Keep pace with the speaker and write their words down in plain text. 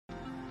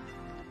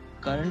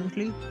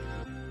Currently?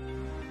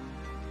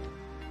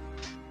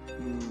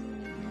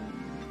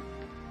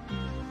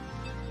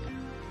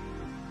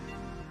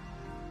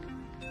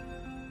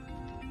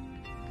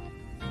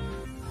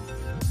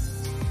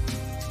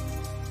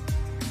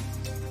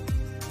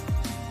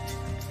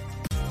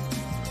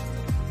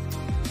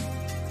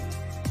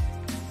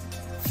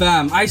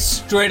 Fam, I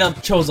straight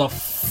up chose a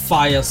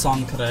fire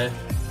song today.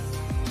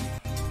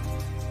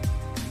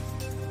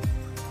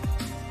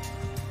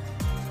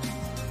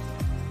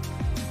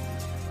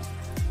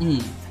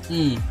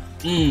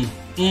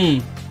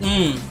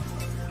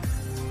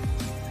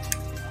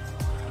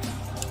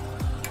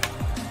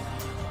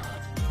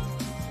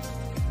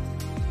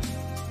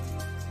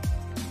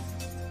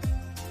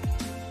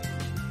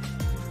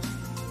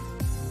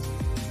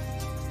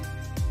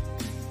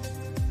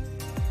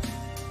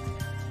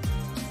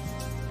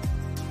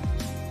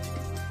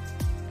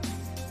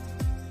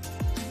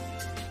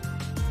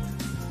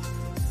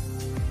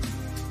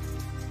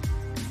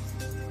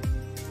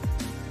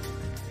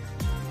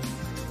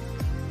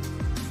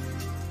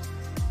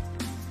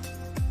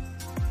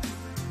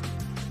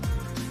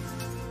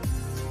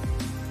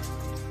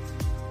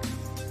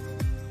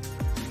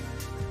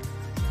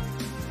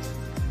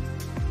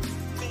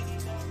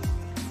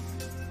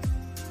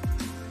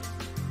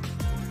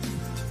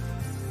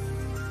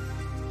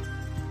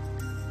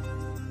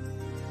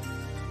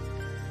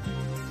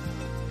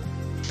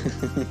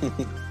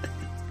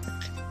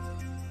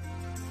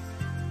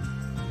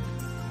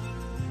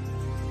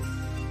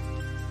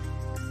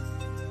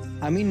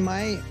 I mean,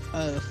 my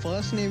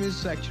first name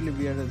is actually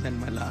weirder than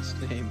my last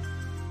name.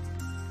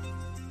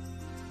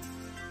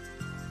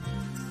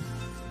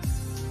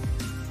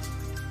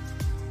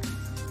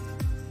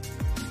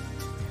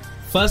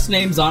 First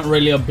names aren't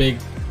really a big,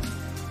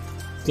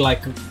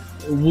 like,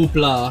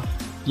 whoopla,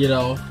 you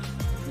know.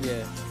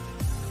 Yeah.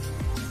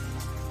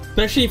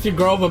 Especially if you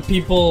grow up with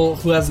people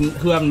who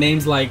have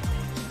names like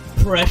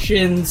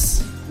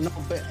Prescience. No,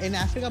 but in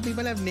Africa,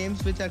 people have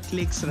names which are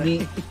clicks,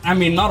 right? I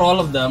mean, not all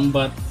of them,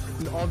 but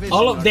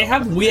Obviously they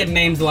have weird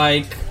names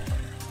like,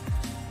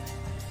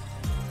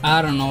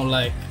 I don't know,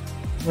 like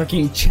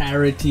fucking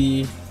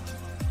Charity.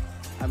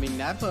 I mean,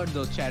 I've heard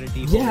those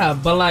charity. Yeah,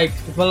 but like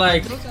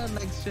Those are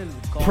like still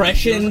common.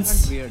 Prescience.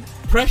 Those aren't weird.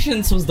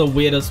 Prescience was the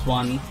weirdest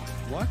one.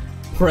 What?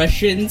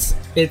 Prescience.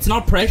 It's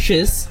not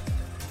precious.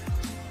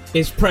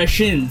 It's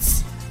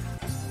Prescience.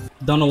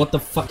 Don't know what the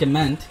fuck it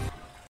meant.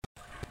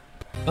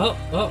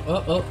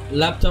 Oh.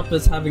 Laptop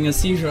is having a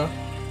seizure.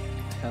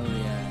 Hell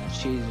yeah.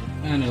 She's.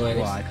 Anyways.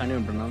 Wow, I can't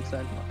even pronounce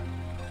that.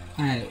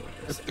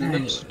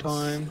 Anyways,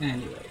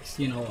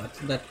 you know what?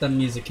 That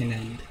music can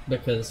end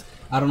because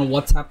I don't know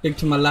what's happening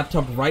to my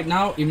laptop right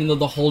now. Even though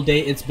the whole day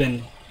it's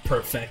been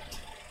perfect.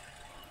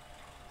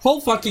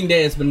 Whole fucking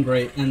day it's been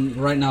great, and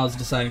right now it's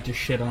deciding to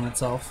shit on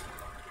itself.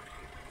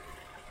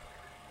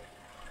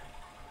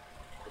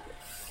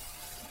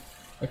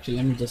 Actually,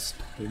 let me just,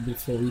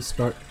 before we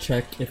start,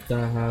 check if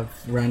I have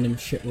random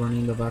shit running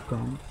in the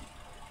background.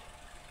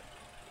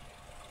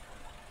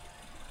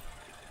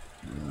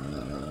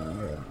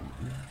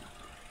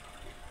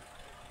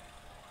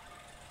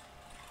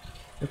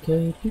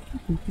 Okay.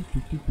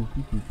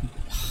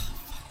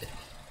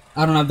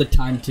 I don't have the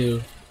time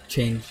to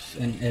change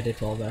and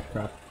edit all that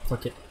crap.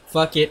 Fuck it.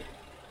 Fuck it.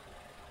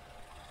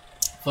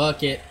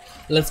 Fuck it.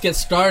 Let's get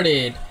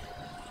started.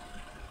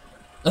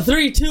 A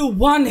 3, 2,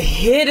 1,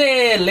 hit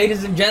it!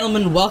 Ladies and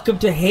gentlemen, welcome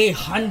to Hey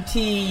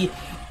Hunty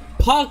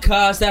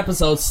Podcast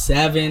episode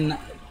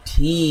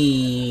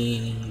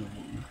 17.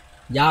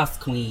 Yas,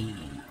 queen.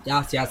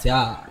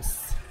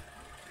 Yas.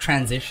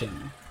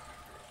 Transition.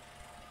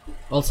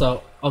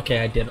 Also, okay,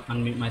 I did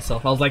unmute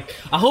myself. I was like,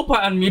 I hope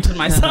I unmuted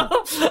myself.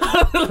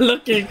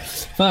 Looking.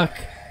 Fuck.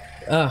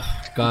 Oh,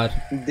 God.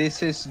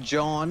 This is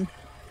John.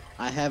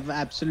 I have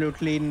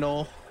absolutely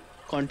no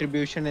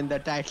contribution in the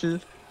title.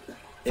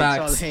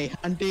 Facts. It's all Hey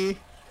Hunty.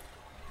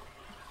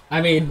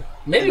 I mean,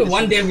 maybe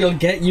one day we'll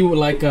get you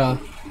like a,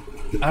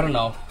 I don't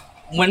know,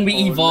 when we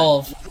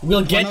evolve,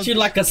 we'll get you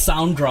like a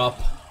sound drop.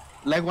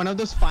 Like one of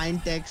those fine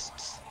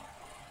texts.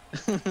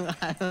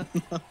 I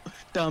don't know.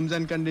 Terms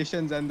and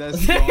conditions and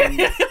there's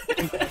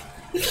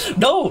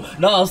No,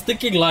 I was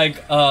thinking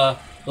like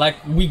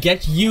we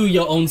get you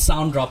your own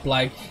sound drop,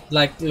 like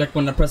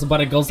when I press a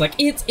button it goes like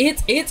it's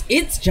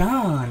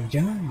John.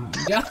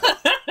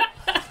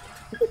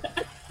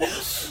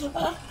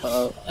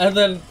 And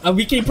then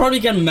we can probably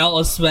get Mel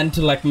or Sven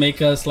to like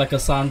make us like a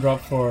sound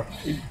drop for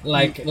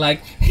like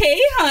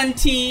Hey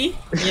Hunty,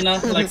 you know,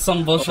 like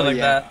some bullshit like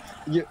that.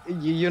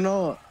 You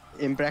know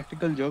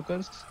Impractical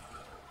Jokers?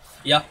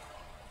 Yeah.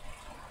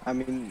 I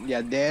mean,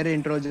 yeah, their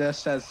intro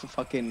just as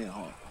fucking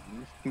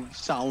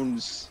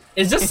sounds.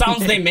 It's just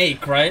sounds they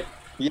make, right?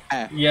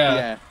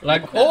 Yeah.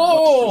 Like okay.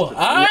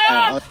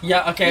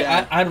 Okay.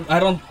 Yeah. I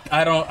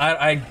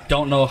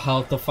don't know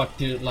how the fuck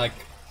to like.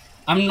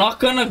 I'm not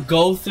gonna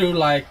go through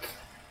like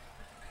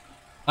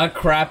a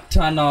crap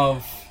ton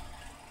of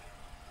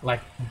like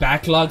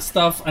backlog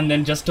stuff, and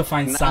then just to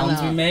find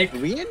sounds we make.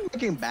 We ain't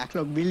making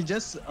backlog. We'll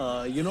just,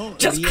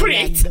 Just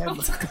create reenact them.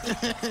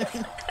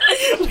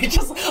 We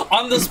just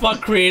on the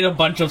spot create a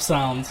bunch of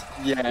sounds.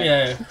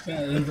 Yeah.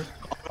 Yeah.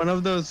 One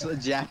of those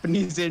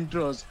Japanese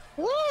intros.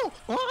 Woo!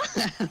 Woo!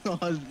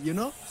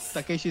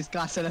 Takeshi's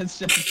Castle and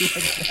stuff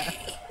like that.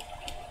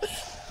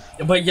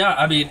 But yeah,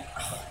 I mean,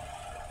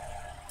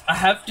 I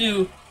have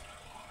to.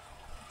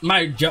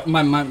 My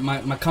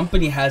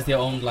company has their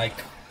own like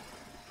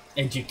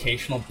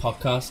educational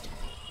podcast,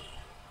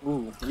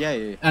 Ooh,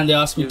 yeah. and they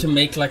asked me to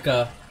make like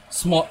a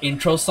small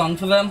intro song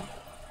for them,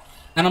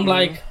 and I'm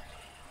like,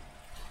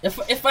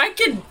 if I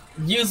could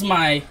use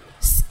my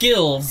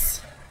skills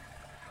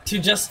to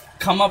just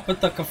come up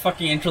with like a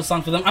fucking intro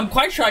song for them, I'm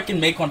quite sure I can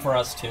make one for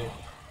us too.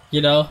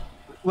 You know?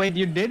 Wait,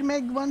 you did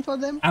make one for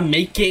them? I'm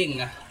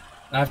making.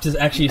 I have to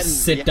actually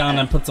sit down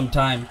and put some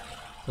time.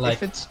 Like,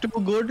 if it's too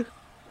good,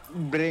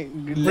 if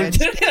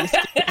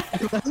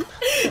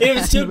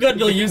it's too good,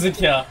 we'll use it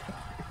here.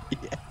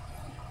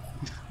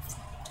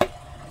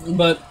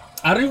 But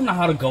I don't even know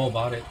how to go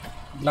about it.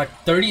 Like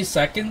 30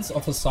 seconds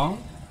of a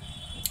song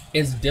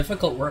is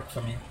difficult work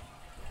for me.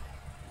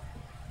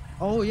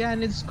 Oh yeah,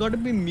 and it's got to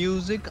be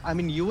music. I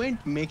mean, you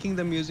ain't making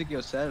the music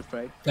yourself,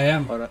 right? I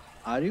am. Or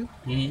are you?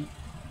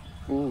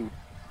 Mm-hmm. Ooh.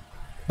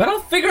 But I'll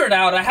figure it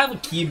out. I have a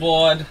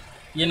keyboard.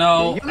 You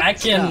know,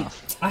 Yeah,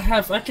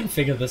 I can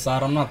figure this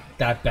out. I'm not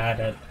that bad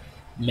at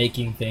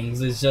making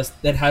things. It's just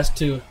it has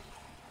to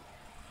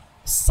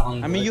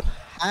sound. I mean, good. you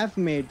have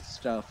made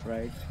stuff,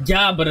 right?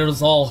 Yeah, but it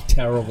was all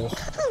terrible.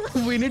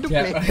 We need to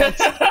Yeah. play that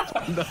stuff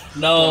on the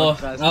No,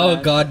 podcast, oh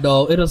man. god,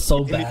 no! It was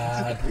so We need-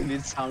 bad. We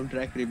need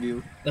soundtrack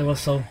review. It was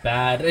so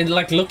bad. And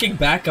like looking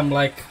back, I'm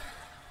like,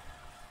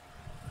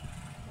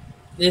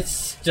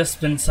 it's just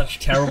been such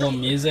terrible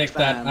music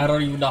that Fam. I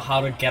don't even know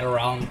how to get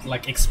around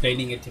like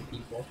explaining it to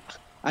people.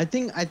 I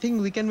think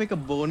we can make a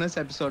bonus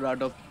episode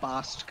out of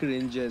past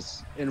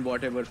cringes in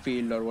whatever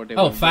field or whatever.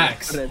 Oh,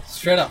 facts.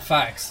 Straight up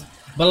facts.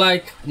 But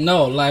like,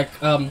 no, like,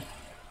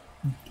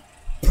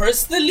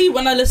 personally,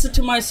 when I listen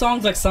to my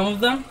songs, like some of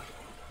them,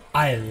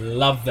 I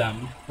love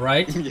them,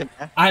 right? Yeah.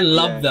 I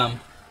love Yeah. them.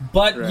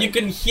 But you Right.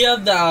 can hear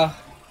the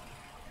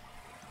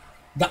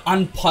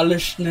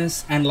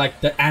unpolishedness and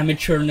like the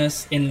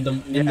amateurness in the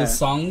Yeah.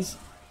 songs,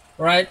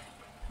 right?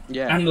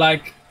 Yeah. And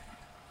like,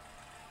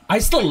 I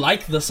still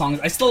like the songs.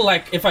 I still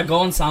like if I go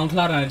on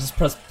SoundCloud and I just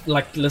press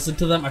like listen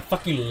to them, I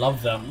fucking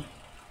love them,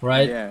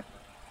 right? Yeah.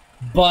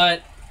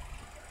 But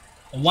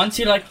once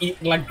you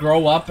like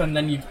grow up and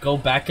then you go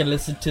back and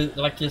listen to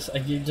like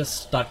you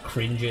just start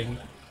cringing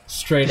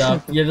straight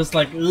up. You're just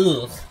like,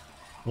 ugh,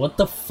 what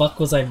the fuck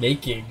was I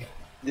making?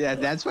 Yeah,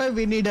 that's why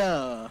we need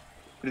a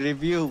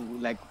review,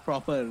 like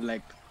proper,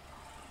 like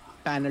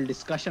panel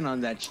discussion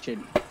on that shit.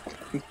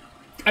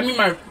 I mean,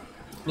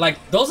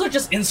 those are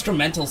just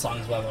instrumental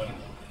songs, by the way,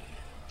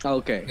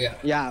 Okay. Yeah.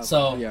 Yeah.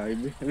 So- yeah,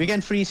 we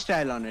can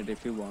freestyle on it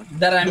if you want.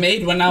 that I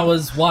made when I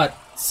was what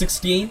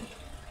 16.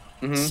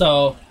 Mhm.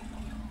 So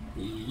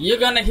you're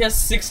gonna hear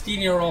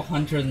 16-year-old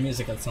Hunter's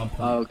music at some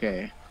point.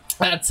 Okay.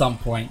 At some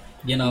point,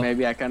 you know.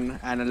 Maybe I can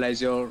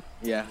analyze your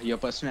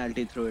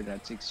personality through it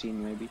at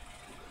 16, maybe.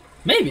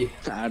 Maybe.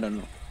 I don't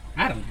know.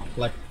 I don't know.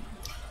 Like,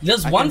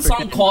 there's I one can song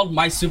pretend. called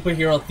My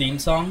Superhero Theme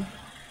Song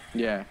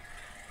Yeah.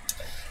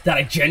 that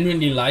I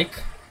genuinely like.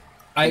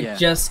 I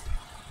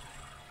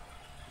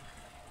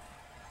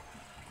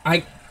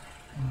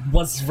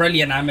was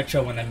really an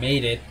amateur when I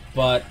made it,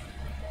 but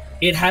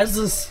it has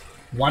this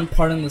one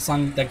part in the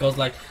song that goes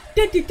like,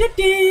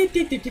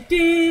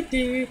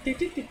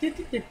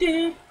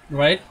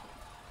 right?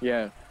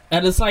 Yeah.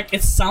 And it's like,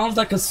 it sounds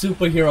like a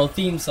superhero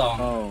theme song.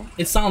 Oh.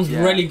 It sounds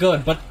Yeah. really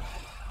good, but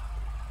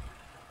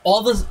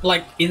all the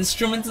like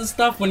instruments and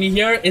stuff, when you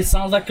hear it, it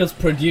sounds like it's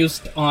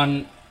produced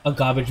on a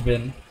garbage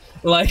bin.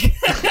 Like,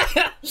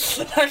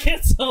 like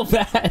it's so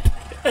bad.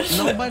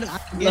 No, but I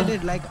get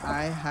it. Like,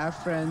 I have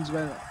friends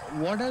where.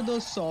 What are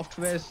those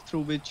softwares through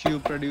which you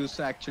produce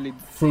actually?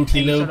 Fruity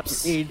any sort of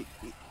Loops, aid-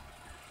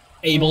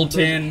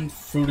 Ableton,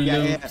 Fruity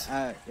Loops.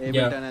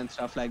 Ableton and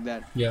stuff like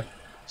that. Yeah.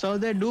 So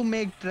they do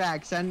make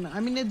tracks, and I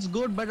mean it's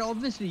good, but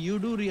obviously you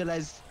do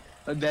realize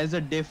there's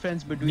a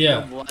difference between Yeah.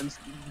 the ones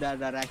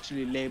that are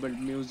actually labeled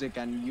music,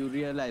 and you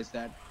realize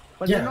that.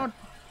 But Yeah. they're not.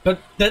 But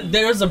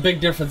there is a big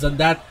difference, and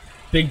that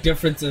big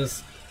difference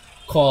is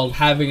called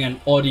having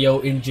an audio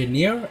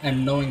engineer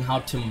and knowing how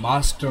to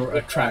master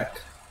a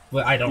track.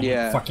 Well, I don't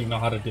Yeah. fucking know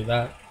how to do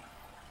that.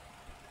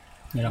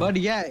 You know? But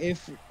yeah,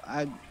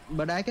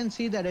 but I can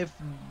see that if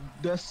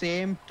the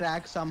same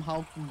track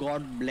somehow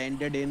got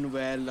blended in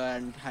well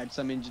and had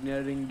some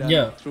engineering done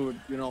Yeah. through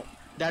it,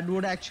 that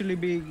would actually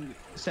be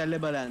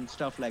sellable and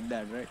stuff like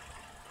that, right?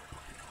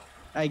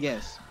 I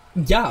guess.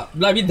 yeah,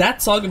 I mean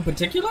that song in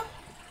particular,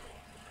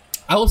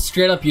 I will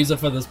straight up use it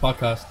for this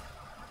podcast.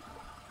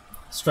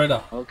 Straight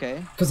up.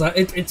 Okay. Because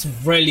it's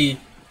really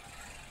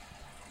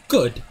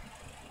good.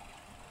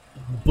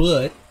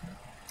 But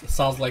it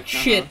sounds like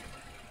shit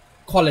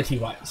quality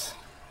wise.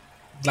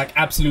 Like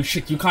absolute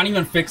shit. You can't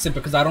even fix it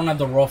because I don't have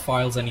the raw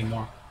files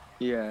anymore.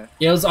 Yeah.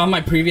 It was on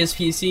my previous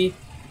PC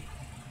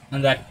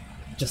and that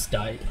just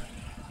died.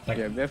 Like,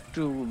 Yeah,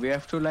 we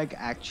have to like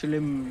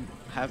actually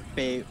have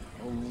pay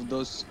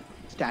those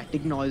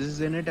static noises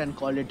in it and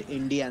call it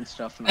indie and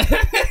stuff now.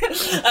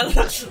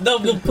 no,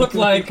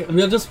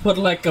 we'll just put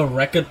like a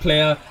record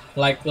player,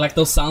 like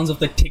those sounds of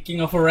the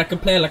ticking of a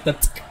record player, like the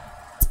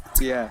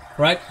Yeah.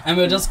 right, and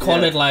we'll just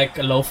call Yeah. it like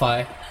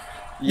lo-fi.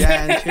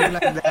 Yeah, and shit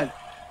like that.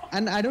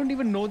 And I don't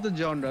even know the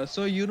genre.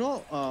 So you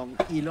know,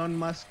 Elon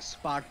Musk's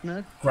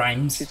partner,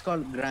 Grimes. she's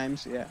called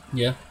Grimes. Yeah,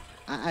 Yeah.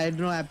 I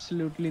know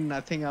absolutely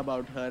nothing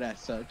about her as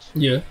such,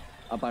 Yeah.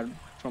 apart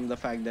from the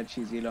fact that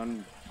she's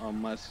Elon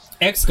Musk.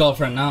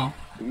 Ex-girlfriend now.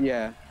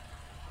 Yeah.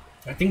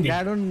 I think they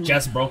I don't.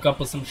 just broke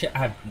up or some shit. I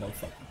have no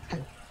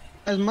fucking.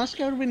 Has Musk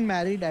ever been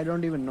married? I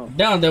don't even know.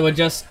 No, they were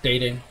just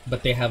dating,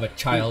 but they have a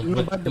child No,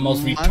 with but the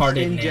most Musk retarded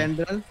in name.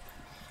 general,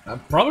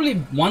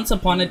 Probably once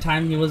upon a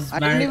time he was I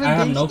don't married. even I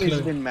have think no he's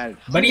clue. been married.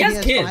 But he has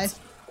kids.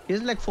 He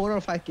has like 4 or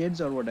 5 kids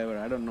or whatever.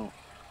 I don't know,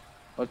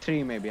 or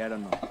 3 maybe. I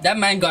don't know. That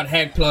man got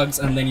hair plugs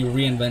and then he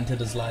reinvented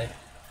his life.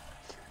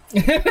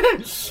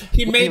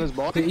 he was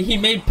born?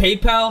 made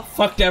PayPal,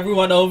 fucked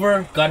everyone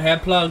over, got hair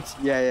plugs,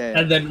 Yeah.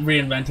 and then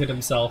reinvented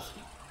himself.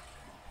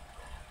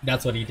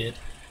 That's what he did.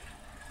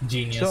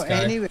 Genius So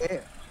guy.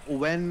 anyway,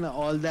 when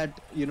all that,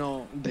 you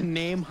know, the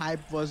name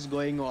hype was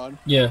going on,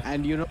 Yeah,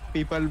 and you know,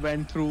 people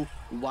went through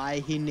why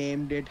he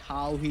named it,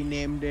 how he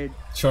named it,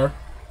 sure.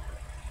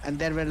 and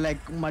there were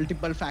like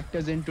multiple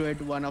factors into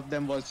it. One of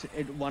them was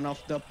one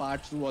of the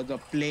parts was a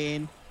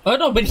plane. Oh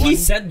no, but he One-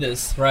 said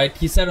this, right?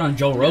 He said on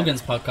Joe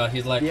Rogan's podcast,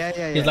 he's like,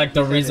 Yeah, he's like,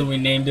 the he said reason it. we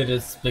named it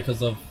is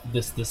because of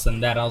this,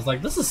 and that. I was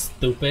like, this is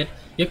stupid.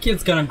 Your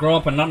kid's gonna grow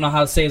up and not know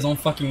how to say his own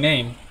fucking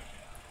name.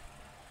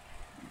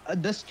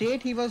 The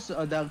state he was,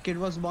 the kid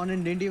was born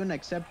in didn't even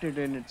accept it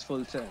in its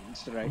full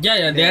sense, right?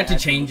 Yeah, they had to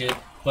change it,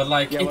 but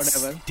like, Yeah, it's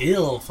whatever.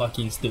 still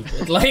fucking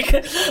stupid. like,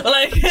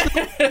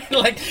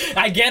 like,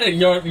 I get it.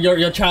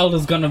 Your child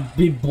is gonna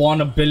be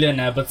born a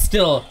billionaire, but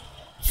still,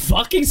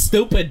 fucking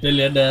stupid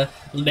billionaire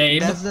name.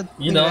 That's the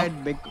you thing, know?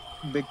 right?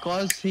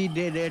 Because he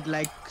did it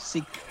like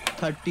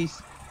 30,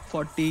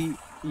 40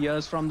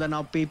 years from the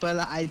now, people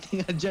I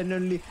think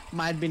genuinely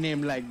might be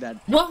named like that.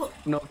 Well,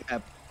 No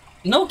cap.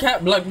 no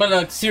cap. Like, but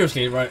like,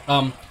 seriously, right?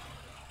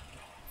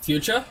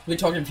 Future. We're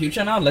talking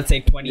future now. Let's say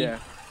 20, Yeah.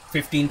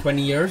 15,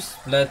 20 years.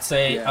 Let's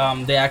say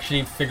Yeah. they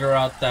actually figure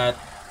out that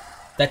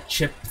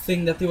chip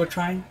thing that they were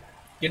trying.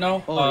 You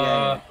know. Oh,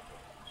 yeah.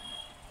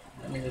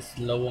 Let me just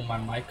lower my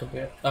mic a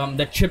bit.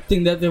 The chip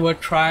thing that they were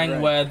trying,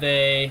 Right. where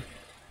they.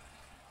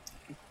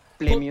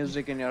 Play Put-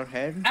 music in your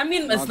head. I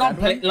mean, it's Not not that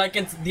play, one? like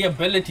it's the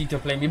ability to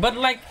play me, but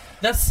like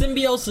the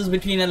symbiosis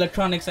between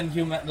electronics and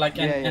human, like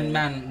and Yeah.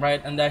 man,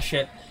 right? And that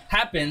shit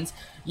happens.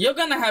 You're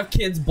gonna have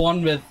kids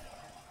born with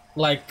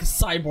like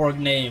cyborg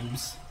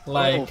names,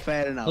 like Oh,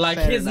 fair enough. like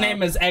fair his enough,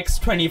 name is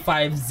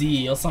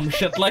X25Z or some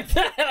shit like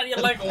that. And you're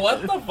like,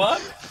 what the fuck?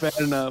 Fair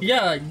enough.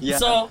 Yeah. Yeah.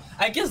 So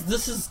I guess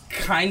this is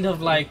kind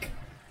of like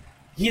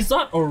he's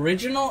not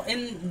original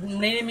in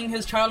naming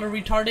his child a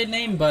retarded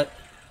name, but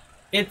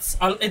it's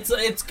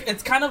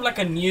kind of like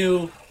a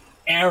new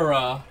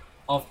era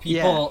of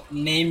people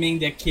naming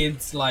their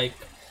kids like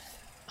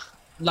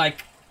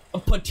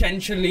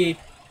potentially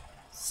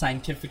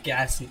scientific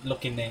ass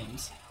looking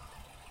names.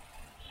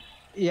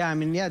 Yeah, I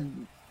mean, yeah.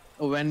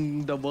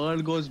 When the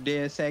world goes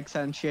Deus Ex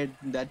and shit,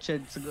 that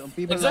shit's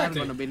people Exactly.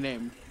 are gonna be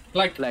named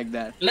Like like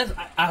that.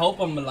 I hope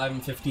I'm alive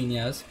in 15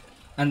 years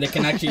and they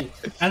can actually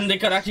and they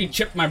could actually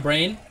chip my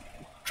brain.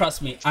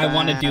 Trust me, I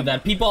want to do Fam.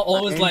 that. People are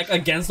always like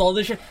against all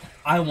this shit.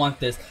 I want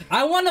this.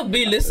 I want to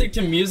be listening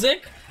to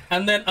music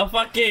and then a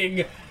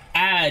fucking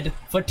ad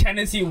for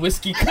Tennessee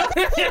whiskey comes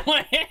in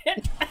my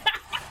head.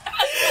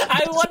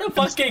 I want to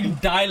fucking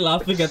die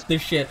laughing at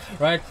this shit,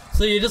 right?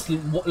 So you just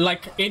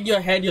like in your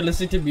head you're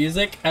listening to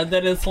music and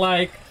then it's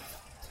like,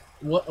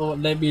 what? Oh,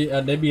 let me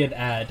an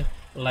ad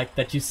like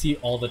that you see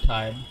all the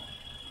time.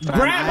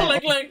 Fam,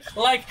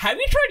 Like, have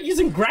you tried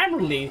using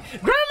Grammarly?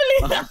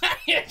 Grammarly,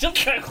 you're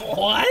just like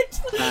what?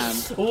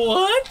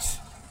 What?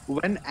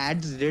 When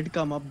ads did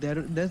come up,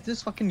 there's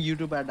this fucking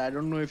YouTube ad. I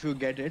don't know if you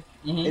get it.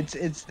 Mhm. It's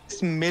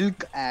this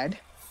milk ad,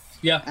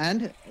 Yeah.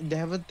 and they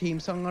have a theme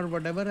song or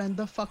whatever, and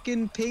the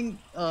fucking thing,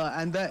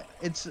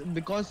 it's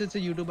because it's a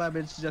YouTube app.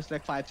 It's just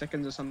like 5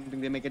 seconds or something.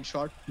 They make it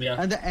short. Yeah.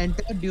 And the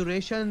entire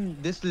duration,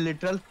 this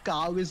literal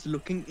cow is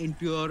looking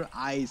into your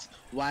eyes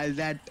while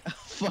that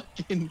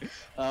fucking,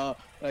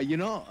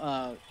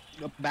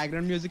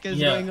 background music is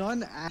Yeah. going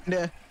on,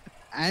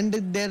 and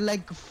they're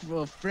like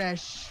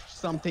fresh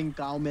something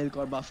cow milk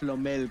or buffalo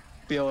milk,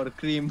 pure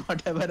cream,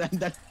 whatever, and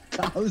that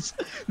cow's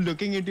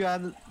looking into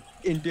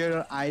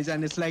your eyes,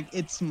 and it's like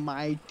it's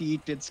my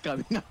teeth. It's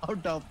coming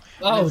out of.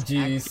 Oh, There's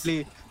jeez.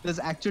 actually- There's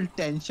actual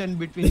tension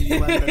between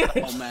you and the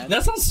cow, man.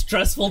 That sounds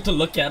stressful to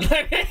look at.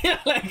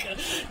 Like,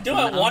 do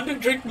I want to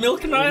drink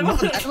milk now? No,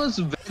 that was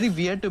very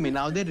weird to me.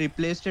 Now they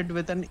replaced it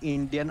with an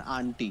Indian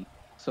auntie.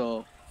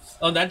 So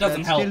Oh, that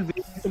doesn't That's help. still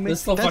weird to me.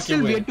 That's still That's fucking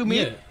still weird. weird to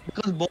me Yeah.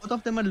 because both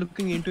of them are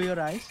looking into your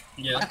eyes.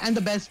 Yeah. And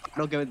the best part,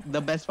 okay, the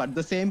best part,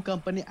 the same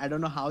company, I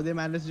don't know how they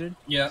managed it.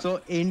 Yeah.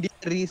 So India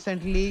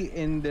recently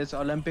in this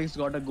Olympics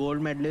got a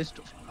gold medalist,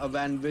 which Oh,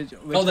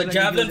 the was a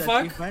javelin huge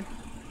fuck? achievement.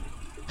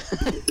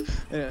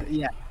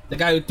 Yeah, The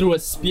guy who threw a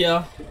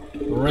spear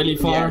really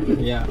far.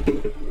 Yeah.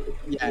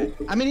 yeah.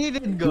 I mean, he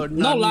did good.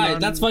 No lie,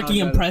 that's fucking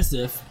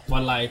impressive.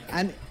 But like,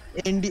 And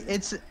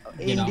it's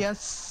You know.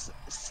 India's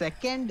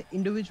second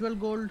individual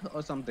gold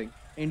or something.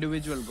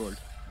 Individual gold.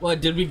 what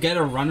did we get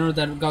a runner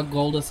that got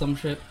gold or some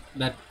shit?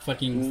 That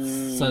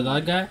fucking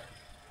Sardar guy?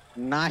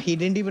 Nah, he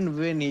didn't even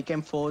win. He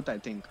came fourth, I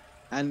think.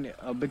 And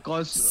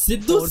because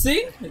Sidhu fourth-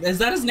 Singh? Is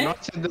that his name?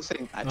 Not Sidhu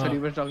Singh. I thought Oh.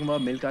 you were talking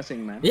about Milka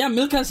Singh, man. Yeah,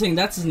 Milka Singh,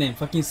 that's his name.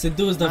 Fucking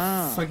Sidhu is the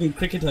Ah. fucking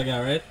cricketer guy,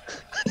 right?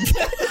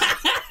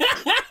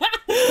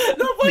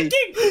 The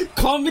fucking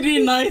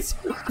comedy nice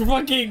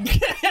fucking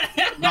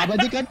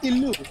Babaji ka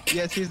Tillu.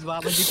 Yes, he's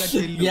Babaji ka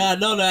Tillu. Yeah,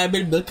 no, I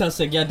mean Milka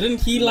Singh. Yeah,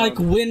 didn't he like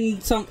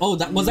win some? Oh,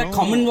 that was that No.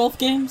 Commonwealth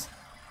Games?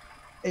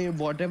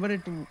 Whatever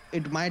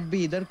it might be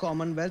either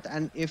Commonwealth,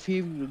 and if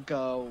he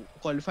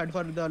qualified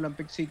for the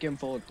Olympics, he came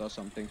fourth or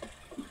something.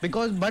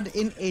 But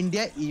in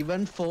India,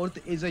 even fourth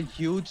is a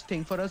huge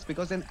thing for us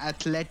because in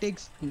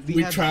athletics we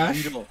We're have trash.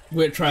 zero.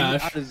 We're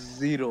trash. We are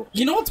zero.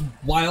 You know what's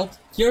wild?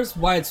 Here's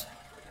why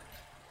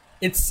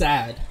it's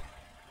sad.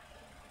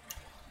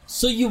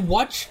 So you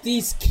watch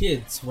these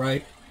kids,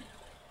 right?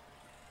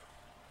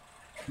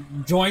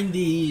 Join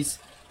these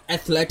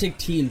athletic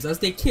teams as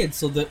they're kids,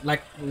 so they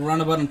like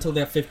run about until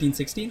they're 15,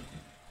 16.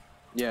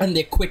 Yeah. And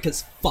they're quick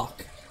as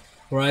fuck,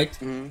 right?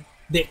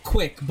 They're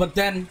quick, but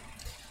then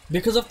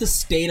because of the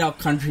state our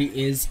country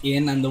is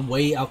in and the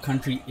way our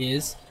country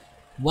is,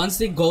 once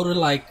they go to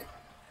like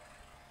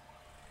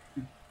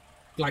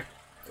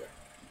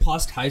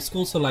past high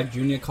school, so like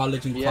junior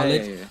college and Yeah,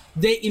 college, yeah.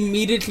 they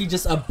immediately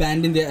just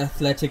abandon their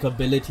athletic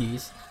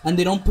abilities and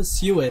they don't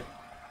pursue it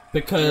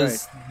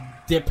because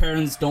their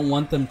parents don't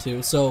want them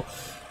to. So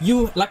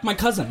you, like my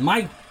cousin,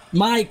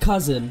 my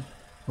cousin,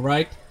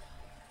 right,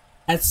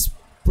 at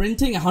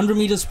sprinting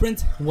 100-meter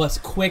sprint was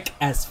quick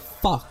as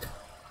fuck,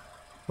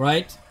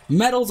 right?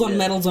 Medals on Yeah.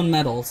 medals on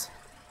medals,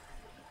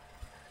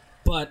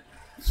 but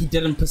he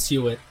didn't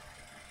pursue it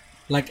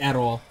like at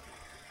all.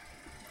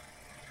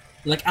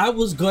 Like I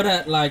was good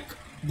at like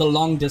the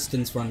long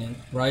distance running,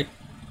 right?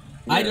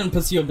 I Yeah. didn't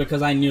pursue it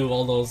because I knew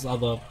all those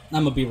other.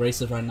 I'm gonna be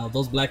racist right now.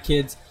 Those black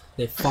kids,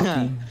 they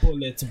fucking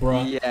bullets,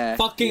 bro. Yeah,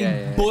 Fucking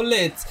yeah.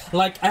 bullets.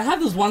 Like I had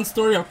this one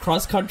story of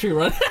cross country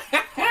run.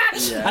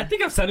 Yeah. I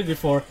think I've said it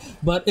before,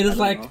 but it is don't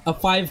like know. a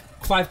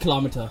 5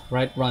 kilometer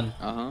right run,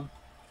 Uh-huh.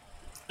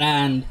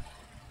 and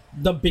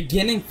the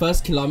beginning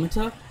first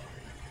kilometer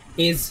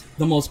is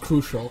the most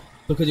crucial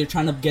because you're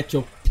trying to get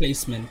your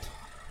placement,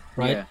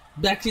 right?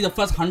 Yeah. Actually, the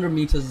first 100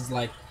 meters is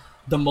like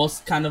the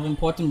most kind of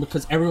important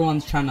because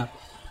everyone's trying to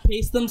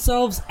pace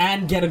themselves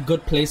and get a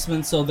good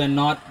placement so they're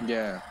not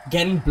Yeah.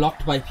 getting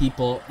blocked by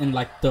people in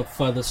like the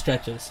further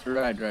stretches.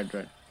 Right.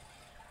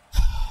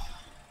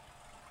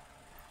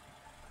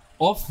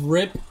 Off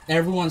rip,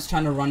 everyone's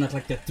trying to run at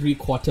like the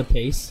 3/4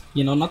 pace,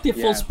 you know, not their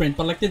full Yeah. sprint,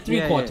 but like the 3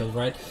 Yeah, yeah. quarters,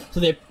 right?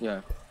 So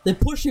Yeah. they're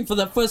pushing for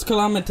that first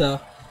kilometer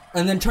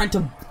and then trying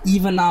to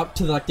even out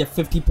to like their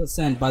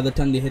 50% by the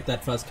time they hit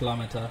that first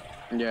kilometer.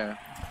 Yeah.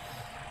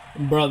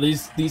 Bro,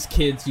 these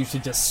kids, you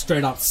should just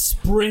straight up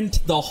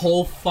sprint the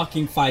whole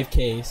fucking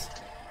 5Ks.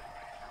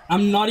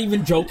 I'm not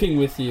even joking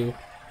with you.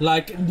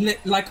 Like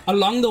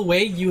along the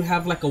way, you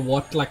have like a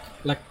water,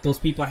 like those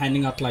people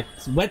handing out like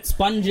wet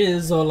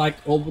sponges or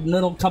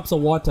little cups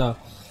of water.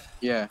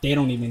 Yeah. They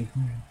don't even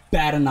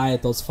bat an eye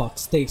at those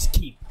fucks. They just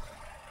keep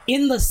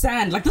in the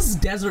sand. Like this is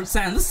desert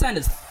sand. This sand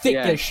is thick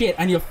Yeah. as shit,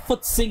 and your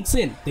foot sinks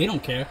in. They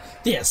don't care.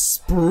 They're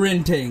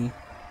sprinting,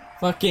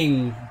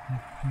 fucking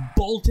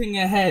bolting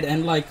ahead,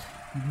 and like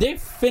they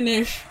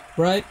finish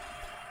right.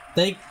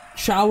 They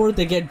shower,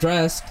 they get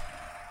dressed,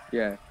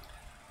 Yeah.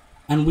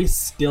 and we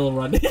still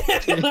running.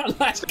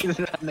 Like,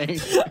 Running.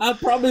 I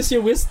promise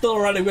you, we're still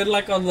running. We're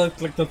like on the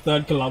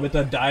 3rd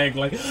kilometer, dying.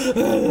 Like,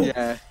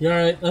 Yeah. you're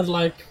right. And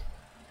like,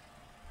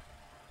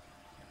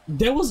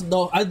 there was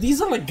no.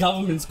 These are like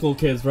government school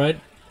kids, right?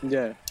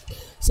 Yeah.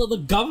 So the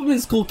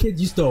government school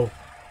kids used to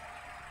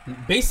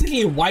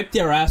basically wipe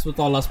their ass with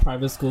all us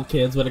private school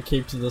kids when it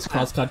came to this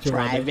cross country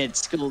running. Private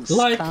schools.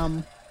 Like-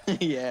 come.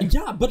 Yeah.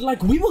 Yeah, but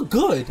like we were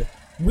good.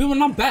 We were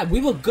not bad.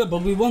 We were good,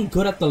 but we weren't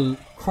good at the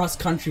cross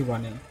country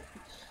running.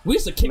 We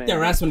used to kick their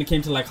Man. ass when it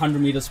came to like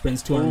 100-meter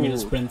sprints, 200-meter Ooh.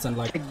 sprints, and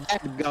like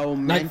That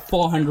government. like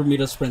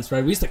 400-meter sprints,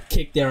 right? We used to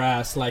kick their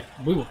ass. Like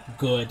we were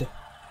good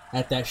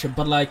at that shit.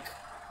 But like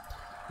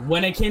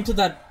when it came to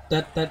that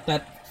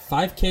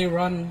 5K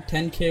run,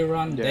 10K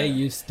run, Yeah. they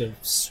used to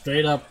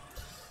straight up.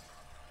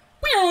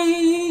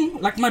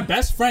 Like my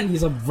best friend,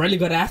 he's a really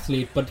good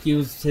athlete, but he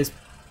was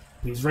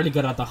really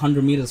good at the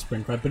 100-meter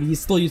sprint, right? But he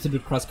still used to do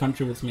cross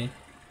country with me.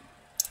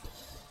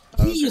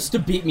 He used to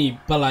beat me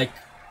by like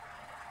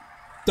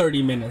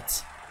 30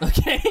 minutes,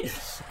 okay?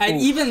 And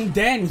Oof. even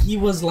then, he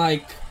was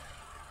like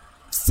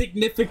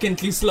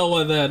significantly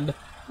slower than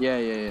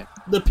Yeah.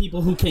 the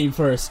people who came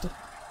first.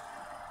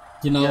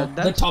 You know, Yeah, the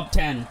that's- top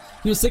 10.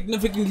 He was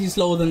significantly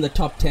slower than the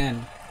top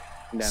 10.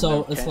 Damn,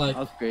 So damn, it's like,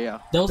 okay, yeah.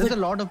 there was There's like-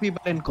 a lot of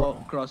people in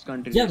cross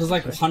country. yeah, there's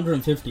like races,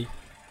 150. right?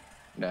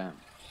 Damn.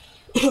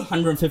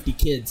 150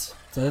 kids.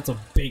 So that's a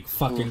big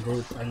fucking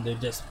group, and they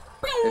just.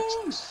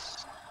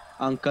 It's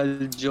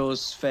Uncle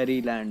Joe's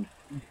Fairyland.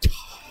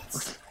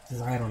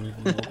 I don't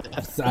even know.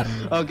 I don't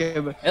even. Okay,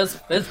 but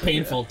It's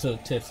painful to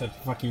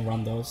fucking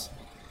run those.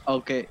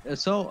 okay.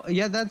 So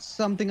yeah, that's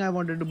something I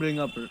wanted to bring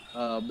up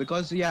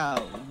because yeah,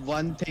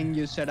 one thing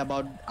you said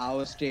about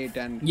our state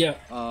and Yeah.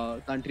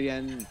 country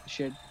and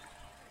shit.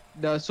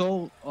 Yeah,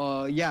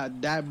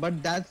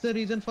 that's the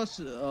reason for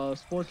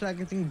sports like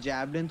I think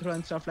javelin throw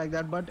and stuff like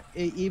that. But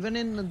even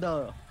in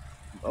the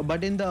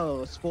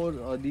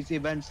sport these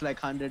events like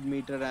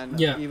 100-meter and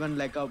Yeah. even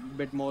like a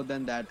bit more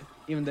than that,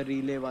 even the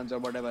relay ones or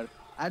whatever,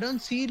 I don't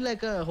see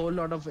like a whole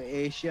lot of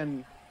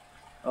Asian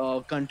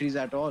countries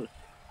at all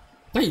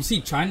Yeah, you see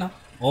China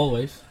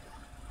always.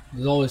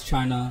 There's always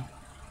China.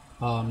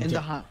 in the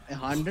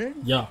 100.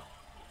 Yeah.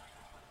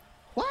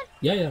 What?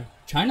 Yeah.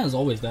 China is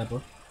always there,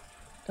 bro.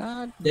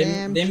 God They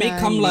damn may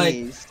come like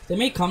Chinese. they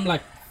may come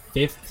like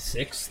 5th,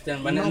 6th,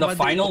 and when No, in the but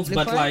they finals,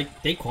 but qualify.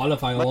 like they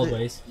qualify But they-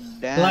 always.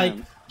 Damn. Like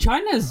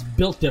China is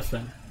built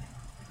different.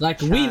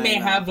 Like we may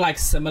China. have like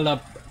similar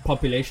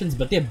populations,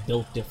 but they're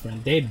built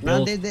different. They're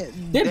No, built. they're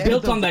They're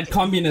built the- on that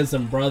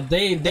communism, bro.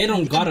 They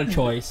don't got a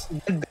choice.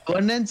 The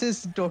governance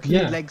is totally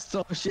Yeah. like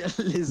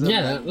socialism.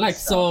 Yeah, and like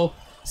stuff.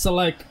 so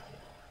like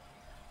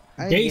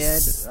I they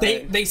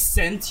get, they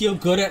sense you're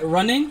good at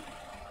running.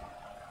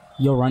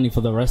 You're running for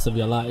the rest of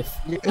your life.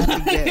 I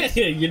guess.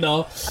 You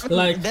know,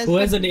 like that's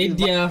whereas what in is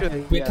India,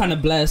 what- we're yeah. kind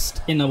of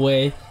blessed in a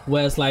way.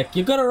 Whereas like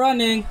you're good at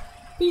running,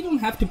 but you don't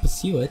have to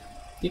pursue it.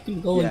 You can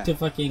go Yeah. into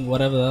fucking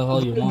whatever the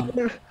hell you want.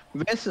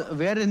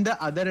 We're in the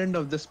other end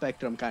of the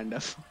spectrum, kind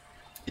of.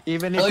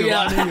 Even if Oh, you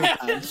yeah. want to,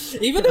 you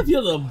can't. Even if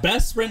you're the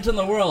best sprinter in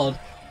the world,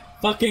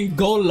 fucking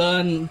go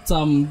learn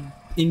some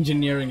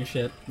engineering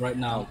shit right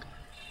now.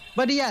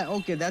 But yeah,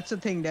 okay, that's the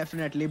thing,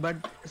 definitely. But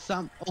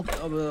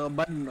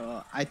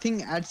I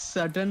think at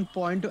certain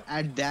point,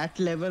 at that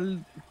level,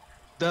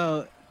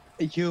 the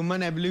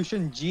human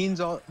evolution genes,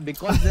 or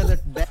because they're the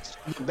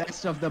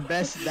best of the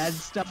best, that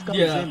stuff comes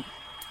Yeah. in.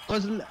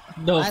 Because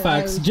No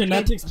facts.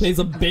 Genetics plays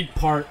a big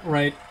part,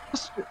 right?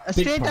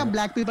 straight part. up,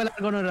 black people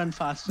are gonna run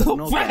faster. No,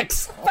 No cap.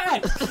 facts.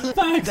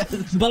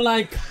 But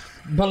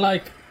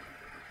like,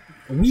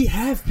 we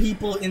have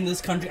people in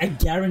this country. I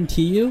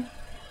guarantee you,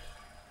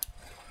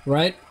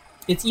 right?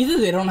 It's either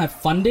they don't have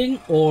funding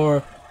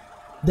or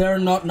there are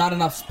not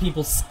enough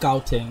people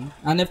scouting.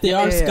 And if they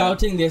are Yeah.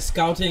 scouting, they're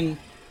scouting.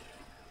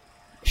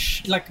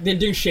 Like they're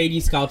doing shady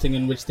scouting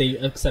in which they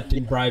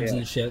accepting bribes Yeah.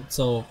 and shit.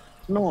 So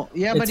No,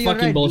 yeah, it's but you're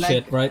fucking right.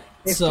 bullshit, like, right?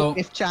 So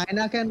if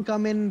China can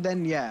come in,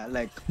 then yeah,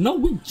 like no,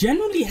 we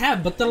genuinely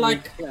have, but they're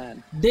like. yeah.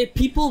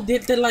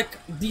 They're like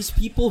these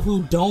people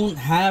who don't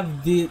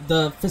have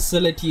the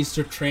facilities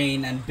to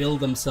train and build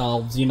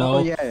themselves, you know,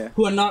 yeah.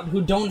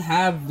 who don't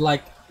have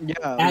like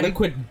Yeah,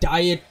 adequate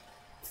diet,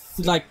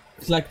 like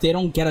they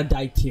don't get a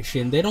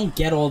dietitian, they don't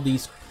get all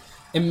these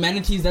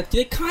amenities that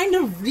they kind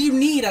of really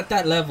need at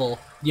that level,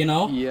 you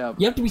know. Yeah.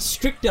 You have to be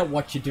strict at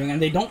what you're doing,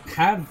 and they don't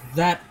have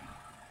that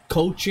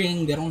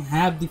coaching, they don't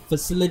have the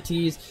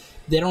facilities,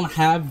 they don't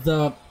have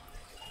the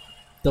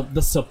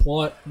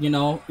support, you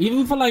know.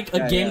 Even for like a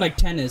Yeah, game yeah. like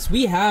tennis,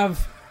 we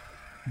have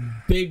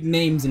big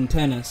names in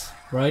tennis,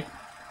 right?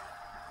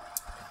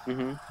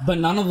 Mhm. But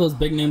none of those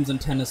big names in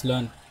tennis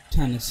learned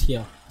tennis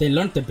here. They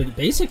learned the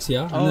basics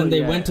here, and Oh, then they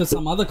yeah, went to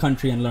some other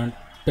country and learned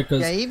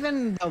because Yeah,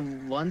 even the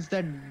ones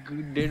that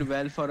did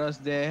well for us,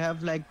 they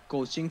have like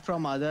coaching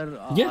from other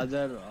Yeah.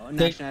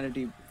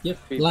 nationality. yeah,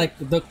 people. like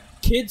the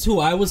kids who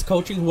I was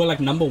coaching who were like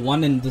number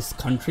 1 in this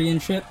country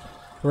and shit,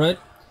 right?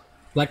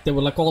 Like they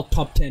were like all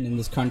top 10 in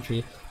this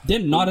country. They're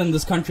not in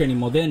this country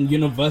anymore. They're in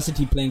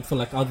university playing for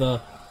like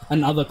other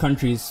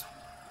countries.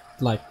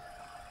 Like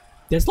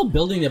they're still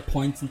building their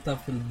points and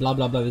stuff and blah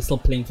blah blah. They're still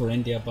playing for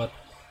India, but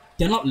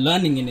they're not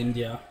learning in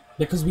India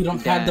because we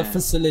don't have the Yeah.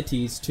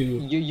 facilities to.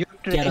 You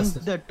Get us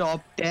trained the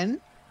top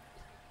 10.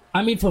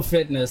 I mean, for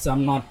fitness,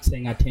 I'm not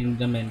saying I trained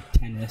them in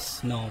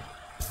tennis. No,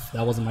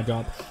 that wasn't my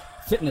job.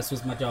 Fitness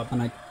was my job,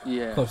 and I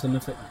Yeah. coached them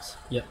in fitness.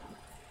 Yeah.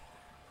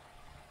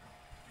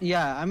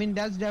 Yeah, I mean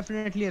that's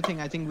definitely a thing.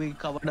 I think we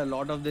covered a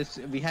lot of this.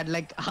 We had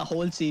like a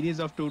whole series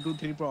of 2 to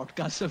 3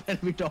 podcasts where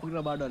we talked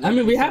about. I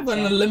mean, we Olympics have and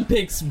an stuff.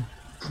 Olympics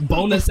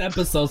bonus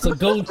episode, so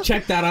go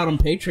check that out on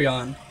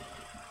Patreon.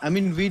 I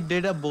mean, we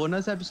did a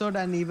bonus episode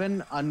and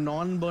even a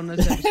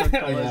non-bonus episode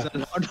covers Yeah. a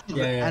lot of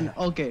Yeah. And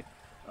okay,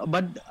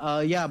 but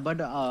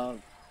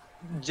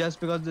just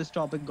because this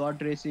topic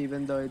got racy,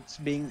 even though it's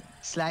being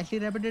slightly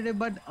repetitive,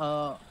 but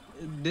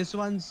this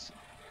one's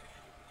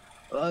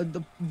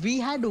we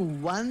had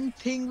one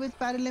thing with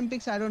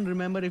Paralympics. I don't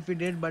remember if we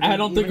did, but I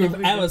don't think even if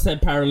we've we ever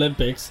said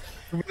Paralympics,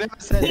 did, we never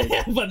said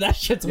it. but that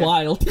shit's Yeah.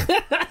 wild.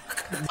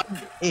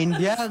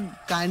 India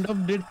kind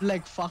of did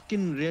like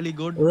fucking really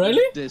good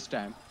Really? this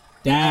time.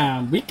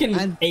 Damn, we can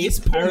And ace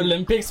people-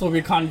 Paralympics, so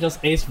we can't just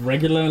ace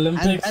regular And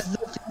Olympics. that's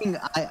the thing.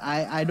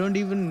 I don't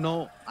even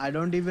know. I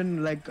don't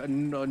even like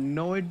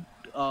know it.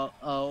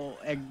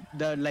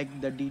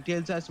 The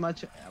details as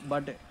much,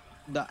 but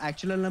the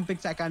actual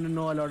Olympics I kind of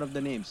know a lot of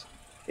the names.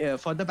 Yeah,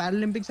 for the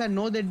Paralympics I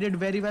know they did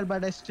very well,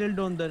 but I still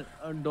don't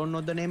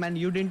know the name, and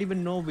you didn't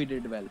even know we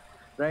did well,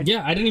 right?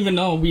 Yeah, I didn't even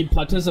know we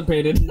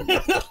participated.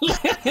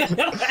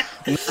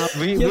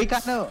 We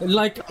kind of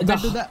Like compared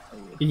to the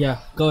yeah,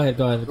 go ahead.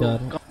 compared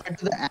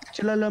to the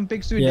actual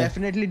Olympics, we Yeah.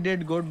 definitely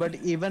did good, but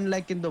even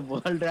like in the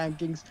world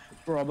rankings,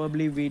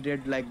 probably we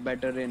did like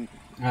better in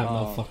I have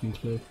no fucking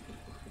clue.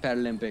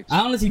 Paralympics. I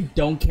honestly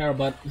don't care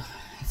about.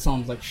 It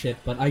sounds like shit,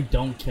 but I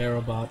don't care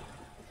about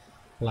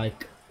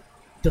like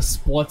the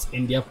sports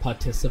India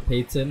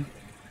participates in.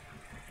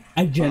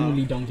 I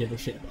genuinely don't give a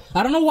shit.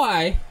 I don't know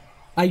why.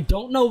 I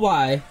don't know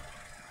why.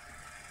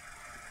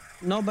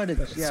 No, but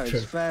it's true.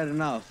 it's fair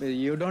enough.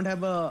 You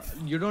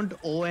don't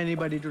owe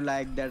anybody to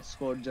like that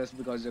sport just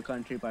because your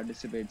country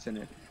participates in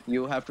it.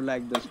 You have to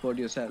like the sport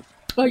yourself.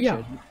 Oh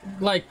yeah,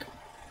 like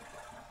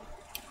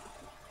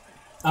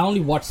I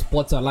only watch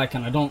sports I like,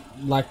 and I don't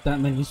like that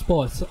many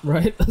sports,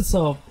 right?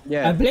 So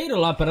Yeah. I played a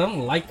lot, but I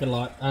don't like a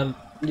lot.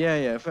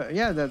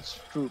 Yeah, that's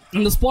true.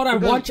 And the sport I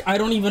Because- watch, I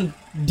don't even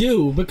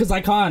do because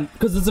I can't,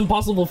 because it's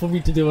impossible for me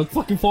to do. It's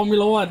fucking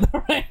Formula One,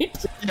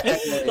 right?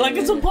 Like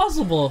it's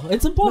impossible.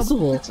 It's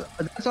impossible.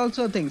 That's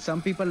also a thing.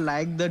 Some people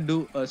like the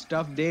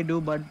stuff they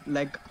do, but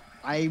like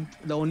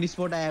the only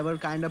sport I ever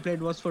kind of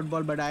played was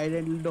football, but I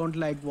really don't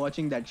like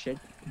watching that shit.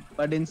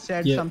 But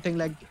instead, Yeah.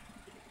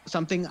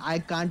 something I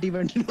can't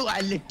even do. I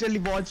literally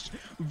watched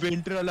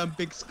Winter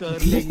Olympics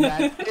curling.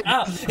 That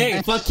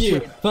Hey, fuck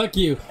you, fuck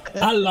you.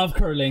 I love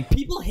curling.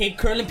 People hate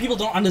curling. People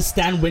don't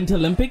understand Winter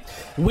Olympics.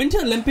 Winter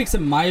Olympics,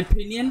 in my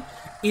opinion,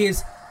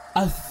 is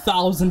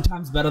 1,000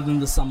 times better than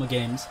the Summer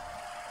Games.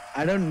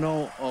 I don't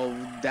know of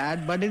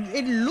that, but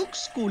it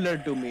looks cooler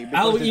to me.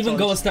 I'll because it's even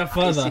go all a step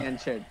spicy further. and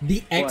shit.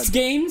 The X What?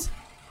 Games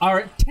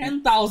are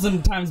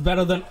 10,000 times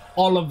better than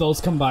all of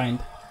those combined.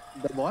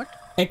 The what?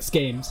 X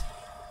Games.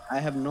 I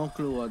have no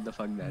clue what the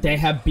fuck that They is.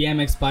 have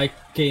BMX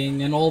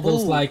biking and all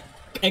those Ooh. like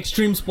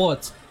extreme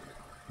sports.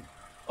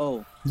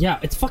 Oh, Yeah,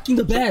 it's fucking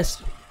the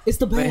best. It's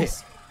the Wait.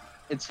 best.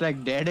 it's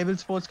like Daredevil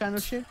sports kind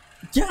of shit.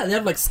 Yeah, they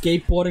have like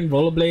skateboarding,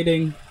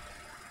 rollerblading,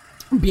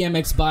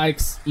 BMX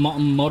bikes,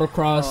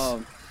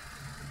 motocross.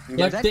 Yeah,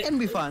 Like that they- can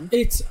be fun.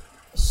 It's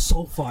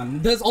so fun.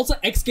 There's also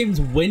X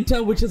Games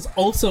Winter, which is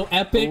also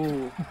epic.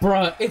 Ooh.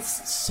 Bruh,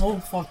 it's so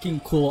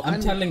fucking cool. I'm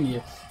And- telling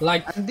you.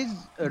 Like, And this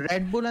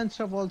Red Bull and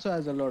stuff also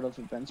has a lot of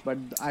events, but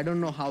I don't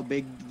know how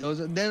big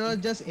those are. They're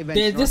not just events.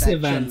 They're not just actual-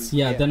 events,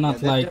 yeah, they're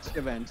not like- just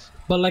events.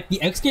 but like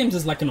the X Games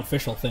is like an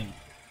official thing.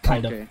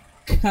 Kind Okay. of.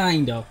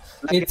 Kind of.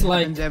 Like It's it like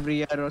happens every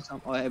year or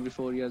some, or every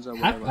 4 years or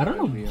whatever. I don't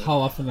every know year. how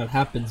often that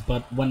happens,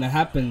 but when it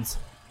happens,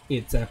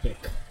 it's epic.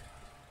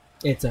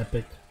 It's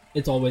epic.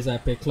 It's always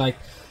epic. Like,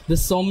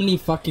 there's so many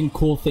fucking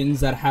cool things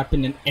that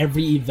happen in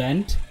every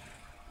event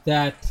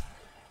that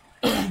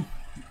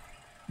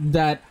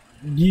that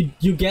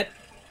you get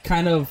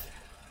kind of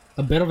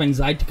a bit of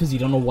anxiety because you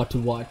don't know what to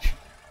watch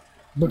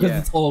because Yeah.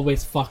 it's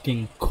always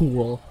fucking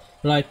cool.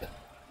 Like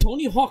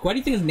Tony Hawk, why do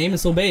you think his name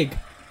is so big?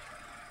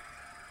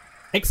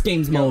 X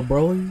Games mode,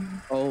 bro.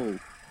 Oh,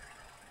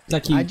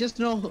 Like he I just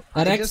know.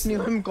 At I X- just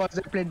knew him because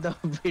I played the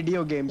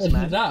video games,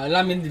 man. No,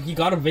 I mean, he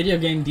got a video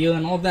game deal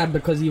and all that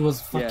because he was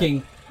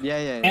fucking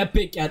Yeah.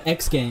 epic at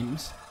X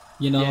Games.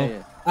 You know,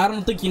 Yeah. I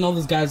don't think you know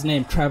this guy's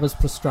name, Travis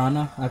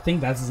Pastrana. I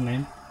think that's his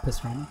name,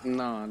 Pastrana.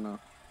 No.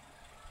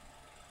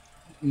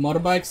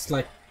 Motorbikes,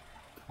 like,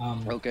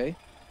 Okay.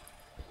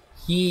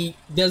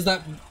 there's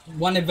that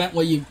one event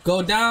where you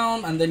go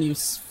down and then you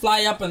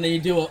fly up and then you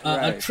do a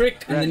Right.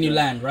 trick and then you Right.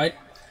 land, right?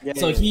 Yeah,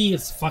 So yeah. he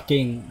is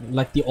fucking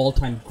like the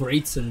all-time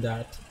greats in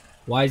that.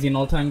 Why is he an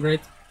all-time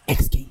great?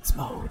 X Games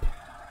mode.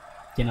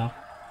 You know.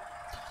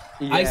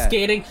 Yeah. Ice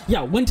skating,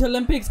 yeah, Winter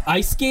Olympics,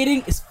 ice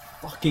skating is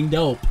fucking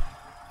dope.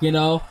 You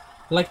know,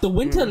 like the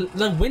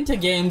winter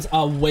games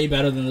are way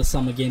better than the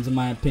summer games in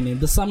my opinion.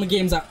 The summer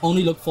games I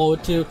only look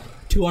forward to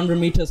 200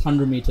 meters,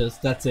 100 meters.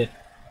 That's it.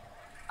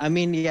 I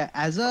mean, yeah,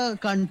 as a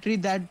country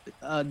that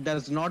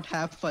does not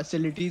have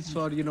facilities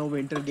for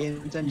winter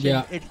games and shit,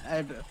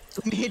 Yeah.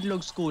 To me it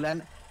looks cool,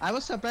 and I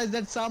was surprised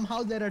that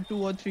somehow there are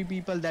 2 or 3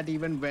 people that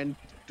even went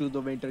to the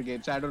winter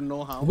games. I don't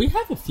know how. We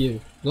have a few.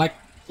 Like,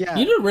 Yeah.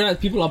 you don't realize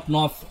people up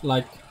north,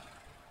 like,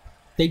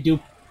 they do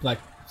like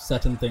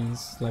certain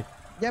things. Like,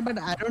 Yeah, but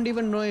I don't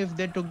even know if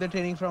they took the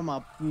training from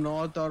up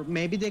north, or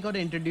maybe they got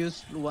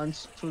introduced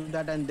once through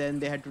that and then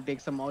they had to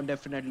take some more,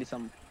 definitely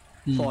some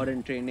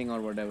foreign training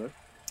or whatever.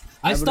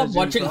 I would stopped assume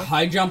watching so.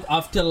 high jump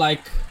after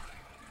like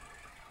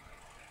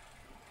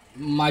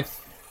my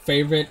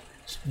favorite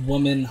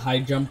woman high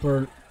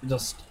jumper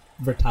just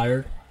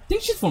retired. I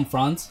think she's from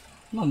France.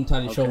 I'm not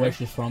entirely sure Okay. where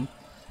she's from,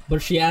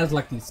 but she has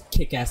like these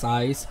kick-ass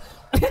eyes.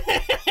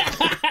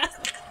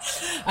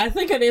 I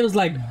think her name was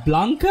like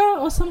Blanca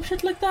or some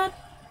shit like that.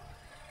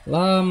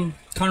 Can't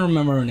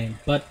remember her name,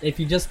 but if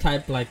you just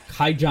type like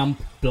high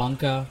jump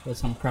Blanca or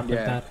some crap like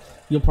Yeah. that,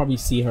 you'll probably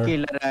see her.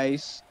 Killer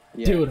Eyes.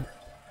 Yeah. Dude,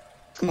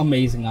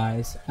 amazing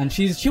eyes, and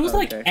she was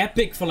like Okay.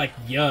 epic for like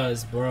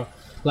years, bro.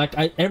 Like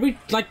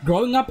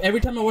growing up,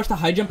 every time I watched a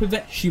high jump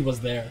event, she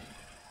was there.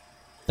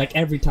 Like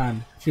every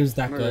time, she was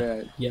that good.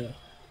 Right. Yeah.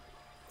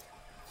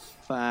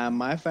 Fam,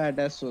 my fat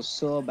ass was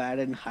so bad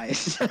in high.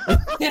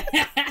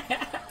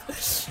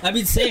 I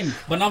mean, same,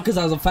 but not because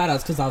I was a fat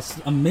ass, because I was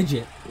a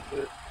midget.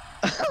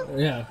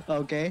 Yeah.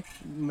 Okay,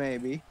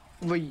 maybe.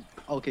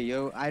 Okay,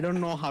 I don't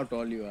know how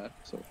tall you are,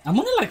 so. I'm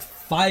only like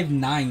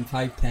 5'9",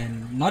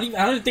 5'10". Not even.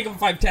 I don't think I'm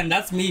 5'10".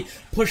 That's me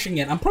pushing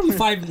it. I'm probably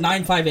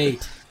 5'9",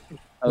 5'8".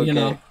 Okay. You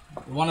know,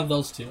 one of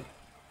those two.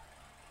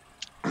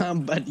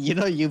 But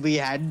we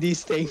had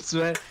these things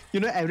where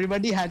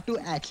everybody had to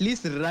at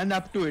least run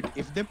up to it.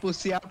 If they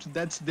pussy out,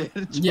 that's their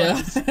choice. Yeah.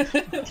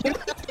 You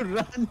have to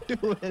run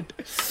to it.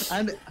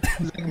 And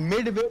like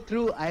midway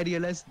through, I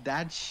realized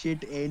that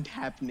shit ain't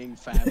happening,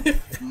 fam.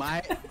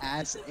 My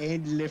ass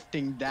ain't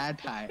lifting that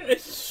high.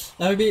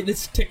 I mean,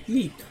 it's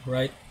technique,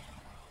 right?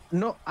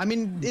 No, I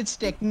mean it's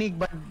technique,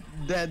 but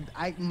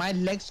my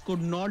legs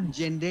could not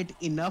generate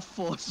enough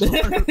force to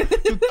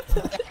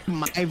collect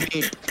my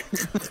weight.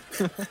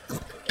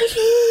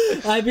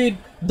 I mean,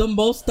 the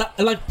most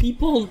like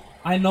people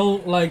I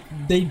know, like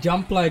they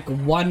jump like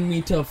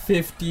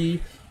 1m50,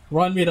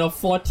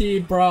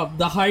 1m40, bro.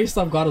 The highest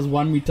I've got is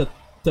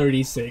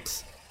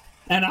 1m36,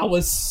 and I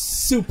was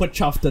super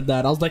chuffed at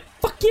that. I was like,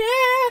 "Fuck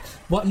yeah!"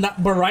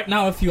 But right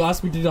now, if you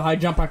ask me to do high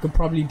jump, I could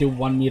probably do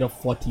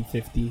 1m40,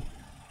 50.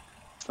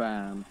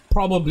 Fam.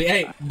 Probably.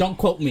 Hey, don't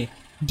quote me.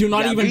 Do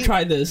not Yeah, even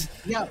try this.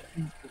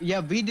 Yeah,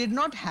 we did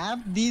not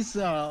have these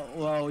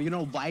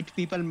white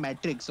people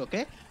metrics.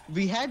 Okay,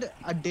 we had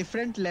a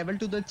different level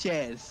to the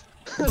chairs.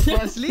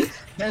 Firstly,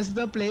 there's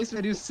the place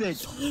where you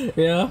sit.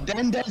 Yeah.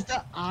 Then there's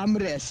the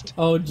armrest.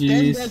 Oh Then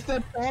jeez. there's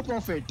the top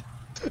of it.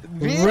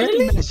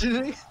 Really?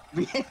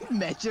 We ain't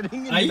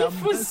measuring in Are you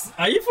numbers.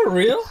 for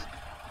real?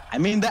 I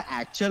mean, the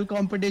actual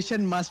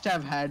competition must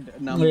have had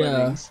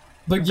numberings.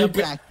 But The you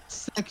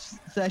practice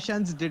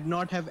sessions did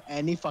not have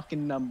any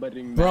fucking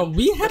numbering. Bro, man.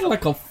 we had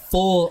like a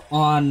full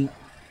on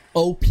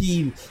OP.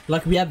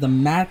 Like we had the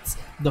mats,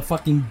 the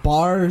fucking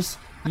bars,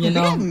 you We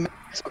know. have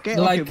mats, okay,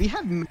 like, we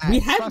have mats. We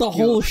had Fuck the you.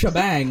 whole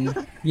shebang,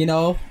 you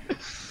know.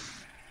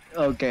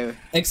 Okay.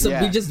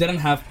 Except we yeah. just didn't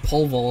have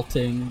pole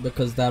vaulting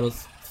because that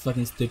was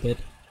fucking stupid.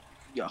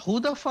 Yeah, who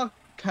the fuck?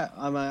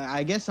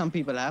 I guess some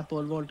people have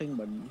pole vaulting,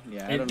 but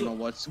yeah, I It don't know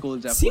what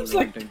schools have Seems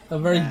pole like vaulting. a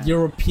very Yeah.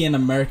 European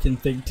American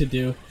thing to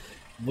do.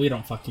 We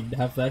don't fucking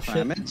have that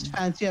shit. It's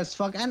fancy as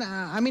fuck, and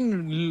I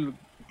mean,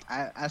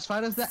 as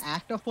far as the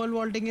act of pole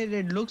vaulting is,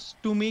 it looks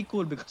to me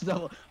cool because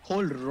the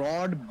whole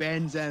rod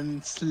bends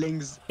and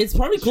slings. It's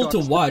probably cool to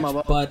shots watch, from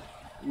above. but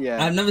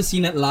Yeah. I've never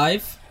seen it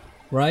live,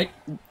 right?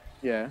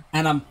 Yeah.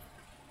 And I'm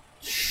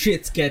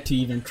shit scared to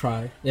even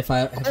try if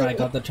I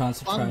got the chance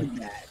to Fuck try.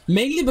 that.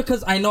 Mainly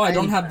because I know I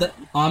don't have the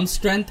arm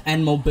strength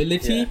and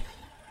mobility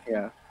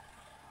Yeah.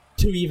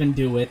 to even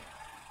do it.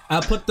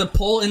 I'll put the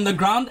pole in the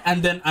ground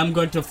and then I'm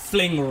going to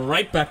fling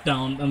right back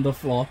down on the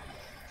floor.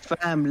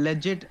 Fam,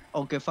 legit.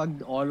 Okay, fuck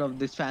all of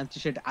this fancy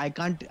shit. I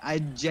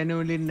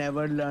genuinely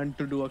never learned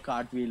to do a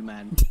cartwheel,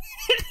 man.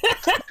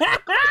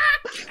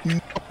 No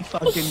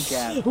fucking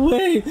cap.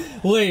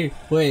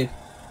 Wait,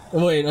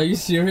 are you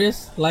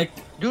serious?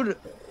 Dude,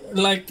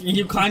 Like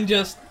you can't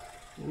just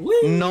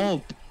Whee!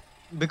 no.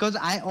 Because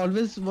I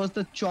always was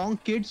the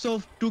chonk kid,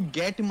 so to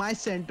get my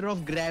center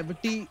of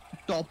gravity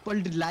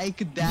toppled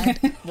like that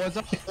was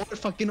a whole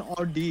fucking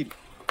ordeal.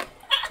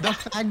 The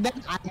fact that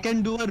I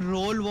can do a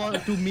roll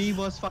to me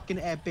was fucking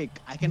epic.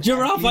 I can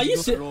Giraffe, at are you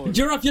least do a roll.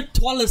 Giraffe, you're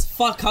tall as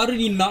fuck. How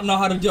did you not know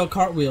how to do a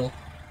cartwheel?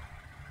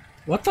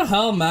 What the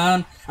hell,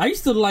 man? I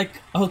used to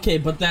okay,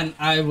 but then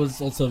I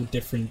was also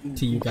different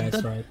to you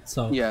guys, right?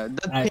 So Yeah,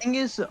 the I- thing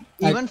is,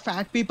 even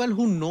fat people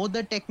who know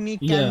the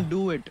technique can Yeah.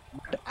 do it.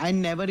 But I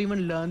never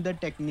even learned the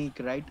technique,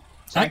 right?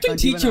 So I can can't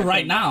teach even you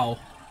right attempt now.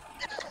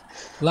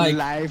 Like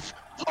live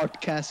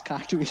podcast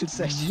cartwheel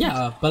session.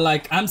 yeah, but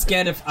like I'm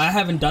scared if I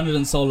haven't done it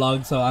in so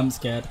long, so I'm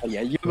scared.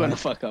 Yeah, you're gonna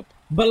fuck up.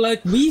 But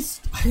like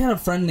I had a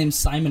friend named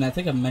Simon. I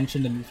think I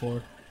mentioned him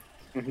before.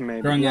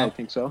 Maybe. Growing Yeah, up. I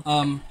think so.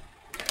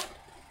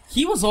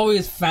 He was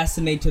always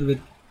fascinated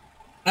with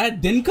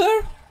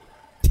Dinkar,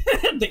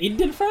 the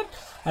Indian friend,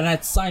 and I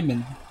had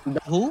Simon The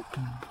who?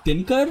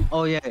 Dinkar,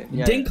 Oh yeah,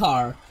 yeah.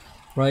 Dinkar,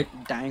 right,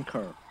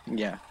 Danker.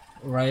 Yeah.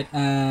 right,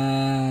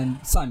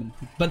 and Simon.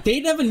 But they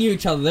never knew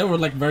each other. They were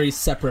like very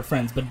separate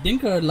friends. But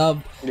Dinkar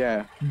loved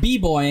Yeah.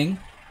 b-boying,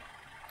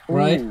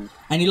 right, Ooh.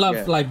 and he loved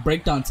Yeah. like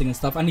breakdancing and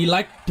stuff, and he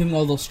liked doing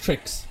all those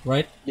tricks,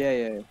 right, Yeah,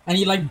 yeah. and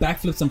he liked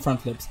backflips and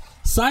front flips.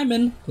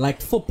 Simon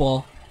liked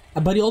football,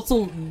 but he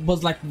also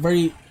was like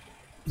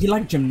he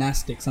liked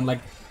gymnastics and like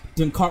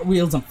doing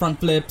cartwheels and front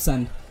flips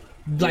and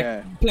like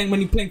Yeah. when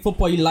he playing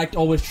football, he liked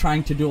always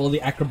trying to do all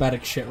the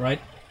acrobatic shit, right?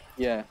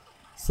 Yeah.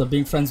 So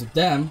being friends with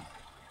them,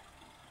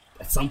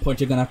 at some point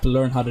you're gonna have to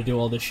learn how to do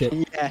all this shit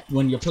Yeah.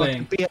 when you're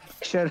playing. Peer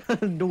pressure,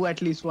 do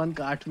at least one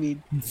cartwheel.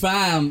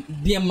 Fam,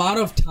 the amount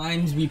of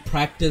times we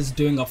practice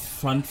doing a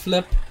front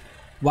flip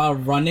while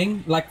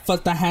running, like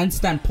first the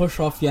handstand push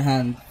off your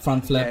hand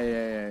front flip,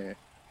 Yeah.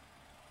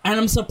 and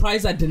I'm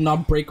surprised I did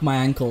not break my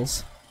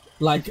ankles.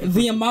 Like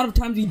the amount of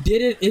times we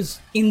did it is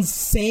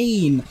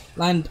insane,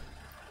 and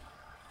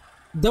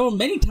there were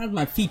many times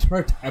my feet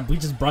hurt and we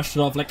just brushed it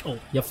off like, oh,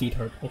 your feet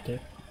hurt, okay,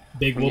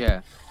 big whoop.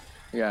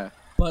 Yeah.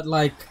 But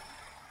like,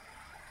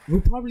 we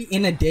probably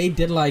in a day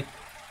did like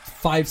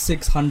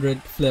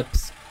 500-600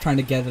 flips trying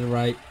to get it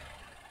right.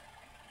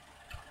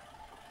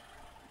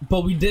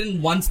 But we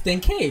didn't once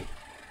think, hey,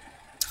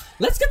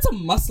 let's get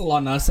some muscle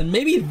on us and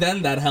maybe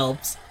then that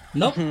helps.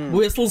 Nope,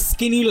 we're still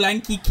skinny,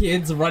 lanky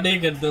kids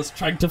running and just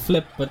trying to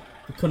flip, but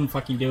we couldn't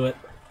fucking do it.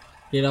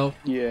 You know?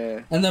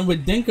 Yeah. And then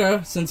with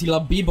Dinker, since he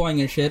loved b-boying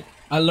and shit,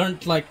 I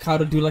learned like how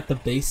to do like the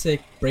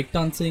basic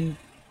breakdancing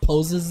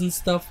poses and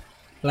stuff.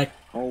 Like,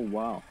 Oh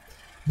wow.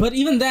 but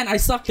even then, I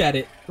sucked at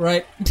it,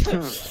 right?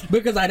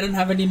 Because I didn't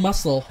have any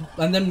muscle.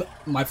 And then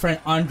my friend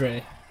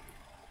Andre,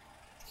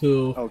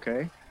 who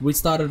Okay. we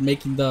started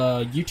making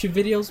the YouTube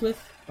videos with,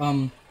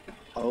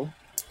 Oh.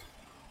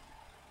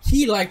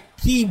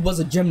 he was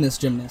a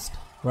gymnast,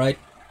 right?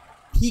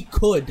 He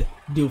could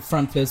do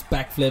front flips,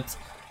 back flips,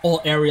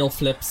 all aerial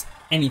flips,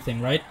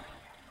 anything, right?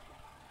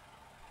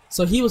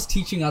 So he was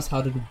teaching us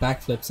how to do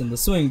back flips in the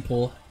swimming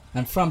pool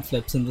and front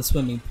flips in the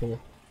swimming pool.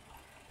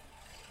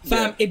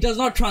 Fam, Yeah. it does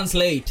not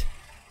translate.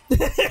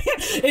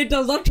 It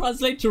does not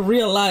translate to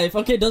real life.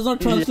 Okay, it does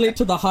not translate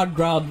to the hard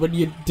ground when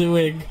you're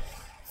doing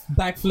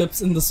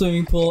backflips in the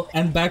swimming pool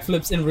and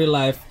backflips in real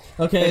life.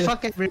 Okay, Hey,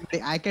 fuck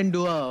everybody. I can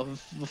do a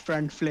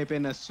front flip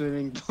in a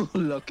swimming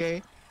pool,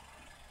 okay?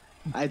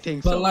 I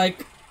think but so.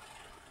 like,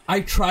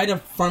 I tried a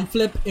front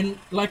flip in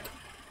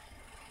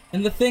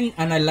the thing,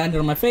 and I landed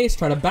on my face.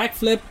 Tried a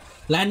backflip,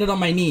 landed on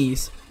my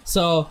knees.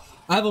 So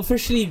I've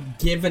officially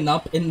given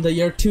up. In the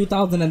year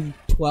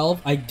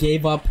 2012, I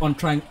gave up on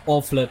trying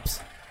all flips.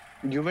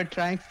 You were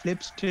trying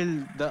flips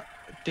till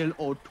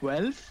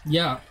 012?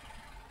 Yeah.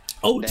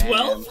 Oh,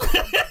 Damn. 12?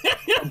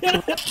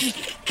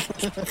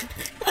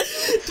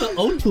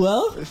 To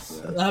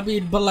 012? I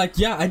mean, but like,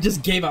 yeah, I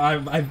just gave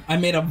up. I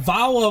made a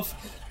vow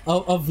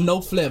of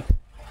no flip.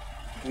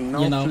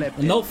 No You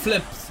know,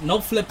 flip. no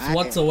flips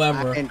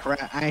whatsoever.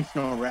 I ain't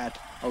no rat.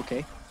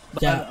 Okay.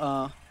 But,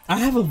 Yeah. I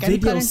have a Can you video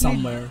currently-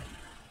 somewhere.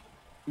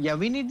 yeah,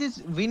 we need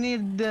this. We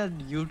need the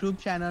YouTube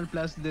channel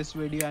plus this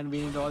video, and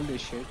we need all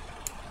this shit.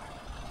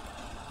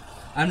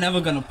 I'm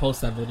never gonna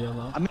post that video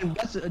though. I mean,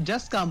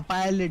 just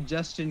compile it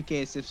just in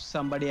case if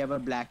somebody ever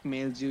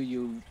blackmails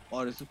you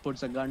or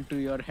puts a gun to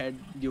your head,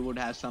 you would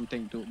have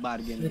something to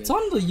bargain It's with.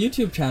 on the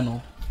YouTube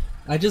channel.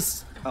 I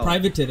just Oh.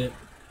 privated it.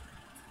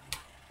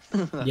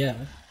 Yeah.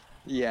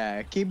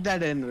 Yeah, keep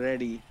that in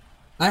ready.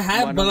 I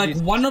have, One but of like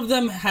these- one of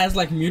them has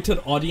like muted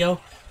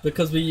audio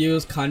because we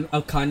use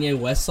a Kanye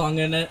West song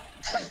in it,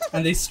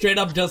 and they straight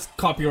up just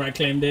copyright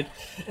claimed it.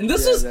 And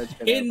this Yeah, was that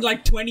shit in happened.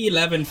 like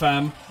 2011,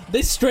 fam.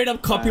 They straight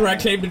up copyright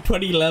claimed in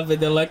 2011.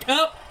 They're like,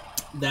 oh,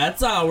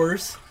 that's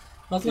ours.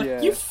 I was like,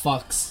 Yeah. you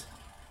fucks.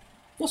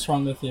 What's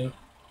wrong with you?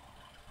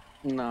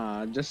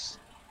 Nah, just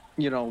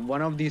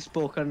one of these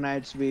poker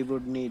nights we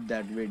would need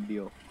that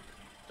video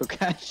to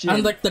catch it.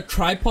 And like the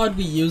tripod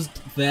we used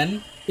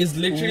then is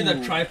literally the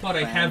Ooh, tripod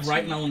I have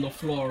right fancy. now on the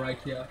floor right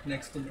here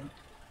next to me,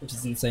 which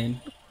is insane.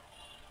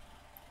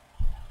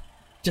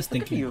 Just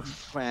Look at you thinking.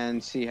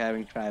 fancy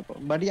having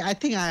tripod. But yeah, I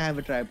think I have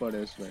a tripod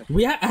as well.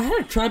 I had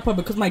a tripod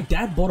because my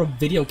dad bought a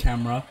video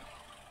camera,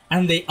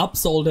 and they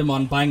upsold him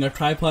on buying a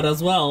tripod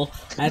as well.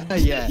 And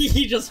Yeah.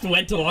 he just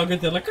went along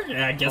with it like,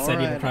 okay, I guess I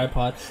need a Alright.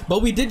 tripod.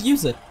 But we did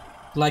use it,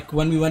 like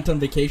when we went on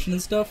vacation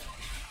and stuff.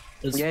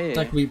 It's Yeah.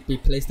 like we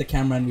placed the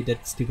camera and we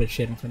did stupid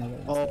shit in front of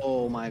it.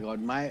 Oh my god,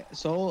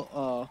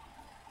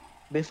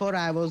 before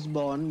I was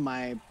born,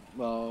 my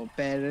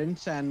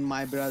parents and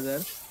my brother,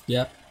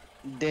 Yeah.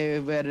 they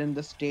were in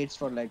the States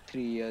for like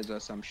 3 years or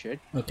some shit.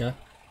 Okay.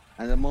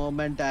 And the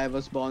moment I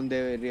was born,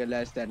 they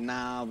realized that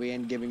we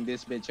ain't giving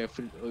this bitch a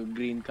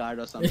green card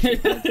or something.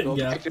 Let's go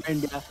Yeah. back to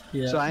India.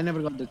 Yeah. So I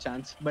never got the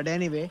chance. But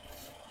anyway,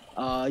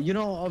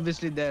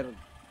 obviously they're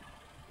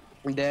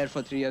there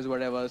for 3 years,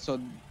 whatever. So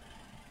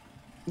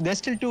they're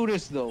still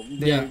tourists though.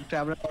 They Yeah.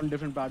 travel around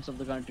different parts of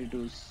the country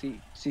to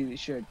see the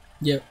shit.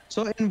 Yeah.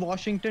 So in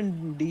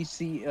Washington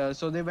DC,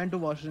 so they went to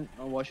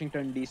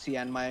Washington DC,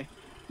 and my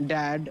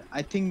dad,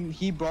 I think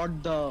he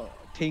brought the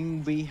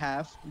thing we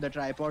have, the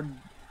tripod,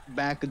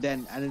 back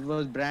then, and it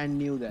was brand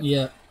new then.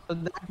 Yeah. So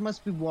that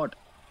must be what,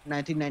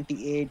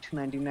 1998,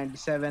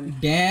 1997.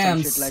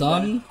 Damn, some shit like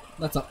son.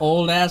 That's an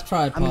old ass that.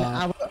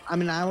 tripod. I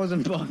mean, I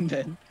wasn't born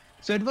then,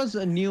 so it was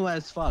new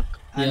as fuck,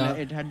 and Yeah.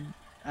 it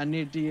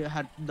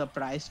had the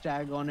price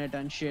tag on it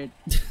and shit.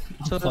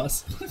 So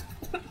Plus.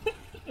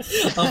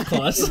 Of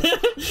course.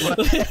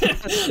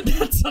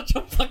 That's such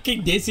a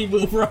fucking desi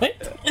move, right?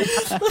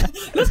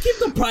 Let's keep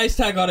the price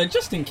tag on it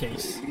just in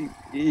case.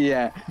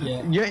 Yeah.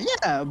 Yeah.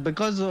 Yeah,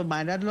 because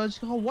my dad was,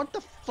 oh, what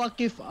the fuck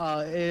if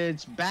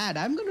it's bad?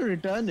 I'm gonna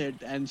return it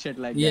and shit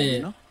like Yeah, that, yeah.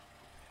 you know?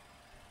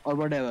 Or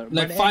whatever.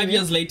 Like But 5 anyway,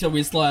 years later,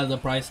 we still have the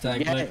price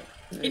tag. yeah, Like,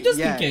 just in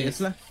yeah, case.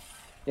 it's like,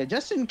 yeah,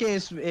 just in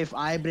case if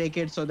I break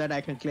it so that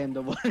I can claim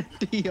the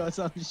warranty or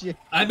some shit.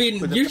 I mean,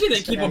 with the usually they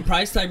price keep a tag.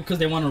 price tag because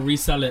they want to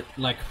resell it,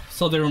 like,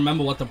 so they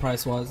remember what the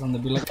price was, and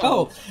they'll be like,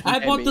 "Oh, I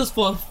bought maybe. this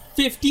for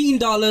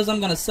 $15.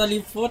 I'm gonna sell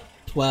it for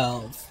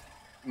 12."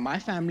 My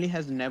family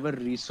has never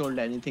resold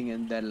anything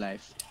in their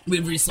life. We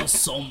resold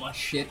so much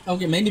shit.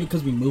 Okay, mainly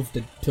because we moved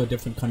it to a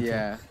different country.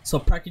 Yeah. So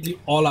practically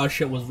all our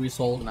shit was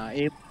resold. Nah,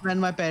 even when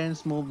my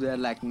parents moved, they're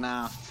like,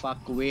 nah,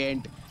 fuck, we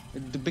ain't.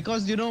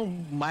 Because, you know,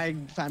 my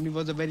family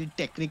was a very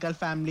technical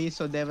family,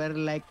 so they were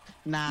like,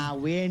 nah,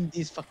 we ain't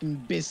these fucking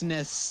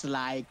business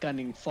like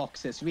cunning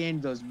foxes. We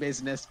ain't those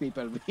business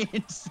people. We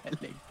ain't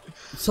selling.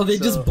 So they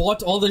just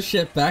bought all the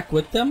shit back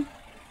with them?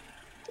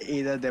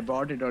 Either they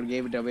bought it or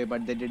gave it away,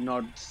 but they did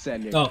not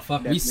sell it. Oh fuck,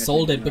 we Definitely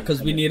sold did it not because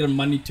sell we it. needed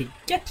money to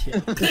get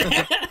here.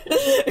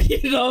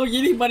 You know,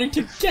 you need money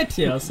to get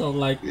here, so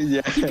like,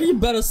 Yeah. you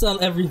better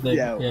sell everything.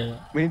 Yeah. Yeah.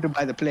 We need to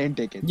buy the plane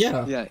tickets.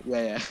 Yeah.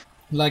 Yeah.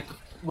 Like,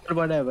 But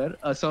whatever.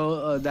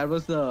 So that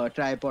was the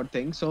tripod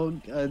thing. So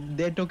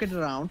they took it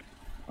around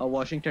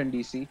Washington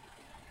DC.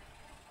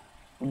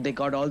 They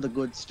got all the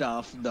good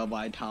stuff: the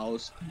White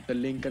House, the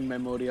Lincoln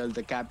Memorial,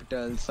 the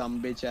Capitol.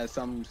 Some bitch has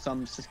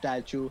some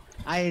statue.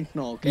 I ain't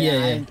know. Okay,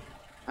 Yeah.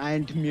 I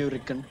ain't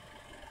American.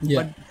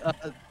 yeah.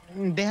 But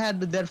they had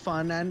their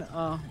fun, and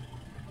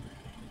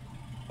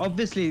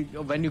obviously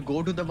when you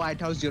go to the White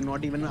House, you're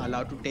not even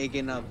allowed to take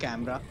in a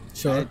camera.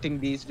 Sure. I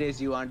think these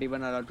days you aren't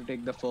even allowed to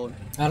take the phone.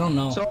 I don't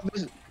know. So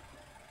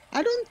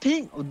I don't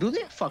think, do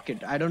they? Fuck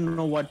it. I don't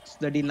know what's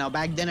the deal now.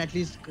 Back then, at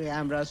least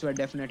cameras were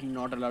definitely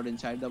not allowed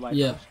inside the White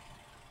Yeah. House.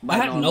 I By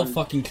had no normal-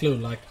 fucking clue.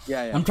 Like,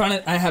 Yeah. I'm trying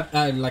to. I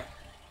have like,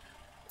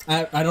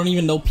 I don't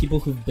even know people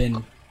who've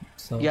been.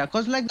 So Yeah,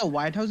 cause like the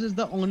White House is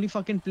the only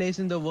fucking place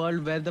in the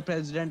world where the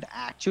president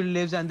actually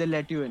lives and they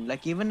let you in.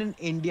 Like even in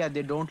India,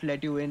 they don't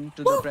let you in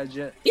to the Well,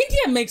 president.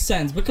 India makes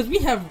sense because we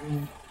have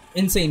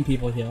insane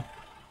people here.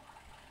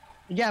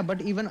 Yeah,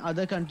 but even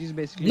other countries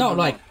basically. No, do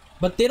like, not.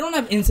 but they don't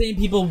have insane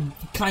people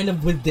kind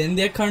of within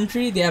their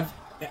country. They have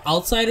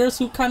outsiders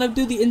who kind of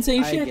do the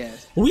insane I shit.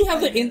 guess. We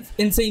have the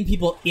insane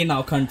people in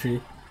our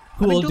country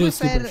who I mean, will to do be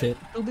stupid fair, shit.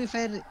 To be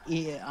fair,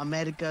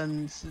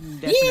 Americans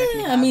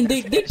definitely. Yeah, I mean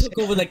they took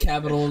over the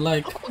capital.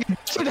 Like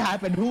Should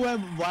happen.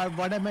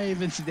 What am I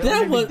even? They that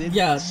already was did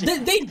yeah.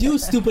 shit. They do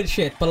stupid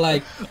shit, but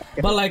like,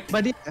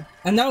 But yeah,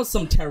 and that was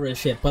some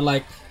terrorist shit. But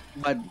like,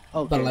 but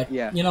okay, but like,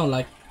 yeah. you know,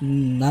 like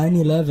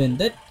 9/11.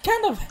 That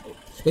kind of,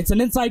 it's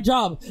an inside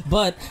job,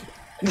 but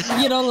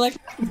you know, like.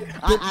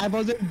 I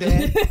wasn't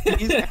there.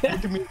 Please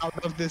edit me out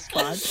of this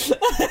part.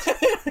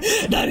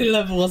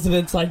 9/11 was an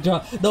inside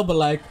job. No, but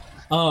like,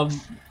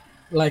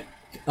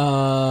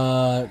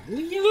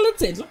 let's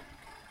say like,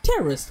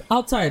 terrorists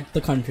outside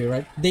the country,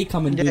 right? They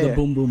come and do Yeah, the yeah.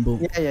 boom, boom,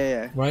 boom,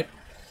 Yeah. right?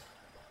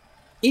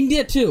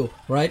 India too,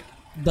 right?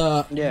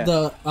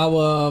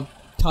 Our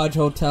Taj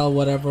Hotel,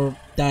 whatever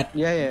that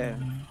Yeah.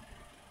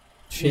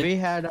 shit. We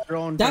had our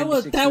own. That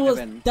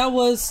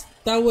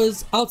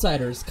was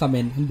outsiders come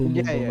in and boom, boom,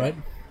 Yeah, boom, yeah. right?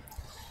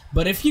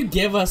 But if you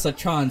give us a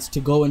chance to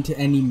go into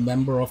any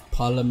member of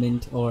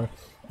parliament or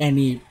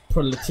any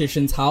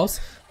politician's house,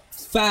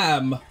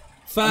 fam,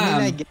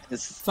 I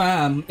guess.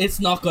 it's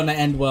not gonna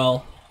end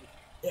well.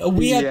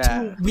 We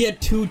are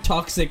too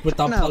toxic with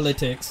our Enough.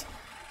 politics.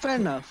 Fair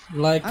enough.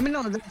 Like, I mean,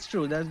 no, that's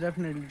true. That's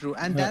definitely true,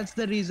 and Yeah. that's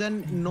the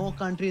reason no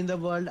country in the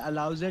world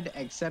allows it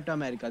except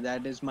America.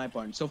 That is my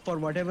point. So for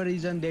whatever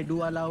reason, they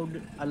do allow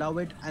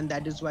it, and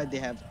that is why they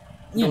have.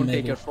 Yeah, Don't maybe.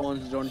 take your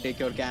phones. Don't take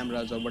your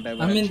cameras or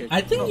whatever. I and mean, shit. I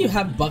think you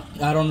have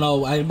I don't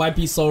know. I might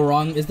be so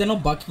wrong. Is there no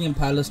Buckingham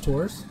Palace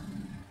tours?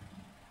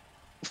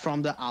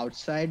 From the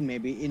outside,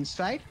 maybe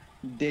inside.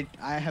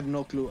 I have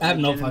no clue. I have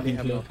no genuinely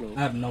fucking have clue. no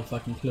I have no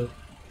fucking clue.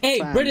 Hey,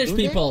 Fam, British do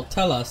they? people,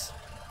 tell us,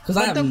 because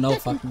I But have the no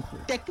fucking clue.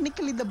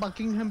 Technically, the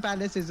Buckingham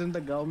Palace isn't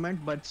the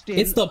government, but still.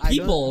 It's the I don't-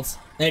 people's.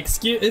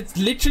 It's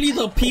literally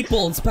the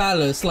people's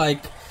palace.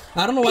 Like,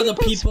 I don't know why the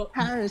People's people.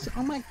 Paris.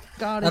 Oh my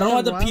god. I don't know why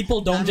it's a the royal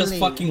people don't just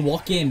family. fucking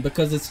walk in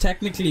because it's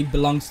technically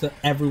belongs to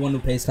everyone who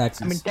pays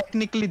taxes. I mean,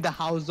 technically, the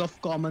House of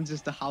Commons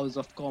is the House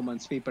of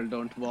Commons. People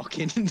don't walk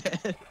in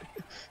there.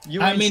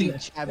 You I ain't mean,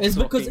 see chaps it's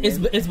because walking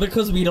in. it's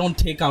because we don't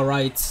take our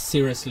rights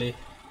seriously.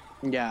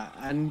 Yeah,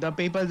 and the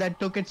people that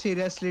took it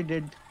seriously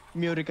did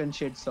Murican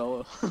shit.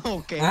 So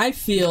okay. I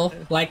feel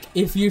like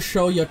if you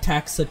show your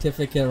tax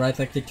certificate, right,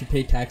 like that you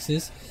pay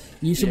taxes,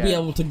 you should be Yeah.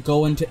 able to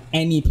go into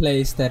any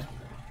place that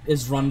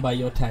is run by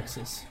your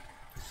taxes.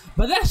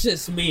 But that's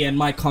just me and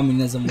my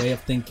communism way of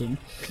thinking.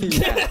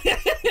 Yeah.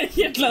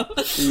 You know?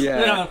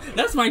 Yeah.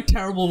 That's my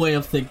terrible way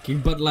of thinking.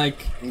 But like,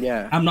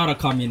 Yeah. I'm not a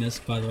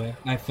communist, by the way.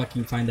 I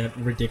fucking find that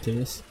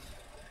ridiculous.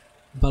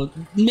 But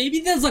maybe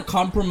there's a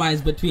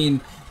compromise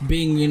between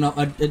being, you know,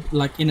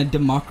 like in a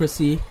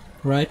democracy,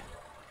 right?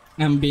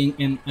 and being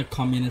in a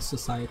communist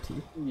society.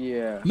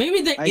 Yeah.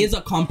 Maybe there is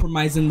a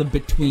compromise in the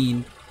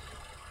between.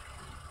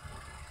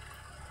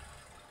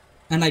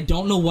 And I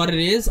don't know what it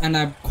is, and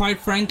I'm quite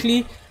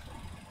frankly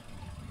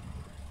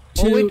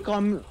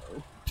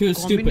too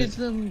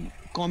stupid.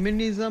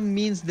 Communism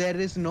means there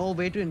is no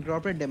way to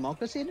incorporate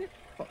democracy in it?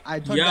 I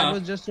thought that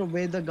was just the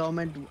way the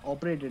government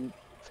operated.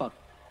 Fuck.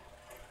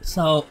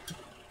 So,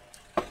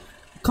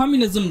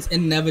 communism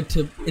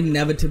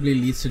inevitably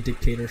leads to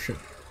dictatorship.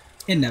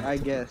 Inevitably.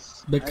 I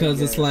guess. Because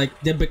it's like,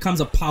 there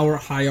becomes a power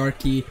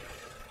hierarchy,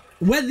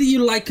 whether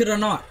you like it or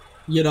not,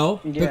 you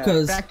know? Yeah,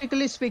 because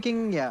practically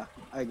speaking, yeah,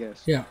 I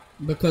guess. Yeah,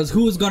 because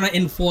who's gonna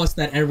enforce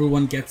that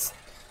everyone gets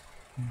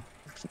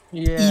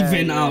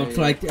even out,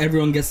 like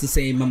everyone gets the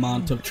same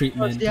amount of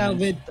treatment?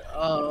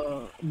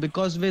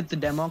 Because with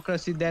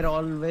democracy there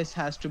always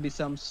has to be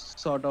some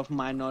sort of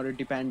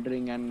minority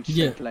pandering and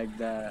shit like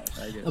that,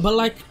 I guess. But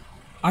like,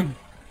 I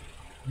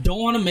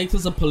don't want to make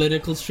this a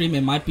political stream.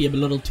 It might be a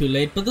little too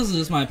late, but this is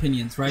just my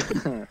opinions, right?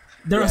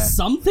 There are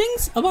some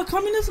things about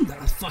communism that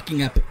are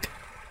fucking epic,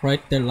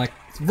 right? They're like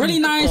really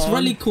nice,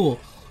 really cool,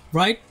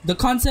 right? The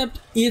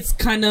concept is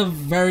kind of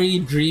very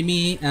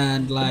dreamy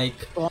and like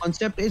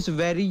concept is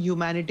very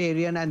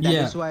humanitarian, and that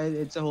is why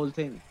it's a whole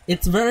thing.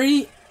 It's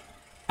very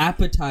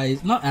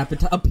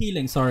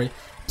appealing,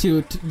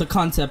 to the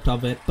concept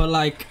of it, but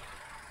like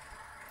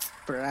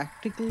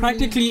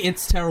practically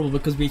it's terrible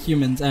because we're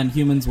humans and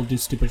humans will do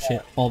stupid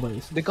shit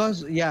always.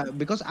 Because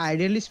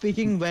ideally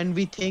speaking, when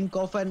we think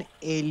of an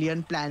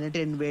alien planet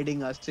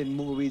invading us in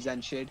movies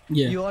and shit,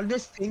 you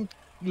always think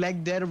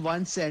like they're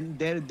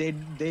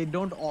they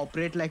don't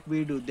operate like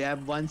we do. They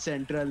have one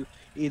central,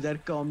 either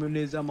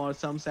communism or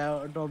some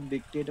sort of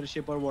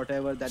dictatorship or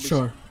whatever that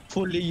is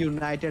fully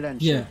united and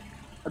shit.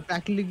 But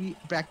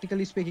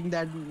practically speaking,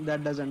 that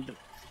doesn't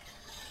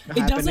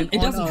it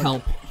doesn't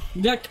help.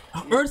 Like,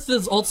 Earth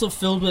is also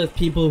filled with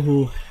people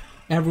who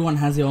everyone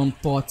has their own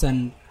thoughts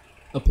and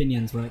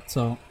opinions, right?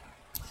 So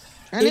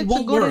and it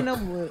won't good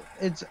work.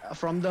 It's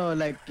from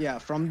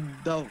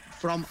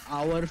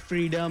our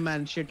freedom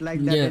and shit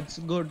like that. It's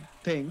a good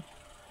thing,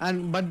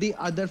 but the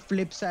other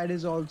flip side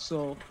is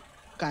also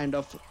kind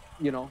of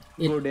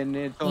good in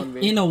its own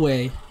way. In a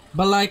way,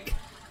 but like,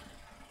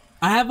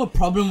 I have a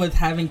problem with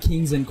having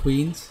kings and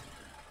queens.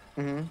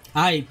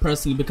 I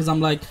personally, because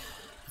I'm like,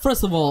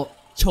 first of all,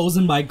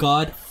 chosen by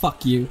God,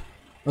 fuck you.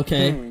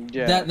 Okay?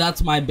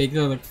 That's my big,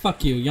 like,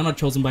 fuck you. You're not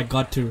chosen by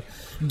God to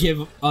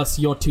give us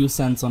your 2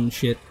 cents on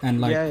shit.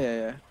 And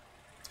like,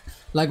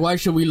 like, why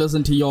should we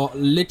listen to your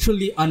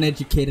literally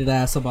uneducated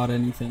ass about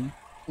anything?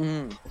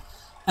 And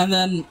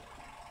then,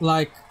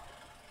 like,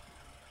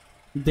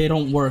 they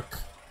don't work.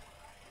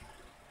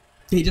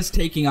 They just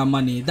taking our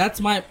money. That's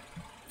my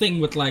thing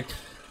with like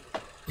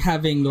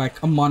having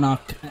like a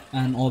monarch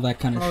and all that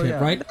kind of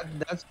shit, right?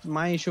 That's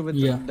my issue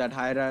with that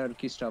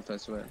hierarchy stuff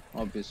as well,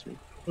 obviously.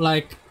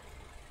 Like,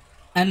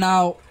 and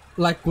now,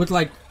 like, with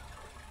like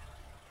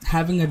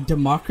having a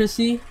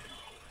democracy,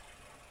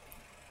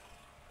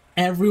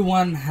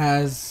 everyone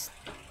has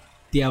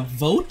their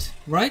vote,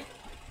 right?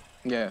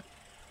 Yeah.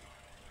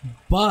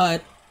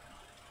 But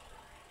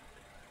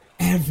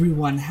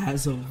everyone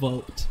has a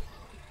vote.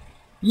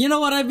 You know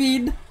what I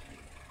mean?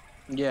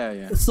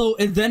 Yeah. So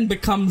it then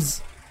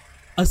becomes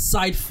a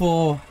site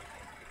for,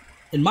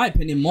 in my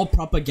opinion, more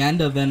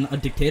propaganda than a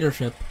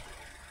dictatorship.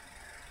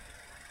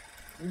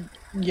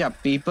 Yeah,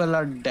 people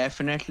are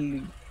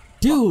definitely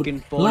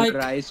fucking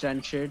polarized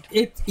and shit.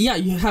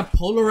 You have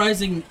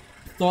polarizing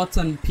thoughts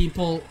and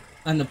people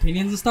and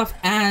opinions and stuff,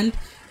 and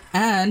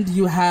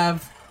you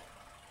have,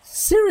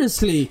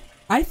 seriously,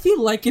 I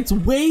feel like it's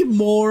way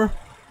more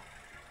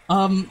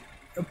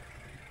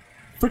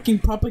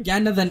freaking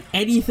propaganda than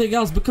anything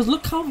else, because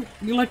look how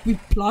we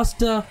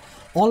plaster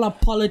all our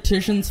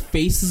politicians'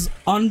 faces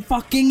on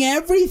fucking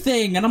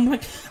everything, and I'm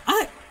like,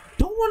 I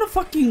don't want to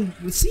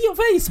fucking see your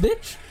face,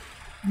 bitch.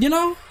 You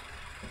know?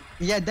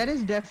 Yeah, that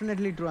is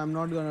definitely true. I'm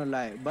not gonna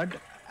lie, but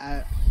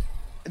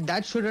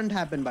that shouldn't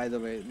happen. By the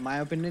way, my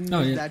opinion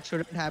is that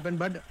shouldn't happen.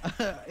 But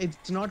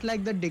it's not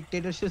like the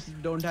dictatorships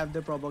don't have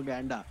the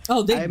propaganda.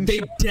 Oh,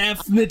 they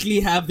definitely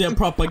have their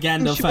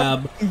propaganda,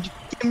 fam.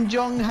 Kim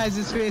Jong has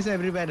his face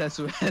everywhere as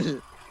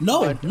well.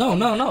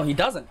 No, he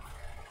doesn't.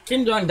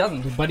 Kim Jong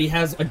doesn't, but he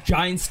has a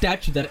giant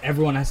statue that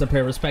everyone has to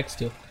pay respects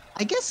to.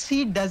 I guess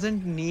he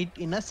doesn't need,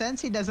 in a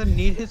sense, he doesn't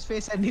need his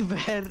face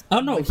anywhere. Oh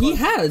no, he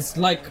has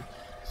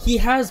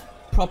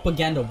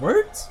propaganda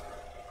words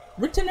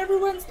written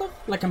everywhere and stuff,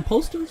 like on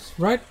posters,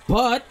 right?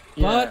 But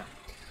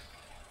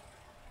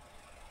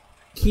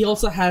he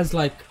also has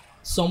like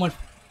so much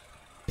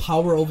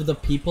power over the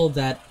people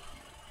that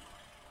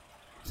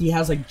he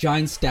has like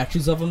giant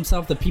statues of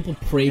himself that people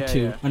pray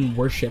to and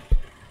worship.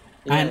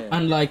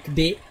 And like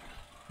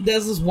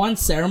there's this one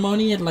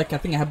ceremony, and like I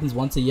think it happens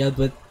once a year,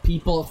 with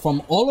people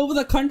from all over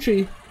the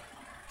country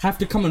have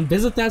to come and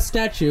visit that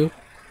statue,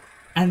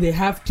 and they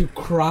have to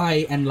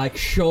cry and like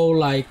show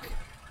like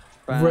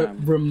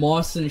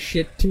remorse and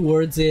shit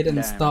towards it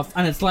and stuff.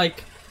 And it's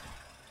like,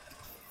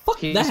 fuck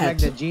He's that. like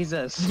the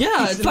Jesus.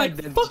 Yeah, He's it's like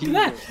the fuck Jesus.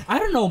 that. I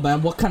don't know,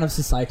 man. What kind of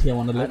society I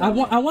want to live? I don't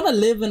know. I want to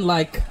live in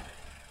like.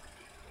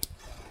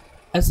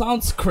 It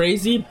sounds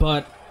crazy,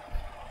 but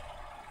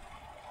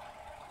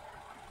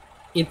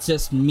it's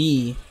just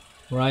me,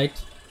 right?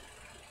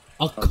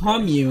 A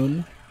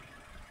commune,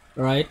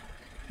 right?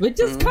 Which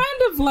is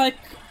kind of like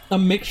a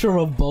mixture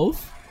of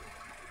both,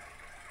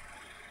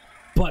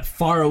 but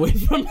far away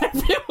from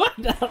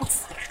everyone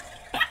else.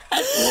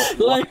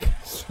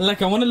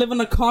 like I want to live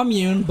in a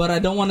commune, but I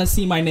don't want to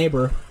see my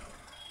neighbor.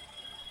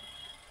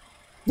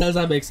 Does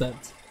that make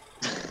sense?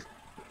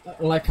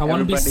 Like I want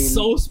to be Everybody-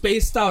 so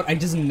spaced out, I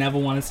just never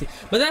want to see.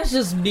 But that's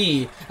just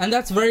me, and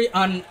that's very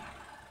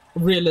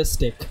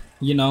unrealistic,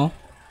 you know.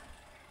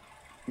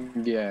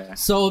 Yeah.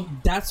 So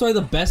that's why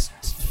the best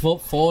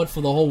foot forward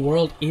for the whole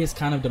world is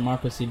kind of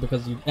democracy,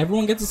 because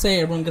everyone gets to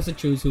say, everyone gets to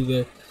choose who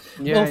they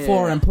Yeah, vote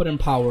for yeah. and put in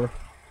power.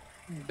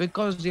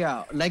 Because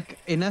like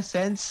in a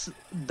sense,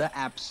 the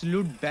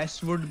absolute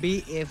best would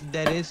be if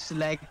there is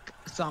like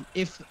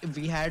if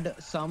we had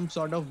some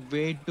sort of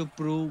way to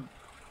prove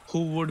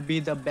who would be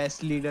the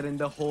best leader in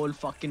the whole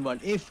fucking world.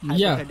 If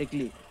Yeah.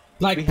 hypothetically,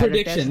 Like we had a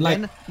prediction, test, like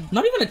then-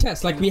 not even a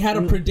test. Like we had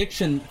a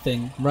prediction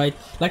thing, right?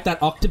 Like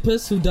that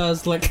octopus who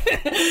does like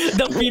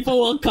the FIFA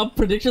World Cup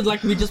predictions.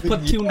 Like we just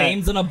put two Yeah.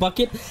 names in a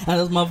bucket, and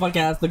this motherfucker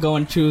has to go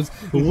and choose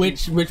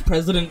which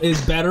president is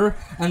better,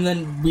 and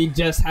then we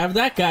just have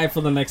that guy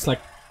for the next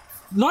like,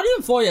 not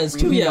even 4 years,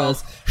 2 Yeah.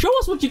 years. Show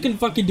us what you can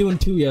fucking do in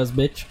 2 years,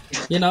 bitch.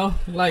 You know,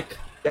 like.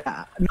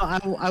 Yeah,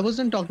 no, I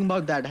wasn't talking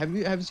about that. Have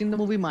you seen the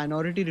movie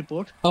Minority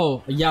Report?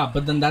 Oh yeah,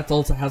 but then that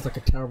also has like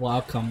a terrible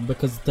outcome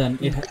because then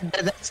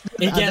That's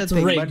the it other gets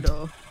thing, rigged.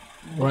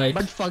 Right.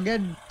 But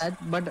forget that.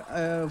 But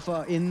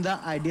for in the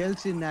ideal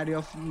scenario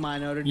of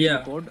Minority Yeah.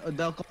 Report,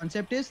 the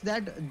concept is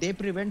that they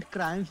prevent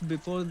crimes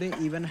before they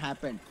even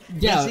happen.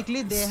 Yeah.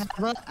 Basically, they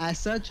have as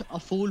such a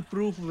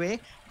foolproof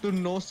way to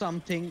know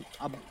something.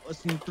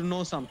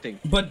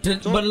 But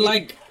So but in-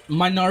 like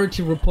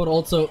Minority Report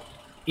also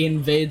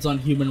invades on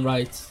human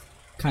rights,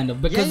 kind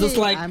of, because Yeah, it's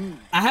yeah, like I'm-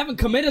 I haven't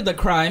committed the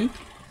crime,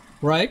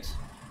 right?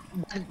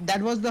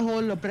 That was the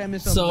whole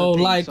premise of So the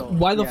thing. like, so,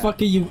 why the yeah.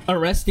 fuck are you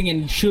arresting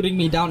and shooting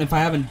me down if I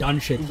haven't done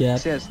shit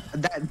yet? Yes,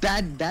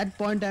 that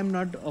point I'm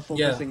not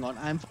focusing on.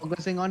 I'm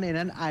focusing on in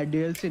an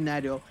ideal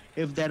scenario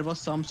if there was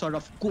some sort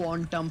of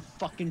quantum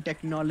fucking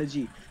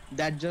technology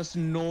that just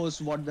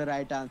knows what the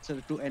right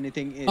answer to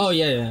anything is. Oh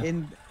yeah, yeah.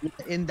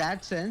 In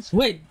that sense.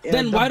 Wait,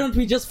 then the- why don't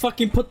we just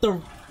fucking put the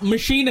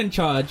machine in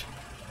charge?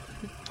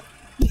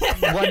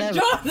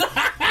 whatever.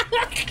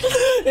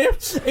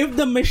 if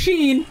the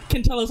machine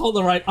can tell us all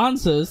the right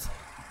answers,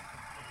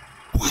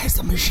 why is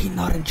the machine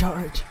not in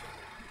charge?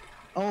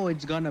 Oh,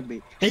 it's gonna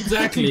be.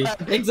 Exactly,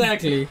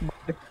 exactly.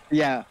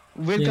 Yeah,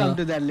 we'll Yeah. come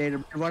to that later.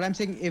 But what I'm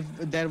saying, if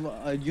there,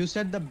 you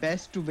said the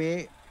best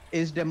way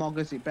is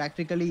democracy.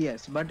 Practically,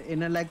 yes, but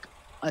in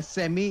a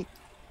semi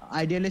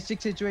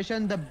idealistic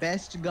situation, the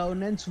best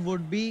governance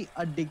would be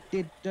a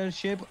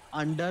dictatorship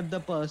under the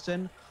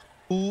person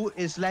who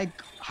is like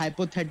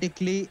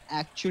hypothetically,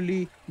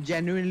 actually,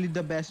 genuinely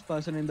the best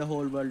person in the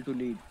whole world to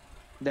lead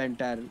the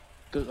entire.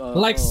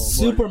 Like world.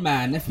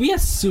 Superman. If we had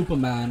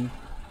Superman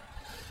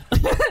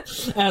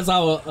as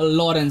our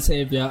Lord and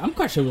Savior, I'm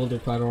quite sure we'll do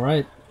quite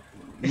alright.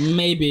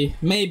 Maybe,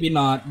 maybe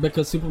not,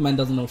 because Superman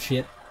doesn't know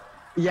shit.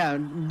 Yeah,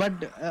 but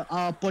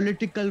a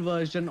political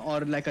version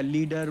or like a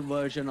leader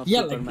version of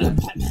Yeah, like Superman.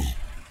 Batman.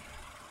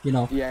 You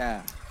know.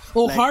 Yeah.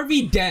 Oh, like-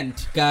 Harvey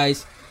Dent,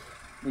 guys.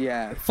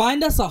 Yeah.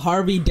 Find us a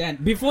Harvey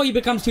Dent before he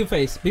becomes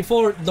Two-Face.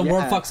 Before the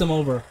world Yeah. fucks him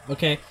over.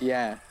 Okay.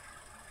 Yeah.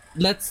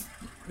 Let's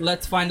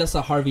find us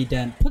a Harvey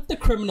Dent. Put the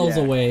criminals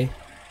Yeah. away.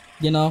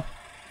 You know.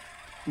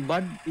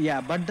 But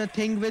the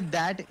thing with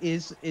that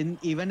is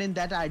even in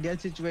that ideal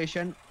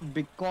situation,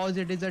 because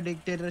it is a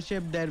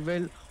dictatorship, there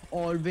will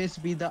always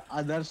be the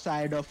other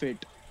side of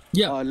it.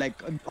 Yeah. Like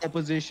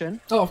opposition.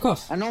 Oh, of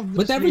course. And But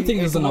obviously everything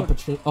it is an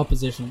would-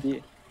 opposition. Yeah.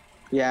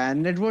 Yeah,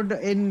 and it would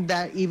in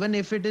that even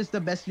if it is the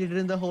best leader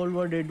in the whole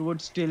world, it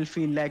would still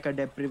feel like a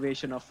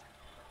deprivation of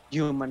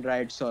human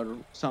rights or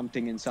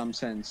something in some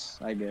sense,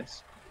 I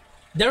guess.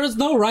 There is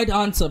no right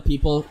answer,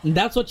 people. And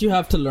that's what you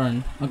have to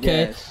learn,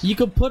 okay? Yes. You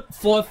could put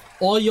forth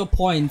all your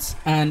points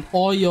and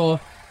all your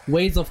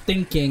ways of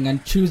thinking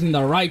and choosing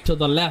the right or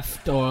the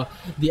left or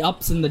the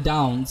ups and the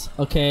downs,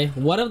 okay?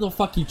 Whatever the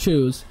fuck you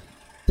choose,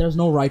 there's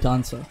no right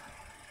answer.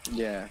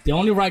 Yeah. The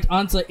only right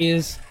answer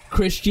is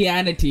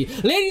Christianity.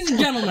 Ladies and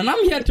gentlemen,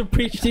 I'm here to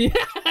preach to you.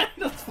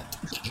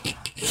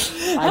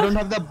 I don't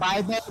have the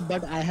Bible,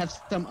 but I have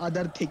some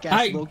other thick ass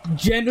I book.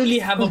 generally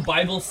have a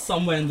Bible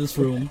somewhere in this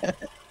room.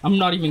 I'm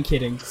not even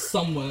kidding.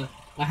 Somewhere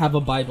I have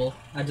a Bible.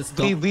 I just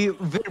don't. We're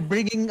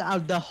bringing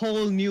out the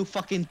whole new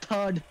fucking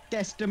Third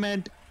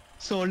Testament,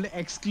 sold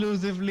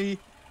exclusively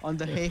on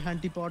the Hey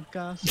Hunty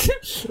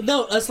podcast.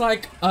 No, it's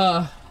like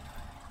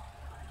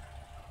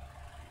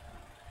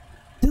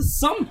there's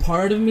some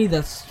part of me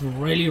that's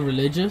really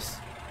religious,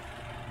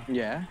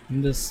 Yeah.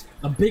 and there's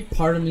a big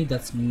part of me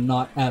that's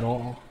not at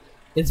all.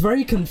 It's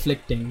very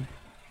conflicting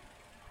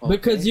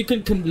because Okay. you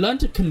can learn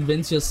to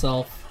convince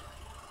yourself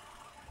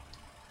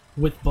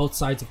with both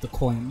sides of the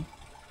coin,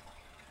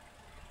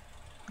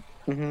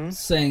 Mm-hmm.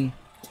 saying,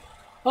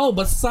 "Oh,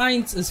 but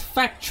science is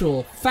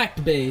factual,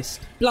 fact-based,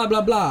 blah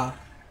blah blah,"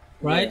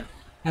 right? Yeah.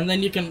 And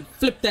then you can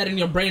flip that in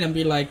your brain and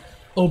be like,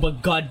 "Oh,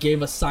 but God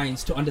gave us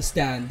science to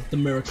understand the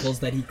miracles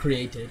that He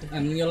created,"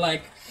 and you're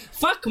like,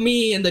 "Fuck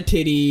me in the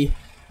titty."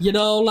 You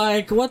know,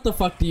 like, what the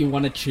fuck do you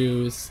want to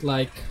choose?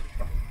 Like,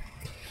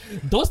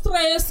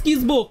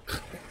 Dostoevsky's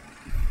book.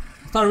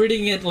 Started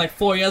reading it like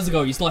 4 years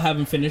ago. You still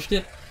haven't finished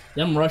it?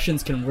 Them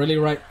Russians can really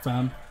write,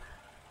 fam.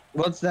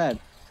 What's that?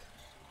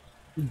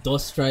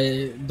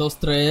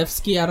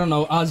 Dostoevsky? I don't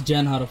know. Ask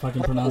Jen how to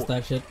fucking pronounce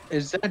that shit.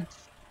 Is that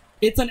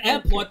It's an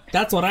airport.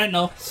 That's what I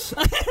know.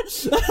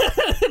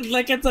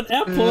 Like, it's an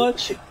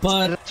airport,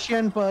 but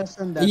Russian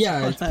person? That's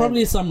yeah, what it's I-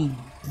 probably some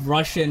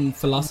Russian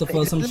philosopher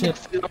or Is some it shit.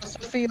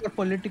 philosophy or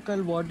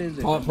political? What is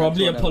it?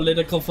 Probably a That's what I-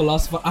 political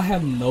philosopher. I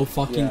have no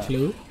fucking Yeah.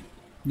 clue.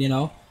 You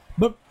know?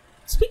 But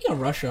speaking of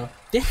Russia,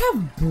 they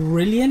have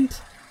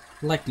brilliant,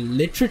 like,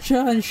 literature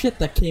and shit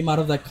that came out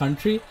of that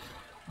country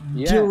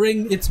Yeah.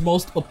 during its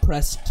most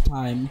oppressed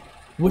time,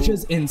 which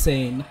is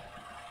insane.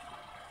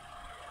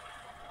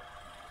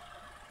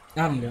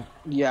 I don't know.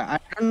 Yeah, I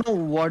don't know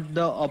what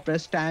the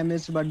oppressed time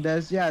is, but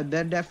there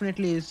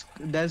definitely is.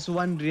 There's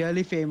one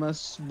really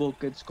famous book.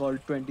 It's called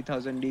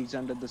 20,000 Leagues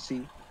Under the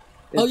Sea.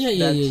 Oh, It's-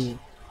 yeah.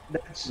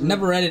 That's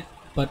Never read it,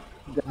 but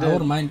I the-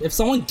 wouldn't mind. If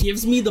someone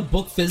gives me the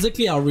book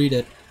physically, I'll read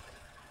it.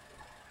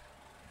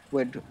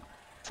 Wait,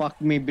 fuck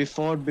me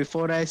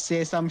before I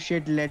say some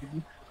shit.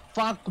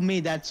 Fuck me.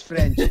 That's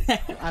French.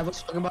 I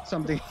was talking about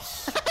something.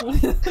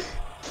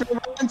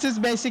 France is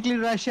basically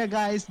Russia,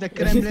 guys. The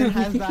Kremlin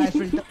has the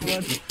Eiffel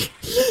Tower.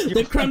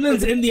 The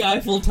Kremlin's in the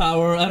Eiffel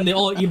Tower, and they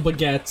all eat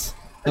baguettes.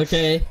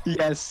 Okay?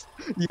 Yes.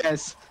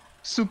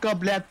 Suka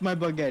blat my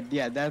baguette.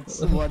 Yeah,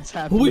 that's what's Oui,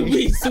 happening.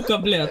 oui, suka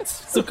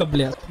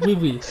blet. Oui,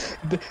 oui.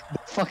 The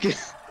fucking.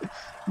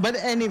 But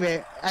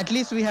anyway, at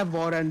least we have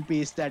War and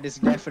Peace. That is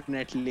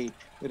definitely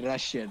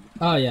Russian.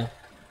 Oh, yeah.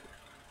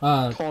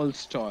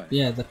 Tolstoy.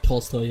 Yeah, the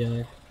Tolstoy,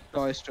 yeah.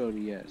 Toy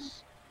Story.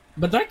 Yes.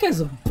 But that guy's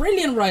a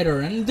brilliant writer,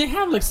 and they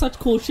have, like, such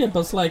cool shit, but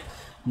it's like,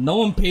 no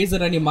one pays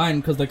it any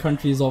mind because the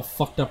country is all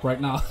fucked up right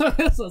now.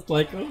 So it's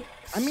like...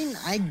 I mean,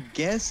 I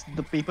guess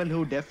the people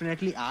who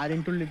definitely are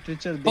into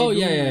literature. They Oh, do,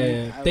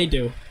 yeah. They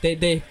do.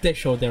 They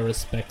show their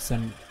respects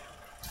and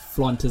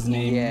flaunt his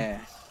name. Yeah.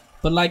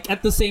 But, like,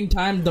 at the same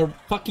time, the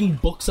fucking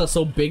books are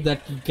so big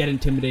that you get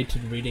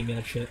intimidated reading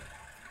that shit.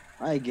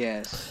 I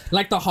guess.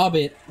 Like The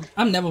Hobbit,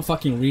 I'm never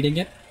fucking reading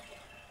it.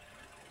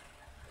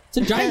 It's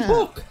a giant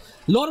book.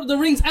 Lord of the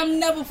Rings, I'm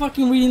never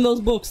fucking reading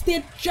those books.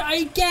 They're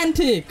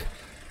gigantic.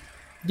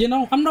 You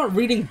know, I'm not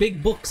reading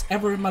big books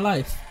ever in my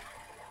life.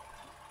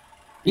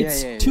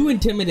 It's too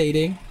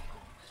intimidating.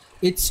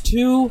 It's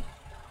too...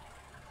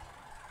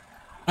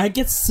 I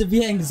get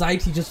severe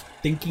anxiety just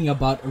thinking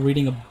about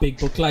reading a big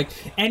book. Like,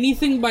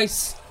 anything by...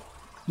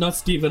 Not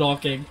Stephen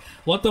Hawking.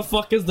 What the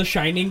fuck is the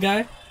Shining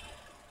guy?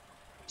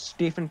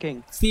 Stephen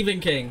King. Stephen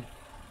King.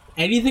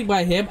 Anything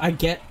by him, I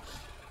get...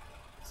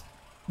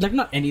 Like,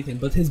 not anything,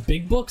 but his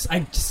big books,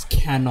 I just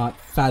cannot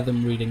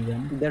fathom reading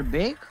them. They're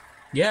big?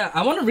 Yeah,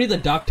 I want to read the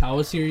Dark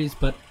Tower series,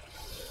 but...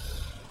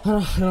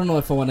 I don't know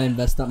if I want to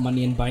invest that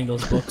money in buying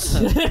those books.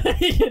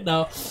 You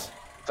know?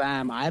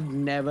 Fam, I've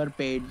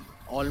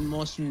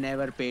almost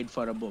never paid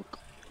for a book.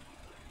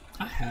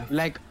 I have.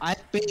 Like, I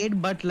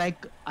paid, but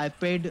like, I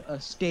paid a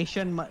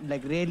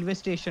like railway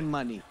station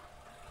money.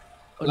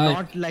 Like-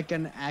 Not like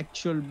an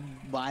actual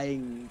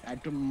buying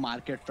at a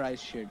market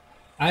price shit.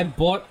 I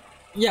bought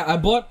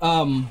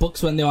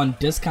books when they were on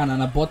discount,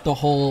 and I bought the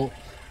whole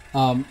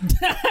I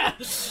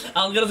was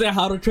gonna say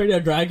How to Train Your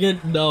Dragon.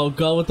 No,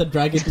 go with the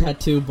Dragon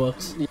Tattoo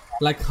books.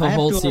 Like I her have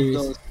whole two of series.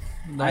 those.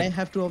 I Like,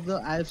 have two of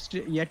those. I've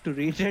yet to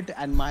read it,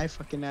 and my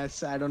fucking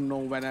ass, I don't know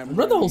when I'm. I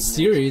read the whole reading it.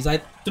 series. I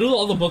threw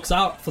all the books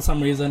out for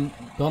some reason.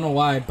 Don't know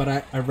why, but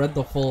I read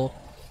the whole.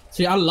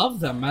 See, I love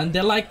them, man.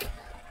 They're like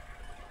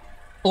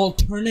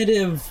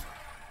alternative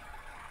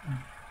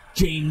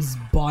James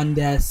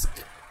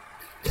Bond-esque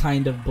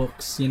kind of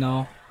books, you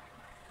know.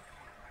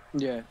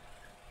 Yeah.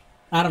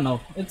 I don't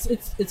know.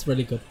 It's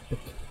really good book.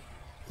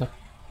 Like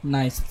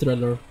nice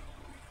thriller.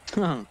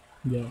 Yeah.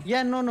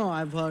 Yeah, no,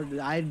 I've heard.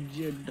 I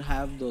did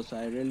have those.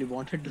 I really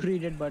wanted to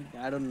read it, but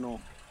I don't know.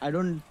 I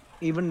don't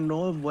even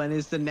know when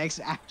is the next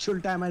actual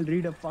time I'll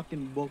read a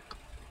fucking book.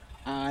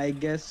 I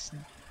guess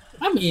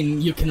I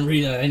mean, you can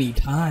read at any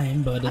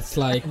time, but it's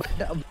like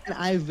when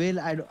I will.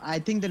 I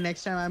think the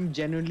next time I'm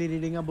genuinely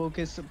reading a book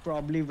is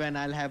probably when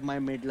I'll have my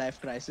midlife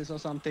crisis or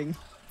something.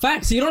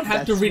 facts. You don't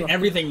have to That's read right.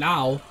 everything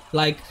now.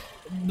 Like,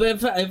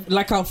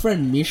 like our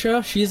friend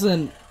Misha, she's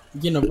in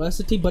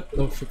university, but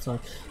oh shit, sorry.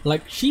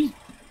 Like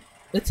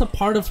it's a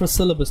part of her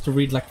syllabus to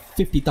read like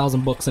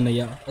 50,000 books in a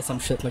year or some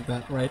shit like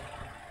that, right?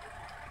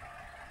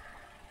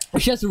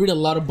 She has to read a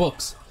lot of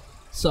books,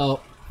 so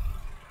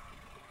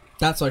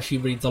that's why she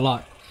reads a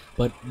lot.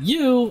 But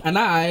you and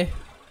I,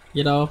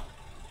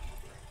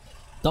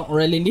 don't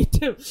really need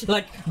to.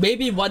 Like,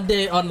 maybe one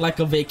day on like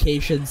a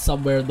vacation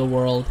somewhere in the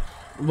world,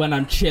 when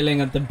I'm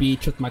chilling at the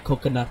beach with my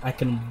coconut, I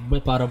can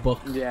whip out a book.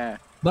 Yeah.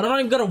 But I'm not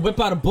even gonna whip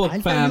out a book,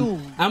 I'll tell fam.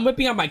 you- I'm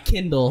whipping out my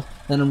Kindle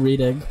and I'm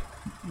reading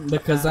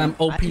because I'm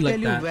OP I'll like tell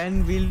you that.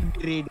 when we'll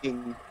be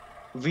reading.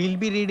 We'll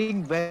be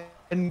reading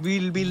when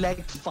we'll be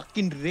like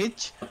fucking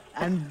rich,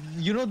 and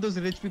you know those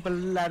rich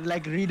people are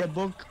like read a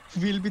book.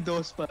 We'll be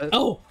those people.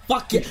 Oh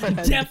fuck yeah, And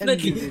then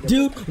definitely, we read a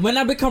dude. When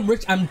I become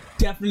rich, I'm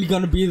definitely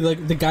gonna be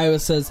the guy who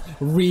says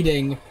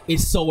reading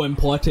is so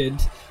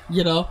important.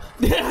 You know,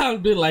 I'll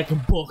be like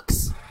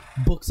books.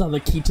 Books are the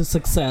key to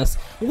success.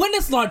 When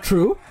it's not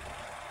true,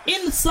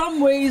 in some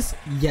ways,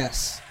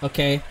 yes.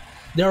 Okay,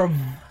 there are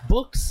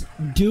books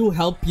do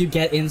help you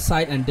get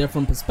insight and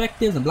different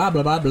perspectives and blah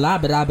blah blah blah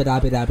blah blah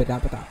blah blah blah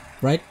blah.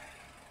 Right?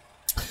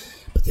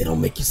 But they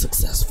don't make you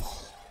successful.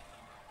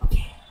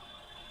 Okay,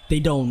 they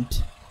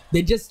don't.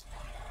 They just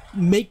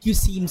make you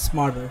seem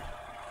smarter.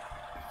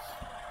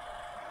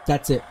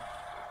 That's it.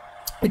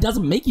 It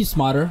doesn't make you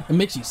smarter. It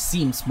makes you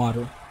seem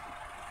smarter.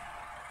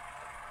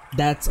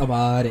 That's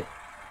about it.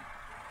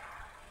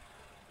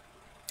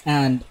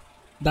 And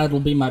that will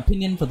be my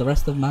opinion for the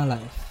rest of my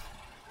life.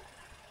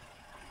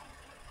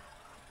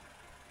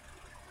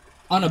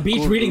 On a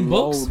beach Good reading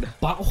books? Lord.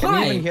 But Can you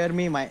why? even hear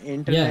me? My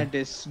internet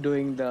is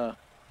doing the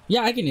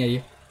Yeah, I can hear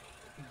you.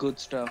 good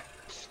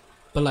stuff.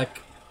 But like,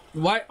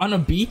 why on a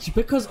beach?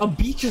 Because a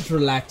beach is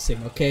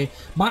relaxing, okay?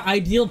 My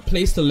ideal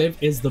place to live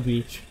is the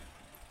beach.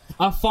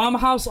 A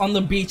farmhouse on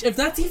the beach, if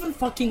that's even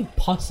fucking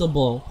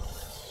possible,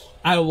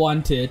 I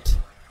want it.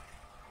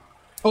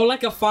 Or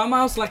like a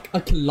farmhouse like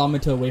a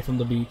kilometer away from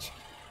the beach.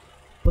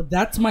 But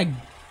that's my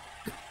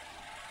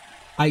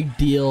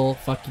ideal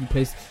fucking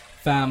place.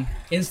 Fam,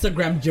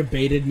 Instagram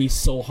debated me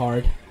so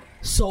hard.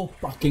 So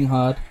fucking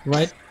hard,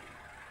 right?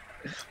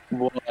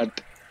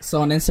 What?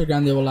 So on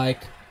Instagram they were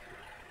like,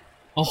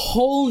 a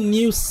whole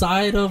new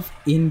side of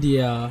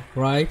India,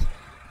 right?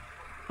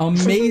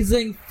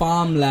 Amazing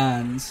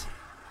farmlands,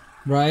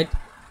 right?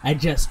 At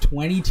just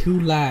 22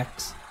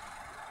 lakhs.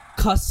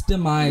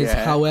 Customize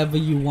Yeah. however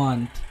you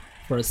want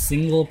for a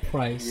single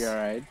price, You're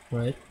right.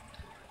 right?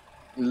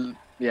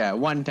 Yeah,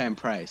 one-time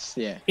price.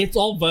 Yeah. It's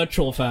all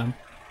virtual, fam.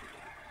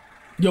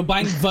 You're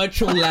buying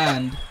virtual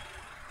land.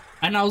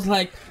 And I was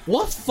like,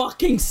 what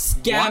fucking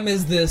scam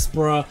is this,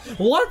 bro?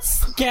 What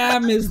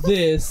scam is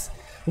this?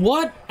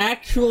 What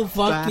actual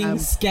fucking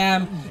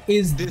scam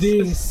is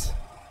this?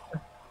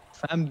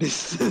 Fam,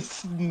 this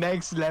is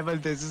next level.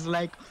 This is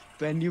like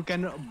when you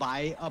can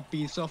buy a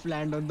piece of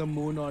land on the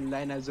moon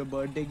online as a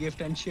birthday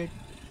gift and shit.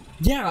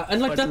 Yeah,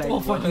 and like But, that's like, all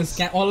fucking worse.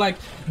 scam. Or like,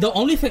 the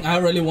only thing I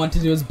really want to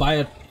do is buy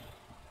a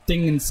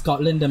thing in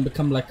Scotland and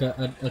become like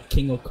a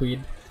king or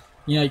queen.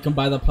 You know, you can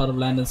buy the plot of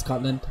land in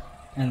Scotland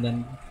and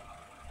then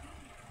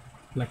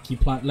like you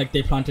plant, like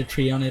they plant a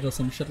tree on it or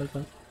some shit like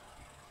that.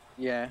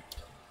 Yeah.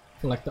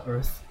 For like the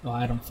earth. Oh,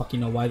 I don't fucking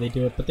know why they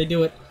do it, but they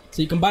do it.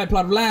 So you can buy a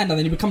plot of land and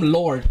then you become a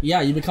lord.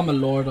 Yeah, you become a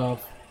lord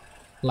of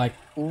like,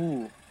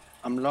 Ooh,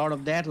 I'm lord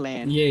of that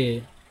land. yeah,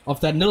 of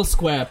that little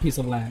square piece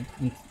of land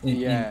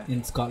Yeah.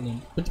 in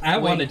Scotland. But I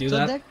want to Wait, do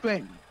so that.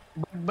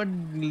 but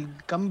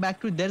come back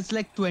to there's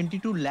like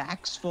 22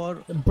 lakhs for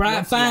Brad,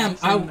 what's fam,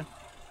 lakhs in-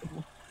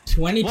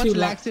 22 what's lakhs.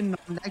 lakhs in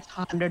non-lakhs?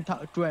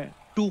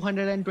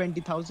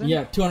 220,000.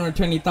 Yeah,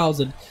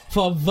 220,000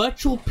 for a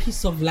virtual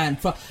piece of land.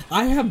 For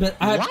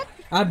What?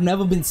 I've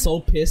never been so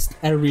pissed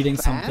at reading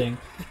Fam? something.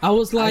 I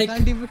was like, I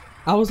can't even.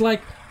 I was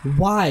like,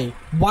 why?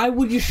 Why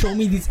would you show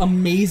me these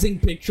amazing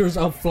pictures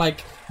of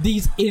like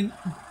these in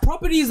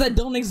properties that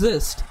don't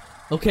exist?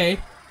 Okay,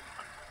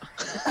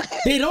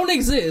 they don't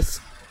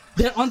exist.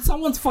 They're on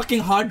someone's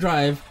fucking hard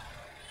drive.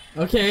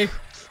 Okay.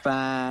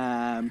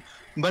 Fam.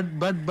 But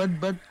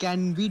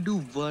can we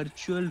do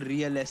virtual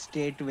real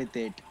estate with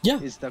it? Yeah.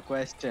 Is the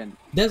question.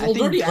 There's I think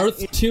already that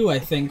Earth 2, I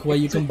think, where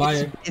you can buy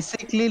it's it.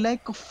 basically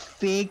like a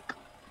fake.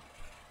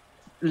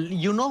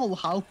 You know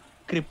how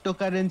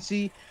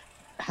cryptocurrency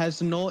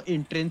has no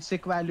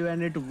intrinsic value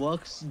and it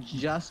works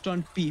just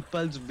on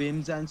people's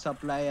whims and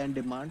supply and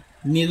demand.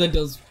 Neither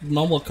does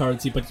normal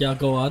currency, but yeah,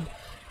 go on.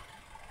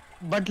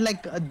 But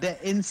like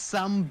in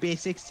some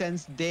basic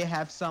sense, they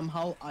have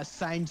somehow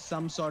assigned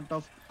some sort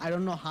of, I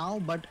don't know how,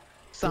 but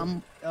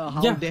some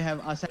how Yeah. they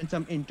have assigned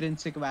some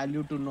intrinsic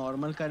value to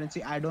normal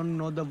currency. I don't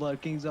know the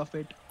workings of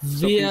it,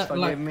 so Via please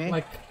forgive me.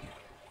 like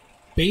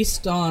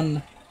based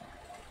on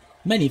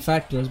many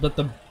factors, but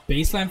the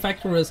baseline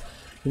factor is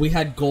we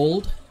had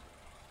gold,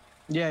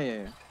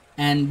 Yeah.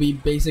 and we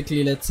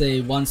basically, let's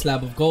say, one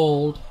slab of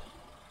gold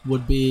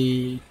would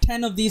be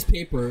 10 of these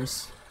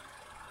papers.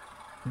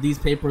 These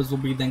papers will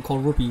be then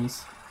called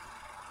rupees.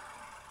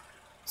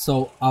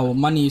 So our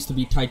money used to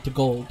be tied to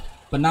gold,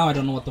 but now I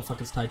don't know what the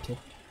fuck is tied to.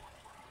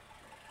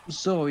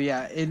 So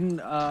yeah,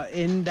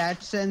 in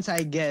that sense,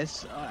 I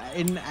guess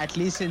in at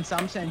least in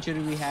some century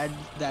we had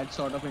that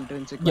sort of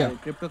intrinsic Yeah. value.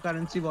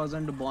 Cryptocurrency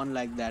wasn't born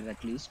like that,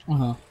 at least.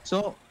 Uh-huh.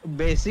 So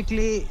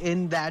basically,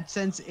 in that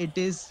sense, it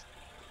is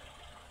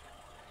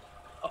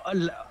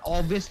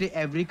obviously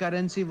every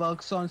currency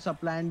works on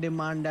supply and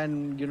demand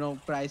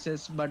and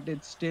prices, but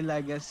it's still,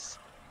 I guess,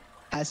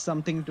 has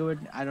something to it.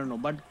 I don't know,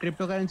 but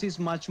cryptocurrency is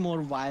much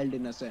more wild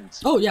in a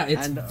sense. Oh yeah,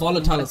 it's And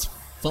volatile much- as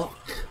fuck.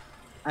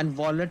 and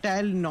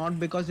volatile, not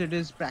because it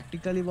is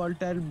practically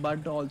volatile,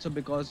 but also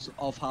because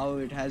of how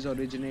it has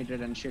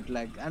originated and shit,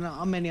 like, and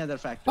many other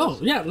factors. Oh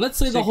yeah, let's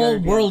say the whole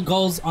Security. world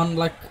goes on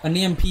like an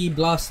EMP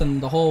blast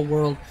and the whole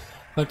world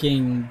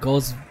fucking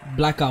goes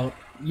blackout.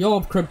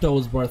 Your crypto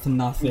is worth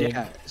nothing.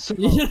 Yeah. So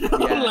You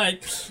know,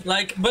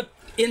 yeah. but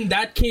in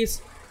that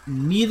case,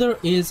 neither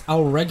is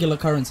our regular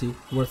currency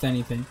worth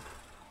anything.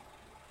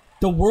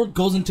 The world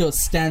goes into a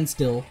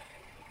standstill.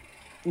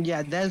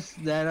 Yeah,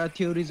 there are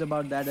theories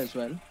about that as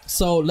well.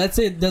 So let's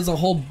say there's a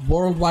whole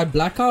worldwide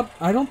blackout.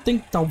 I don't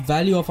think the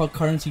value of our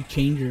currency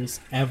changes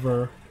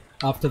ever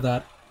after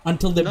that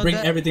until they No, bring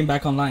that- everything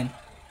back online.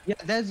 Yeah,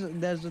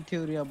 there's a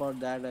theory about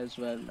that as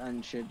well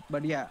and shit.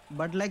 But yeah,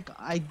 but like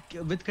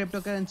with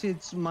cryptocurrency,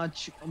 it's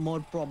much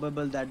more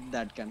probable that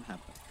that can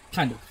happen.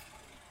 Kind of.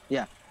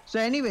 Yeah. So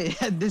anyway,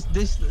 this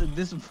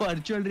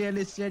virtual real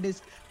estate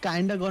is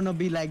kinda gonna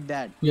be like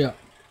that. Yeah.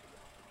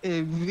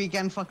 We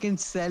can fucking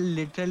sell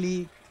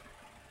literally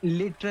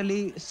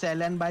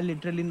sell and buy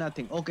literally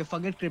nothing. Okay,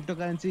 forget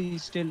cryptocurrency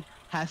still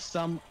has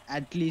some,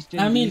 at least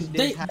in I these mean,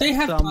 days, they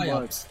has have some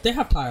tie-ups. They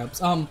have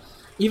tie-ups.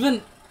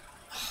 Even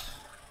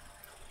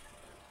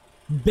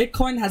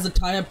Bitcoin has a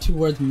tie-up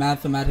towards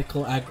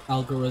mathematical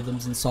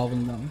algorithms and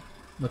solving them.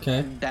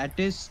 Okay, that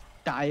is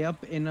tie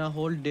up in a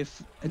whole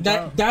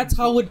that's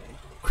how it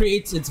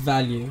creates its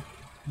value,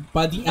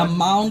 by the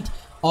amount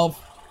of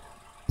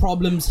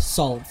problems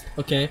solved.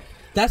 Okay,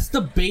 that's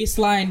the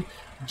baseline,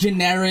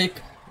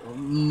 generic,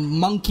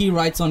 monkey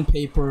writes on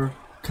paper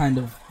kind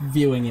of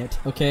viewing it.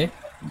 Okay.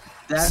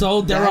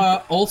 So there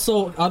are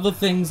also other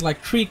things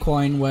like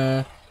Treecoin,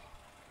 where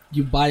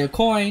you buy a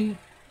coin,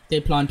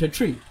 they plant a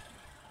tree,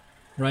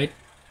 right?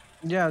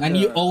 yeah, and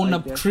you own I a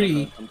guess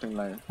tree. something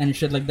like And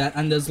shit like that.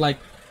 And there's like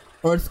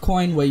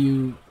Earthcoin, where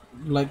you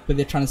where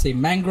they're trying to say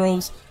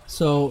mangroves.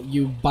 So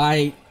you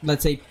buy,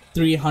 let's say,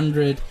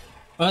 300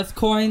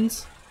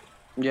 Earthcoins.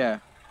 yeah.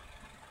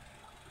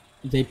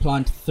 They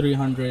plant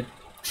 300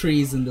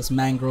 trees in this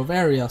mangrove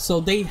area.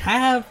 So they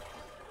have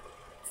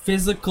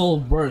physical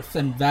worth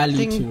and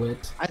value to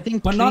it, I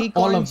think but not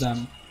all of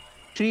them.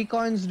 Tree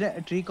coins and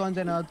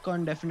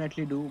Earthcoin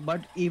definitely do,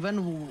 but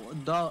even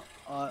the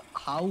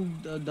how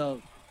the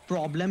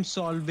problem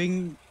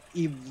solving,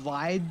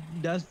 why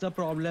does the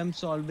problem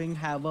solving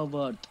have a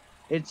worth?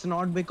 It's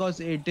not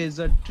because it is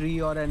a tree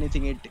or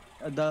anything.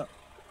 The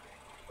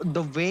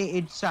way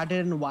it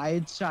started and why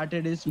it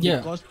started is Yeah.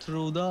 because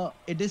through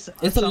It's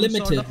a some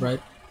limited, sort of,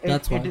 right?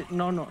 That's why.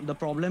 no, the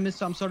problem is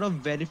some sort of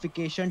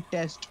verification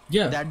test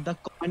Yeah. that the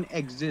coin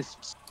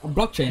exists.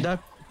 Blockchain. The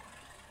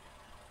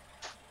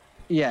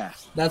yeah.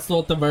 That's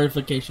what the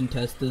verification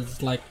test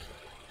is like.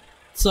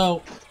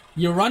 So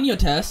you run your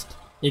test,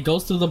 it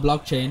goes through the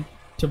blockchain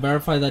to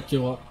verify that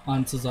your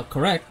answers are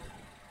correct.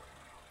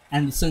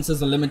 And since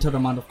there's a limited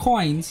amount of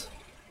coins,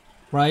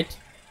 right?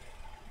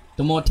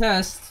 The more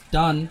tests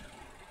done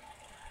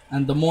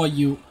and the more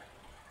you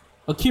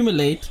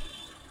accumulate,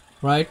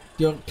 right?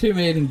 You're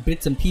accumulating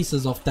bits and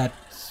pieces of that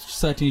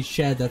certain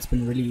share that's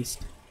been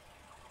released.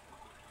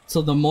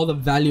 So the more the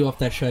value of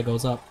that share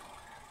goes up.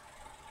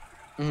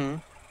 Mm-hmm.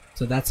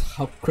 So that's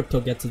how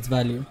crypto gets its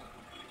value.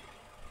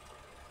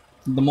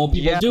 The more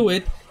people Yeah. do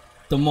it,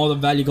 the more the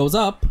value goes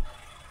up,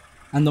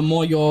 and the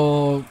more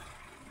your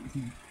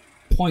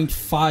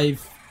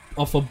 0.5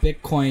 of a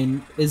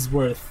Bitcoin is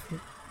worth.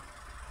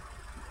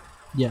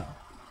 Yeah.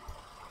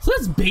 So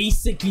that's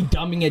basically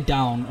dumbing it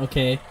down,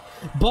 okay?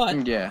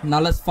 But Yeah. now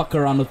let's fuck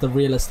around with the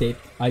real estate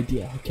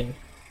idea, okay?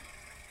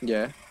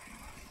 Yeah.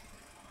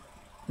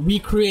 We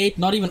create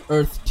not even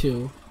Earth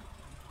 2,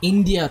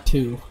 India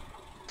 2,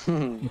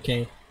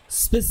 okay?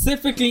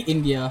 Specifically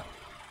India,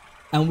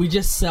 and we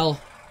just sell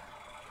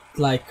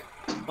like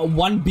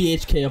 1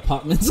 BHK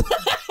apartments.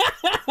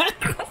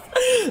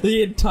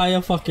 The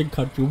entire fucking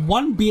country.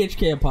 1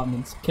 BHK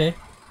apartments, okay?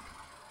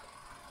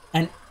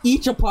 And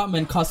each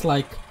apartment costs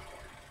like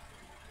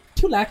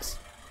 2 lakhs,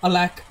 a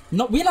lakh.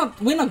 No, we're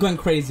not going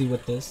crazy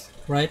with this,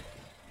 right?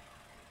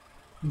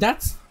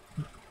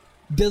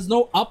 There's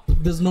no up,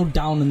 there's no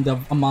down in the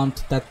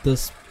amount that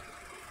this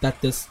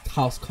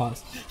house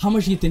costs. How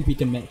much do you think we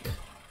can make?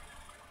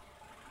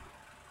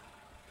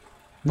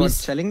 We What, s-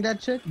 selling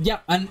that shit? Yeah,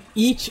 and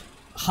each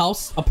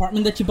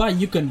apartment that you buy,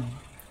 you can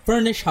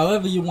furnish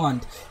however you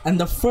want. And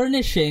the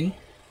furnishing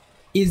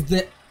is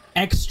the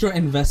extra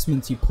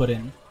investments you put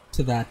in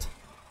to that.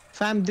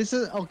 Fam, this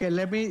is okay.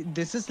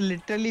 This is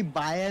literally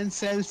buy and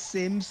sell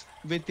Sims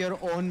with your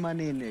own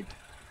money in it.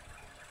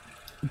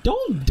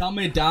 Don't dumb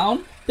it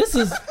down. This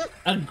is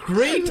a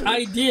great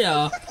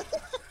idea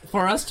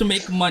for us to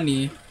make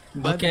money.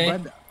 Okay?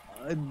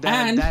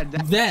 And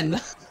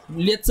then,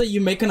 let's say you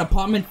make an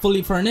apartment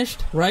fully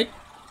furnished, right?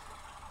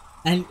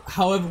 And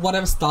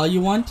whatever style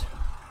you want,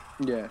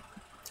 yeah.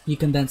 you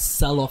can then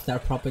sell off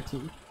that property.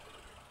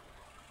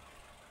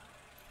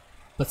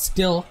 But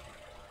still,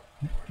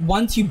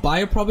 once you buy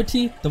a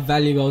property, the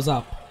value goes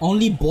up.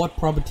 Only bought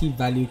property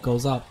value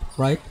goes up,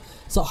 right?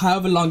 So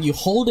however long you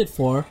hold it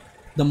for,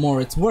 the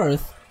more it's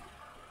worth,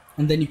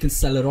 and then you can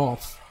sell it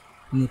off,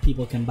 and then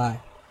people can buy.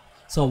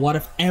 So what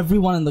if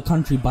everyone in the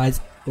country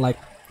buys, like,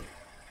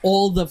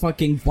 all the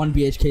fucking 1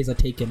 BHKs are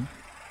taken,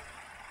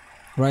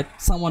 right?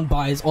 Someone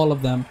buys all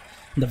of them,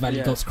 and the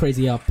value goes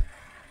crazy up,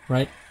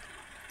 right?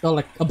 Or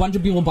like a bunch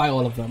of people buy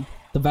all of them,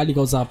 the value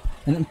goes up,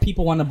 and then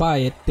people want to buy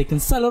it, they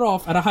can sell it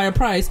off at a higher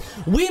price.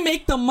 We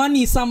make the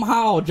money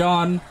somehow,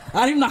 John.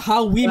 I don't even know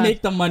how we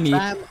make the money.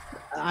 That's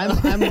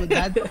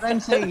what I'm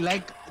saying.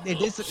 Like, it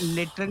is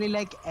literally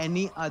like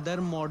any other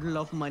model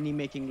of money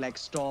making, like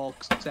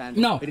stocks and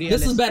No,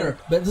 this is better.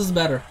 But this is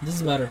better.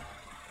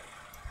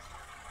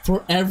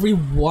 For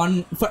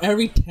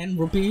every 10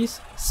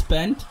 rupees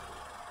spent,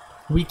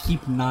 we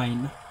keep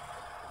 9.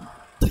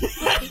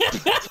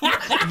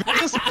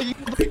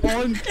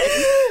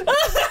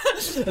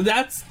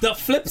 That's the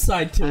flip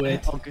side to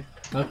it.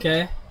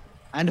 Okay.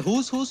 And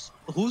who's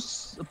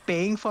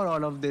paying for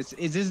all of this?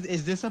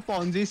 Is this a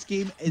Ponzi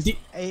scheme?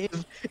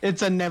 If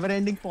it's a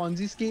never-ending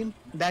Ponzi scheme,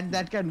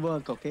 that can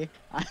work. Okay,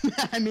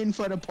 I'm in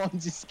for a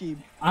Ponzi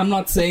scheme. I'm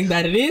not saying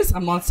that it is.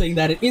 I'm not saying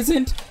that it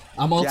isn't.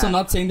 I'm also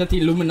not saying that the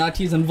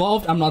Illuminati is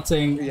involved. I'm not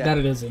saying that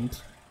it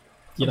isn't.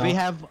 You know? We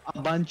have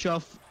a bunch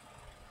of.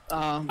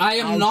 I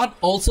am not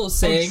also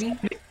saying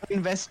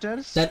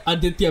investors that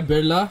Aditya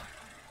Birla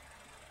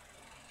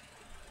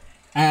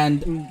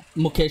and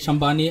Mukesh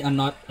Ambani are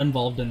not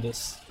involved in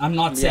this. I'm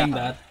not saying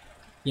that.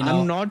 You know?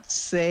 I'm not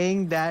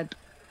saying that.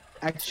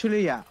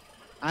 Actually,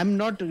 I'm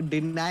not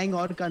denying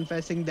or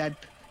confessing that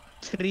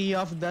 3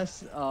 of the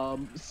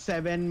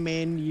 7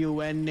 main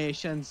UN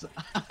nations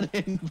are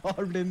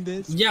involved in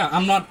this. Yeah,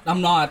 I'm not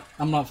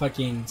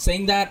fucking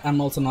saying that. I'm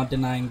also not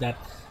denying that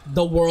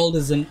the world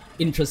isn't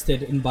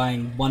interested in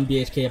buying 1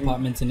 BHK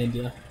apartments in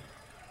India.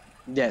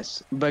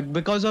 Yes, but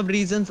because of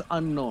reasons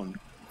unknown.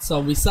 So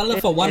we sell it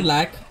for 1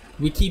 lakh.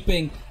 We're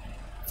keeping,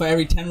 for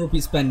every 10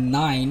 rupees spent,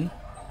 9.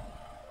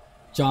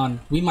 John,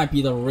 we might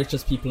be the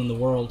richest people in the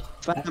world.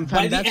 That's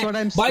what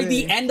I'm saying. By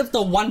the end of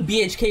the 1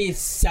 BHK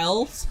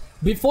sells,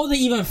 before they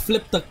even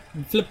flip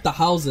the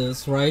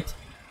houses, right?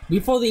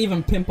 Before they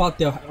even pimp out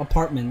their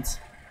apartments.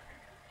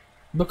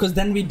 Because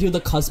then we do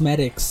the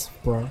cosmetics,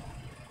 bro.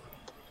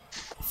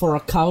 For a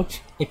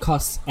couch, it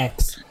costs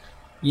X.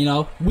 You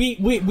know, we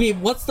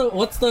what's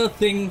the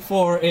thing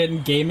for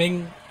in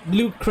gaming?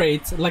 Loot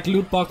crates, like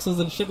loot boxes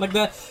and shit like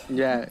that.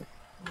 Yeah.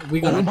 We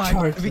gotta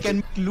charge. We can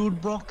make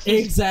loot boxes.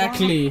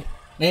 Exactly.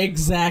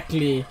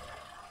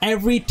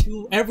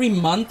 Every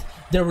month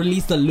they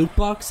release the loot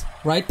box,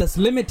 right? That's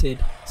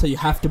limited, so you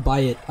have to buy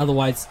it.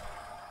 Otherwise,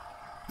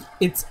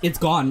 it's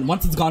gone.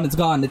 Once it's gone, it's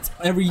gone. It's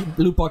every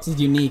loot box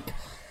is unique,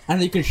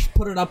 and you can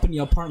put it up in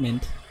your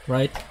apartment,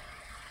 right?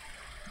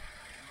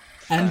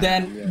 And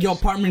then your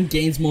apartment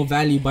gains more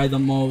value by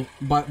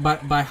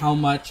by how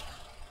much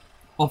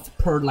of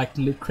per like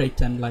loot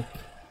crate and like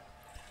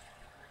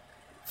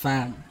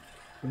fam.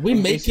 We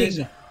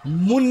making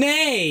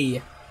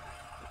money.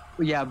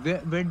 Yeah,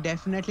 we're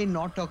definitely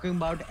not talking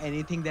about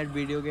anything that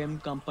video game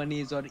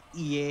companies or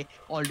EA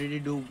already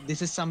do.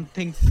 This is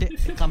something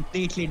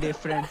completely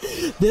different.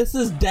 This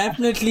is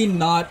definitely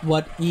not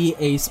what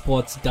EA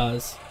Sports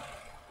does.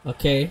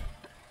 Okay?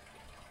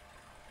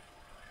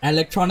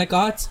 Electronic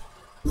Arts?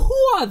 Who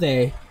are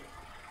they?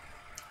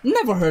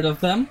 Never heard of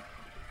them.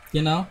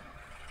 You know?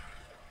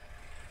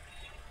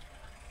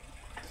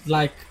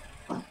 Like,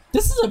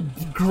 this is a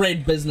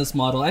great business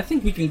model. I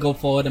think we can go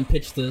forward and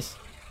pitch this.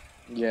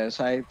 Yes,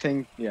 I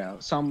think,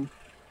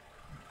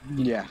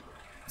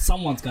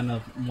 Someone's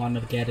gonna want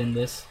to get in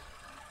this.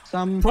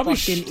 Some Probably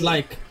fucking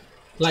like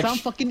some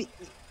fucking,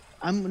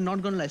 I'm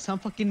not gonna lie, some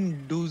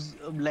fucking dudes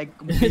like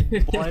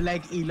big boy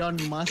like Elon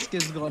Musk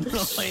is gonna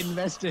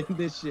invest in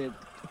this shit.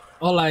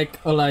 Or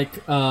like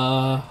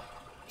Shilpa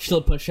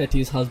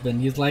Shetty's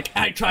husband. He's like,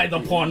 I tried the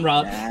porn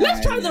route.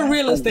 Let's try the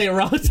real estate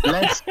route.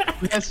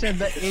 let's try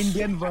the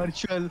Indian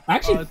virtual. I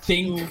actually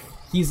think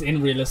he's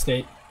in real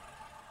estate.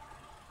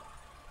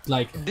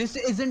 Like, this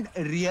isn't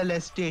real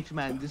estate,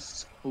 man. This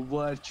is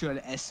virtual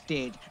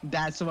estate.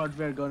 That's what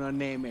we're gonna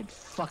name it.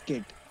 Fuck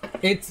it.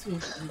 It's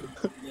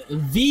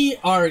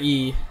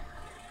VRE.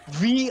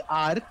 Real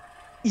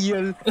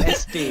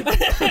estate.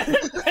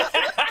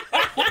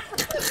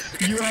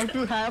 You have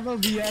to have a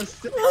VR.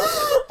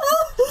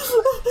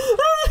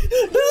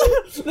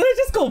 Let's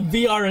just go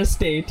VR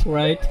estate,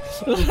 right?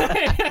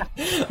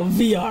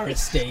 VR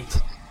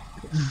estate.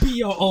 Be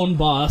your own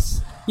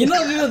boss. You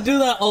know, do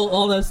that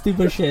all that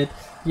stupid shit.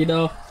 You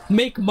know,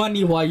 make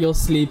money while you're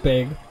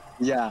sleeping.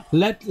 Yeah.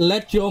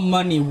 Let your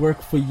money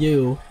work for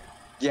you.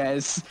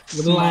 Yes.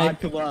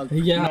 Smart work.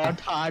 Yeah.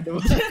 Not hard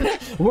work.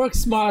 Work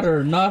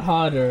smarter, not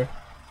harder.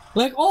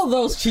 Like all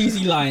those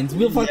cheesy lines.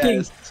 We'll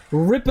fucking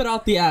rip it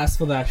out the ass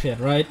for that shit,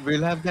 right?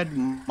 We'll have that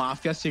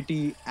Mafia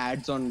City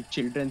ads on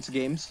children's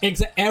games.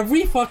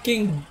 Every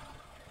fucking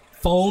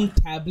phone,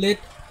 tablet,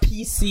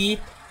 PC,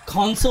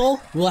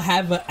 console will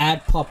have an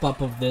ad pop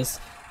up of this.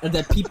 And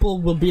that people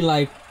will be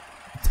like,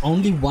 it's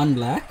only 1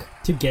 lakh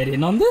to get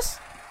in on this?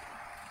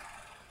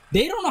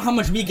 They don't know how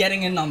much we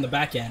getting in on the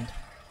back end.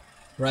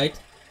 Right?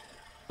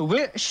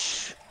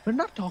 We're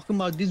not talking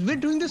about this. We're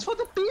doing this for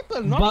the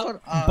people, not but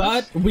for us.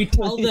 but we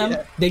tell them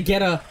Yeah. they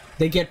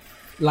get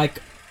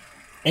like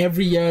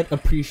every year it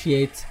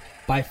appreciates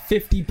by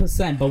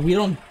 50%, but we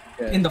don't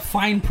in the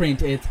fine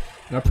print it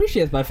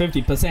appreciates by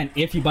 50%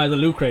 if you buy the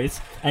loot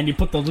crates and you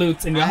put the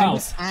loots in your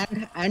house.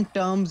 And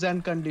terms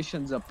and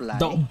conditions apply.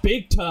 The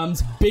big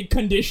terms, big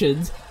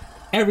conditions,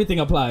 everything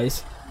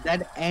applies.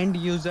 That end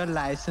user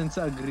license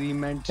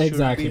agreement should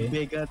Exactly. be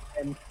bigger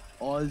than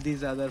all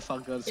these other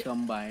fuckers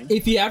combined.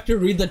 If you have to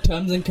read the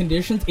terms and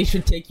conditions, it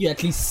should take you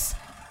at least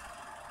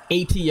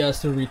 80 years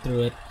to read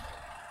through it.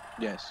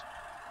 Yes.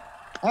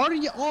 Or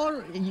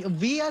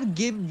we are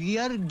giving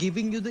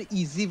you the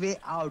easy way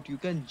out. You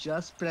can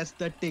just press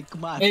the tick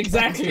mark.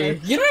 Exactly.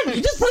 You know,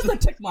 you just press the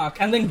tick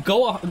mark and then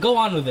go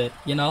on with it,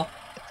 you know?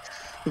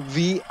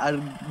 We are,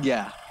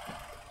 yeah.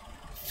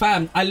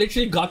 Fam, I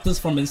literally got this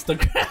from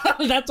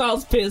Instagram. That's why I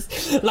was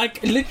pissed.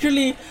 Like,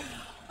 literally,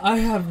 I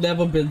have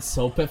never been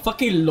so pissed.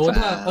 Fucking Loda.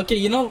 Fam. Okay,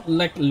 you know,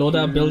 like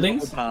Loda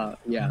buildings?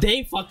 Yeah.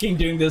 They fucking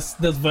doing this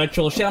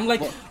virtual shit. I'm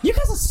like, you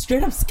guys are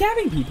straight up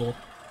scamming people.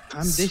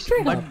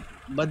 Straight up.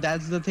 But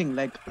that's the thing.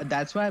 Like,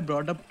 that's why I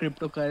brought up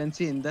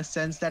cryptocurrency in the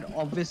sense that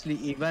obviously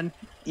even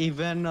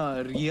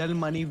real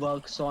money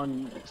works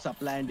on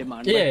supply and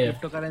demand. Yeah,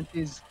 But cryptocurrency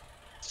is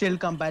still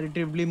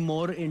comparatively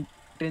more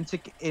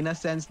intrinsic in a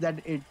sense that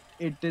it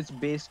is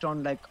based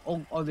on like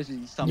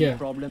obviously some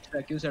problems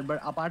like you said, but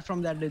apart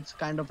from that it's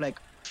kind of like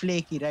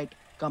flaky, right?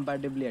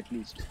 Comparatively at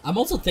least. I'm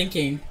also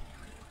thinking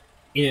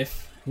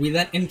if we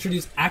then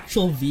introduce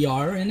actual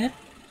VR in it,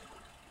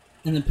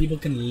 and then people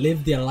can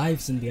live their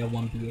lives in their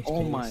 1BHKs.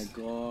 Oh my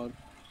god.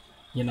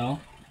 You know?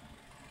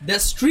 The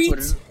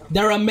streets,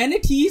 their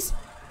amenities,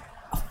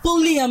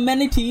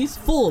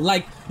 full.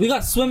 Like, we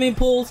got swimming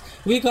pools,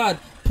 we got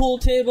pool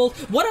tables,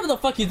 whatever the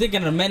fuck you think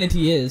an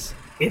amenity is,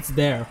 it's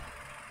there.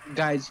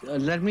 Guys,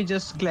 let me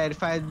just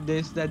clarify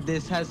this, that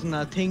this has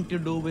nothing to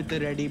do with the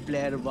Ready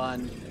Player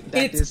One.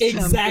 That It's is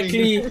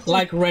exactly something-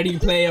 like Ready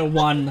Player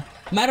 1.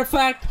 Matter of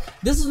fact,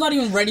 this is not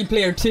even Ready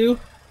Player 2,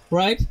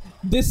 right?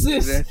 This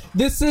is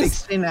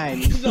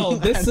 69. no,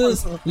 this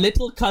is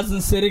little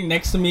cousin sitting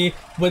next to me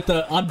with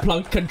the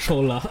unplugged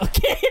controller.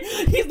 Okay,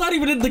 he's not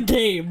even in the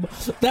game.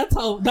 That's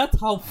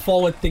how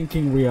forward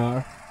thinking we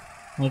are.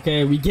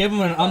 Okay, we gave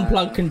him an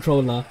unplugged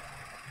controller.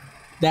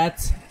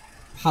 That's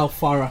how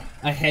far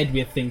ahead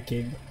we're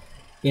thinking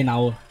in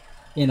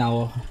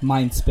our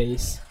mind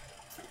space.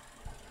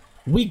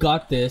 We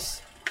got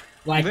this.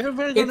 Like, We're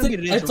gonna be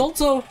rich.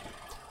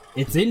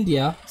 it's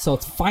India, so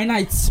it's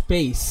finite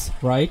space,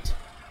 right?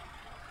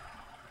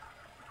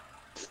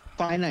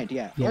 Finite,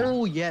 yeah. Yeah.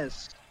 Oh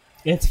yes.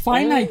 It's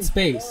finite Oh,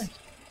 space.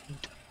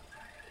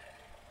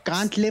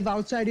 Can't live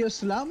outside your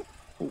slum?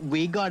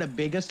 We got a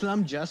bigger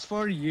slum just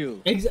for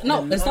you.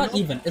 No, it's not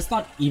even. It's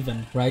not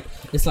even, right?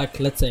 It's like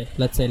let's say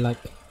like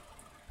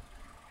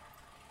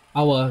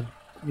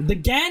the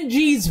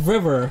Ganges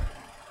River,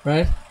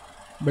 right?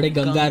 But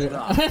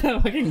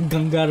fucking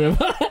Ganga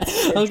River.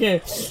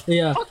 Okay,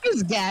 yeah. Fuck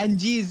is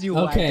Ganges, you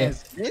Okay,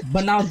 white-ass bitch?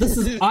 but now this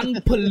is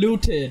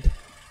unpolluted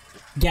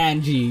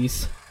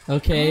Ganges.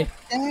 Okay,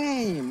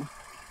 Damn.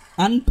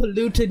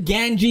 unpolluted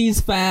Ganges,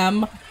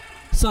 fam.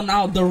 So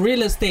now the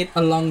real estate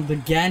along the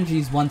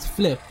Ganges once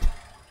flipped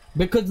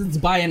because it's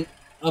by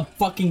a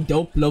fucking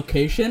dope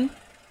location,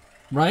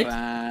 right?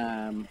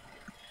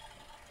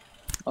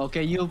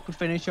 Okay, you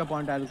finish your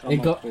point. I'll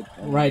come up with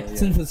right. yeah.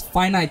 Since it's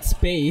finite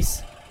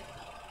space,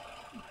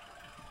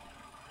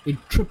 it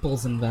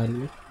triples in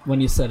value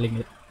when you're selling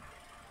it.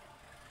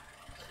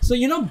 So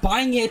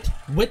buying it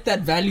with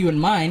that value in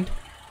mind,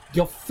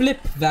 your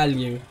flip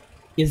value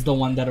is the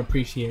one that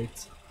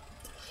appreciates.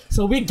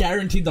 So we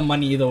guarantee the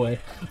money either way.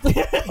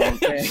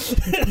 Okay.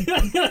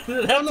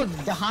 No,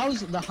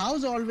 the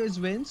house always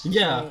wins.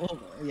 Yeah. So,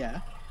 yeah.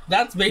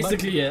 That's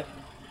basically it.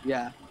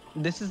 Yeah.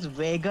 This is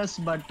Vegas,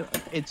 but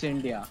it's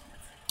India.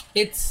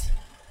 It's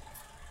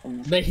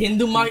the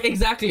Hindu market.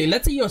 Exactly.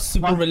 Let's say you're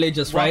super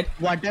religious, right?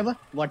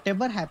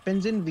 Whatever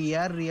happens in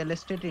VR real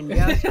estate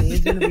India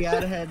stays in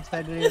VR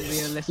headset real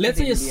estate Let's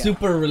say you're India.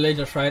 super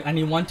religious, right? And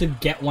you want to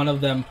get one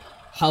of them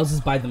houses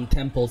by them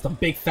temples, the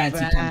big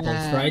fancy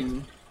temples, right?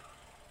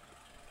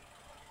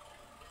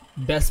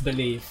 Best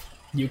believe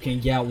you can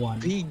get one.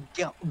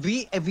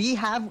 We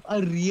have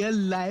a real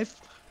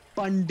life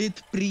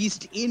Pandit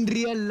priest in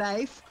real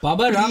life.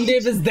 Baba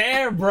Ramdev is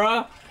there,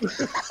 bruh.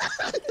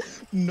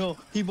 No,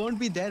 he won't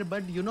be there,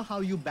 but you know how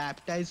you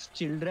baptize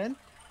children?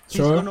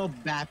 Sure. He's gonna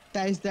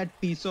baptize that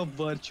piece of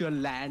virtual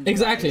land.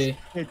 Exactly.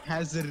 Guys. It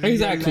has a real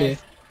Exactly.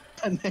 life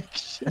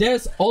connection.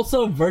 There's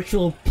also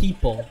virtual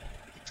people,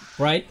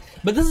 right?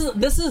 But this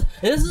is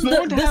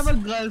Don't have a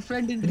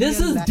girlfriend in this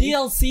real is life.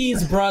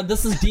 DLCs, bruh.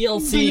 This is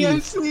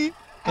DLCs. DLC.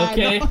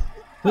 Okay, add-on.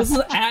 this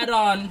is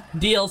add-on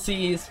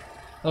DLCs.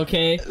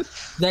 Okay,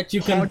 that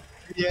you can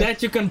Yeah.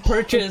 that you can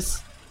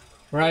purchase,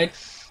 right?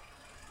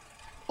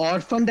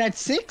 Orphan at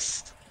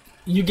 6?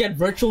 You get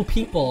virtual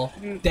people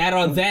that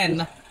are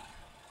then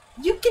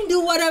you can do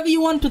whatever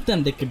you want with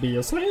them. They could be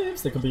your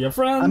slaves, they could be your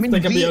friends, I mean,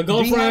 they could be we- your we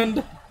have-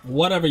 girlfriend,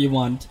 whatever you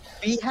want.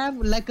 We have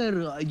like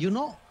a,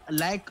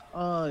 like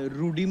a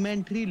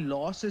rudimentary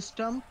law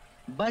system,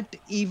 but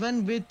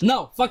even with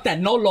No, fuck that.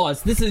 No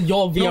laws. This is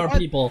your VR but-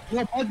 people.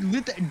 no, but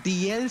with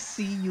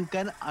DLC you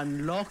can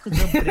unlock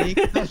the break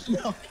the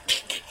law.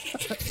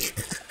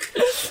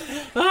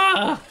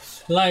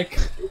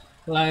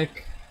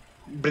 Like,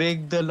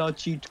 Break the law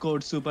cheat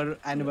code super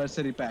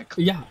anniversary pack.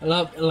 yeah.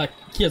 Like,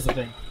 here's the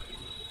thing.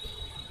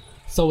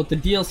 So with the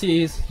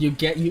DLCs,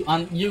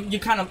 you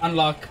kind of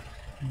unlock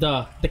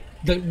the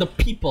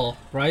people,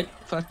 right?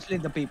 Firstly,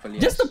 the people.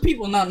 Yes. Just the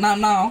people.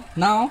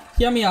 Now,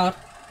 hear me out.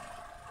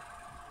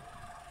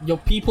 Your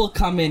people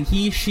come in.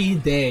 He, she,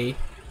 they.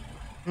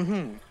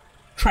 Mhm.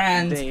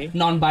 Trans, They.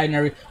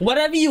 non-binary,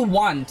 whatever you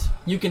want,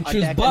 you can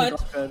choose. Attack and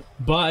Doctor.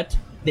 But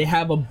they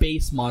have a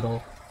base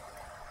model.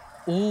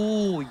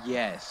 Oh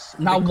yes.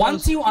 Now, Because-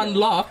 once you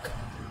unlock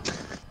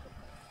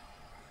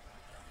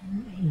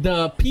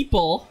the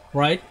people,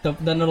 right? The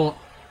little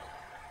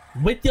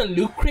with your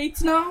loot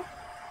crates now,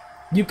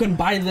 you can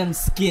buy them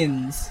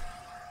skins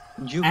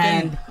you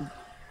and can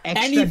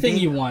extra anything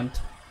dick, you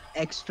want.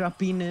 extra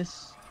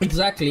penis.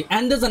 Exactly.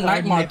 And there's a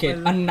night market,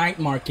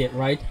 nipple.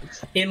 right?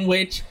 In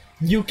which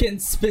you can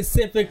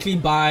specifically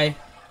buy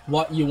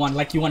what you want.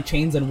 Like you want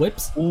chains and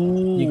whips,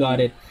 Ooh. you got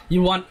it.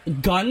 You want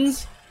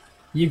guns,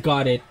 you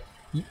got it.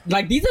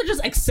 Like these are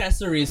just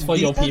accessories for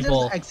These your are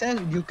just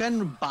people. you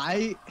can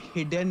buy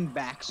hidden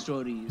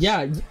backstories.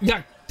 Yeah,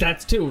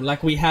 that's too.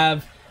 Like we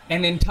have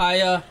an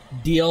entire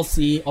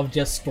DLC of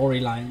just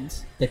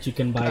storylines that you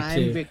can buy Crime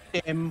too.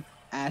 victim,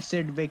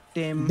 acid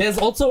victim. There's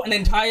also an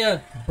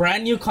entire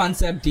brand new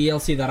concept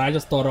DLC that I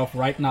just thought of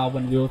right now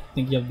when we were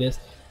thinking of this.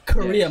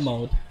 Career Yes.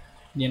 mode.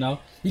 You know?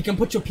 You can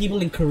put your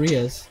people in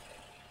careers.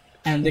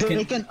 And they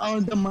They can can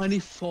earn the money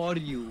for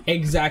you.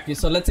 exactly.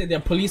 So let's say they're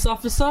a police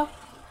officer.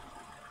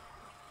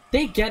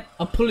 They get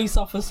a police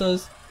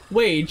officer's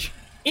wage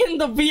in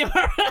the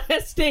VR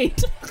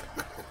estate.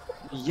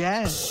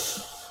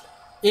 Yes.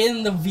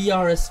 In the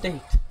VR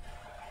estate.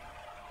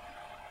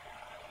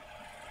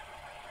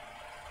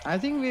 I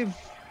think we've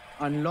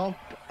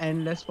unlocked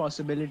endless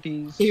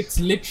possibilities. It's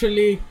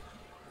literally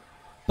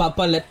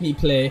Papa let me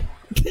play.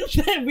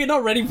 We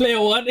don't Ready Player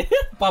One.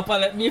 Papa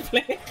let me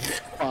play.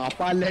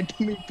 Papa, let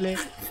me play.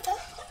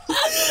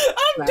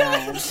 I'm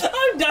done.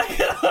 I'm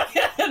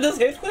done. This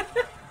is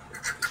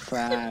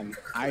Fam,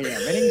 are you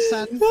winning,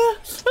 son?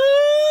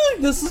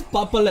 this is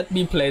Papa let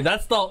me play.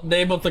 That's the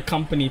name of the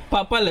company.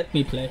 Papa let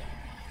me play.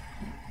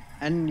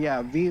 And yeah,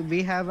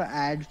 we have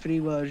ad-free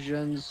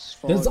versions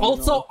for. There's you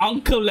also know,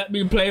 Uncle Let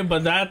Me Play,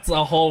 but that's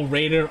a whole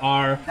rated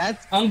R.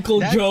 That's Uncle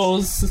that's-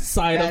 Joe's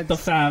side of the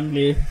that's-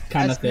 family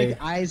kind of that's thing.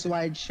 like Eyes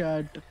Wide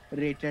Shut,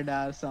 rated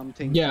R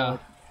something. Yeah.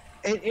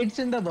 So it's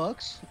in the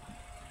works.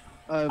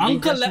 We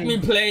Uncle just Let Me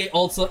need- Play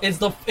also is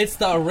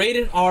the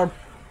rated R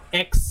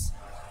X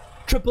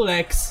triple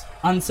X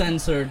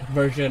uncensored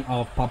version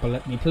of Papa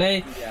Let Me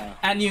Play. Yeah.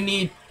 And you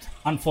need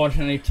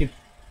unfortunately to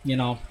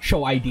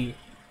show ID.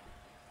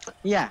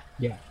 Yeah,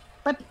 Yeah.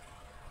 but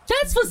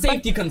That's for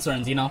safety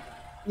concerns,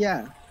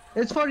 yeah,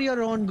 it's for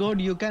your own good.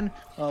 You can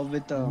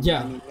with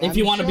Yeah. I mean, If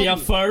you I'm want to be sure a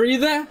furry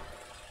there,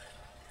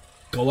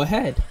 go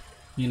ahead.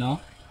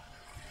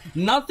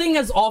 Nothing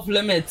is off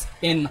limits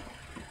in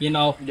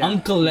Yeah.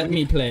 Uncle Let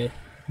Me Play.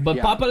 But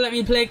Yeah. Papa Let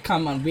Me Play,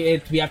 come on, we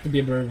have to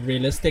be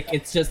realistic.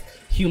 It's just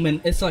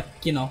human. It's like,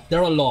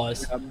 there are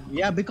laws.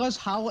 yeah, because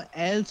how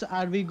else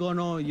are we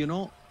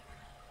gonna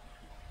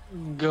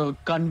go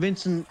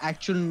convince an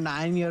actual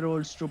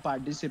 9-year-olds to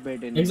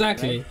participate in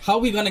Exactly. it, right? How are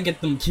we gonna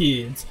get them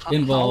kids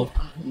involved?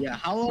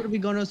 How are we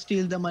gonna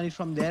steal the money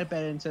from their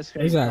parents'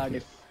 credit Exactly.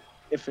 card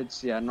if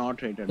it's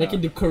not rated They R? can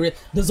do Korea.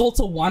 There's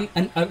also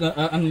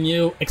a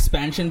new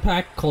expansion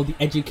pack called the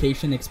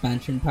Education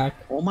Expansion Pack.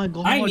 Oh my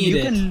god, I need you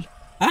it. can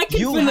I can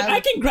You finish, have- I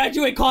can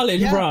graduate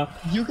college, yeah, bruh.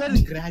 you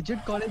can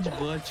graduate college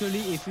virtually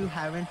if you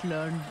haven't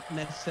learned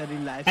necessary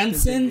life And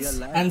skills in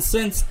real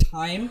since life.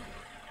 time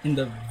in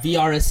the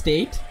VR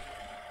estate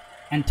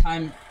and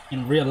time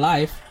in real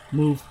life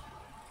move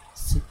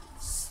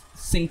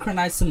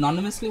synchronized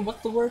synonymously,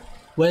 what's the word?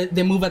 Where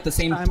they move at the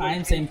same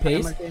time, same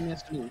pace.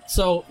 Simultaneously.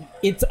 So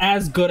it's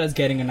as good as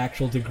getting an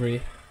actual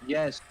degree.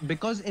 Yes,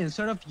 because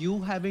instead of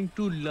you having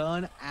to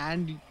learn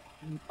and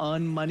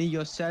earn money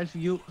yourself,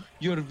 your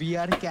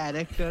VR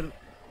character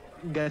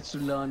gets to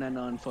learn and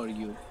earn for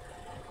you.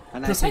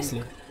 And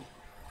Precisely.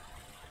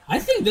 I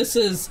think this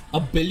is a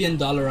 $1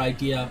 billion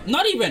idea.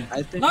 Not even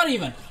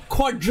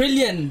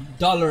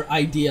 $250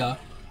 idea.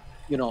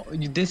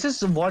 This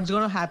is what's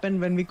gonna happen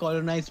when we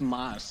colonize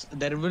Mars.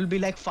 There will be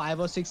like 5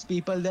 or 6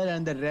 people there,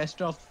 and the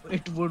rest of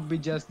it would be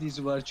just these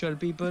virtual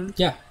people.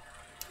 Yeah.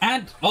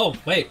 And oh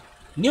wait,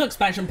 new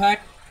expansion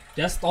pack.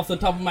 Just off the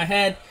top of my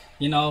head,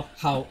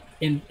 how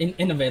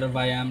innovative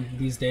I am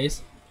these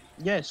days.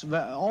 Yes,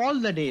 well, all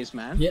the days,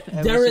 man. Yeah,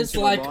 Ever there since is you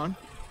were like- born.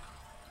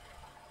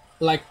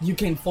 Like you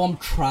can form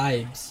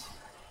tribes.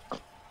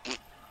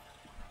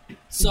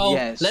 So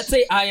Yes. let's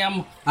say I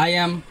am,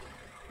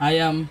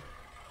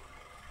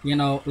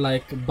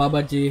 like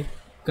Babaji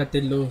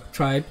Katilu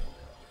tribe,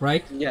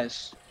 right?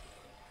 Yes.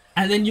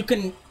 And then you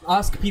can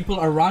ask people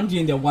around you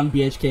in their 1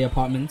 BHK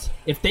apartments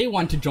if they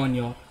want to join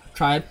your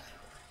tribe.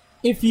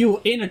 If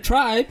you're in a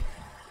tribe,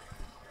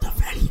 the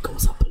value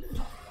goes up a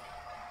little.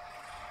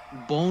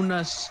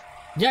 Bonus.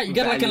 Yeah, you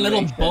get like a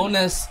little valuation.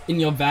 bonus in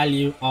your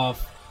value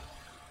of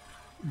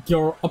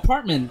your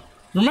apartment.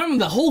 Remember,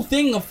 the whole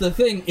thing of the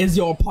thing is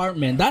your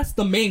apartment. That's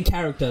the main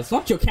character. It's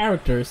not your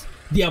characters.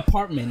 The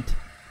apartment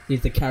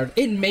is the character.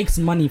 It makes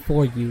money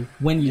for you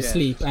when you Yes.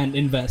 sleep and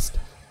invest.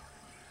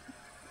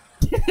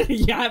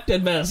 You have to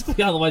invest,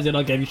 otherwise you're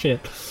not getting shit.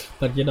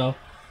 But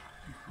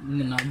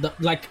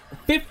like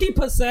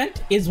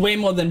 50% is way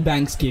more than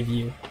banks give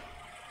you.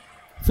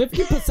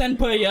 50%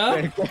 per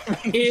year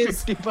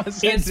is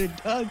 50%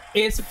 return.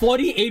 is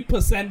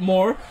 48%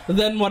 more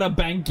than what a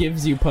bank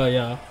gives you per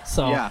year.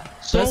 So, Yeah.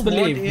 So best what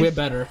believe if- we're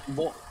better.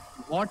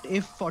 What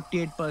if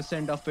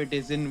 48% of it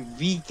is in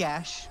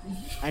V-cash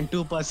and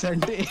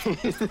 2% is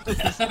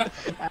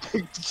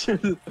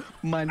actual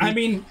money? I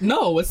mean,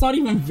 no, it's not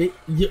even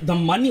the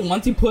money.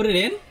 Once you put it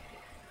in,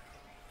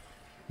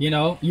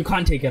 you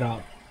can't take it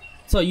out.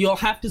 So you'll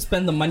have to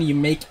spend the money you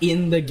make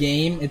in the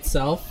game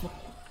itself.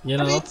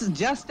 But it's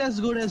just as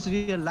good as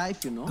real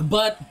life,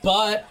 But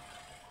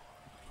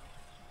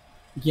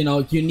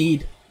you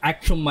need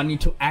actual money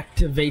to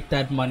activate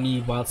that money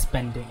while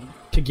spending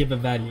to give a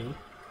value.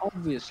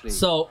 Obviously.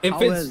 So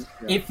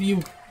if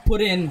you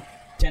put in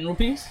 10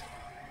 rupees,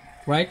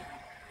 right?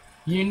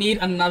 You need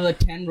another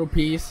 10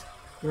 rupees,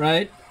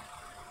 right?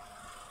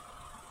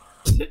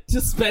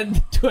 To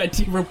spend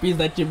 20 rupees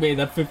that you made,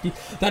 that 50,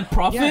 that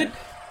profit,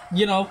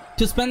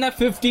 to spend that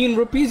 15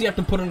 rupees, you have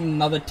to put in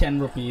another 10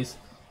 rupees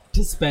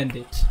to spend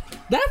it.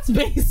 That's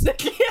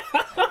basically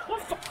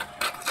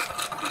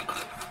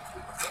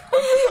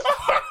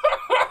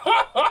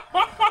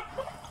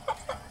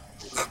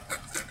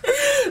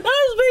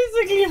That's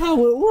basically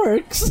how it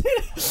works.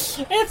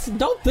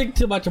 Don't think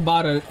too much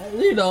about it.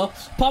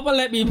 Papa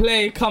Let Me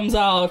Play comes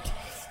out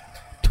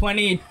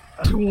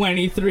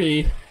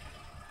 2023.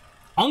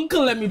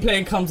 Uncle Let Me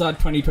Play comes out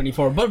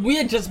 2024. But we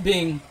are just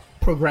being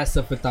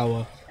progressive with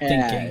our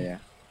thinking. Yeah.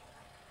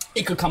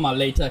 It could come out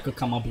later, it could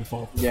come out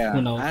before. Yeah.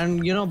 Who knows?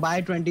 And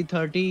by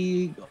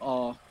 2030,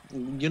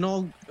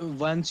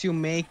 once you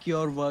make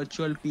your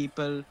virtual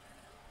people,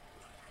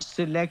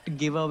 select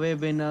giveaway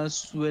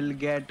winners will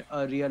get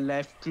a real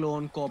life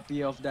clone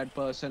copy of that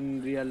person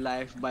in real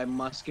life by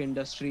Musk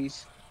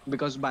Industries,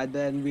 because by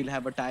then we'll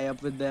have a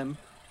tie-up with them.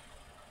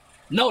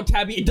 No,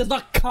 Tabby, it does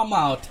not come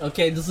out.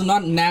 Okay, this is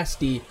not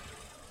nasty.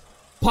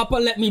 Papa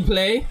Let Me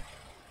Play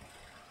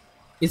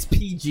is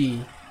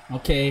PG.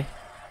 Okay.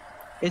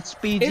 It's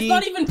PG. It's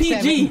not even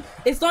PG.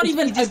 It's not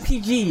even a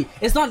PG.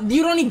 It's not.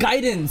 You don't need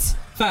guidance,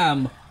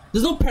 fam.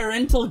 There's no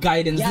parental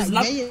guidance. Yeah, There's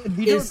not.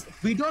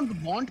 we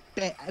don't want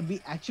we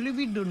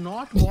do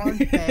not want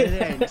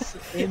parents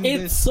in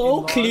It's this so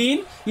involved.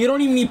 clean. You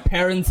don't even need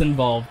parents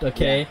involved.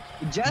 Okay.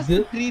 Just The-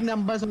 the 3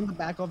 numbers on the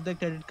back of the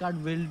credit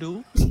card will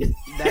do.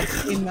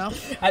 That's enough.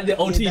 And the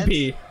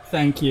OTP.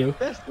 Thank you.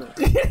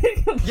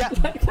 Yeah,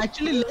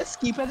 actually, let's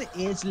keep an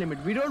age limit.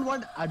 We don't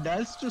want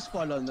adults to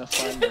spoil on the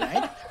fun,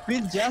 right?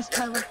 We'll just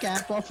have a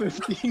cap of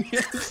 15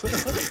 years old.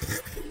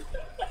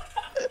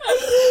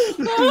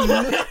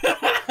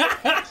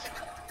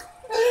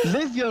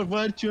 Live your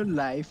virtual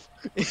life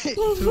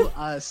through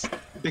us.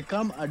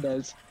 Become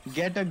adults.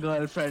 Get a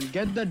girlfriend.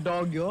 Get the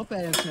dog your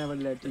parents never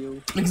let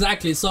you.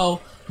 Exactly. So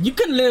you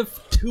can live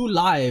 2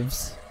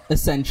 lives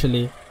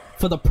essentially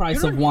for the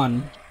price of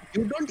one.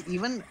 You don't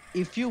even,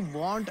 if you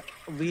want,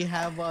 we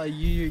have a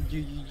youth.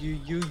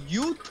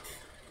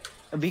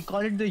 We call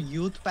it the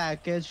youth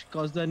package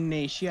because the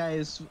Natia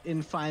is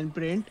in fine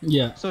print.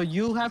 Yeah. So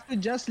you have to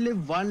just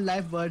live one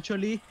life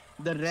virtually.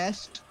 The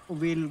rest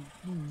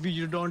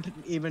you don't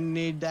even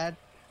need that.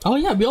 Oh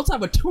yeah, we also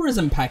have a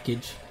tourism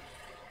package.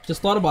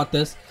 Just thought about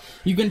this.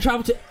 You can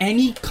travel to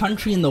any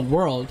country in the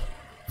world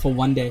for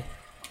 1 day.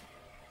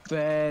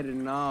 Fair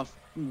enough.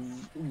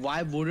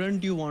 Why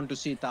wouldn't you want to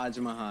see Taj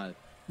Mahal?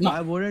 No,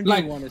 Why wouldn't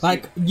like, you want to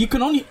like see? you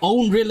can only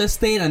own real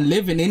estate and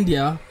live in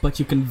India, but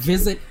you can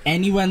visit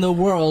anywhere in the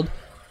world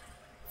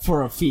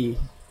for a fee.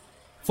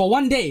 For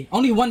 1 day,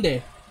 only 1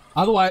 day.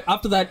 Otherwise,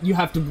 after that, you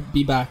have to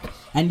be back,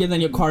 and then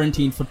you're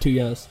quarantined for 2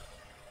 years.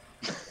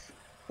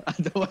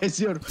 Otherwise,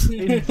 you're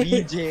in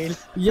V jail.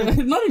 Yeah,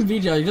 not in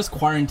VJ, you're just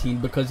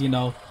quarantined because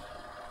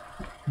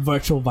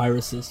virtual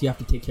viruses you have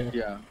to take care of.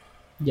 Yeah.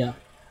 Yeah.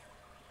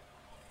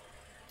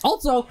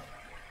 Also,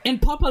 in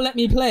Papa Let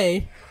Me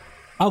Play,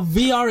 a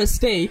VR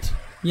estate,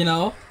 there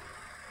are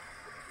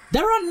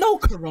no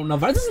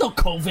coronavirus. There's no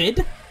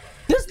COVID.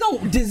 There's no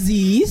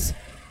disease.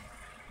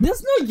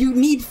 There's no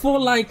need for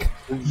We don't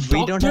have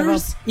a-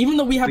 doctors. Even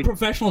though we have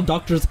professional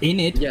doctors in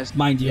it, Yes.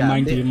 mind you.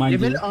 They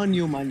will earn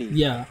you money.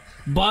 Yeah,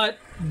 but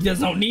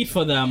there's no need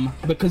for them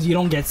because you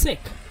don't get sick.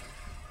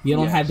 You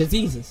don't have Yes.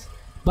 diseases.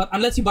 But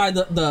unless you buy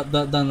the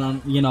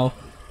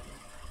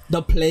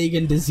plague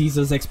and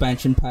diseases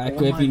expansion pack,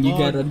 Oh if my you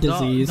get a God,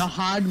 disease, The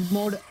hard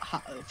mode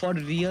for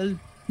real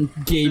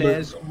gamer.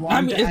 players want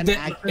I mean, an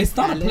actual it's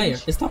not a player.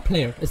 challenge. It's not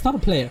player. It's not a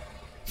player.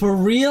 For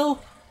real,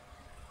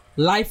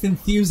 life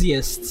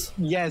enthusiasts.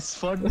 Yes,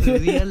 for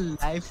real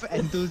life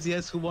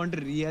enthusiasts who want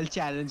a real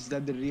challenge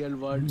that the real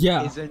world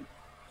Yeah. isn't.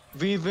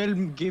 We will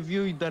give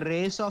you the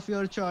race of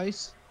your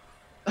choice.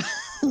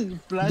 The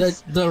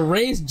Plus, the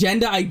race,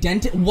 gender,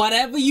 identity,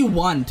 whatever you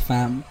want,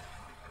 fam.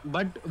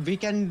 but we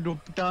can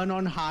turn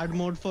on hard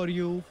mode for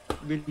you.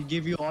 We'll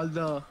give you all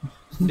the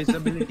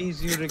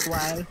disabilities you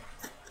require.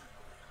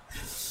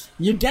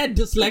 You get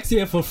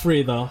dyslexia for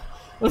free though.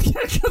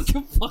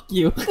 Fuck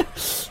you.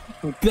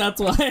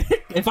 That's why.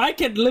 If I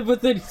can live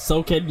with it,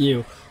 so can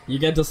you. You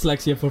get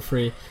dyslexia for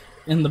free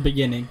in the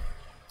beginning.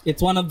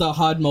 It's one of the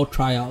hard mode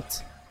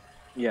tryouts.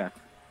 Yeah.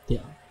 Yeah.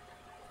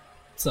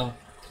 So,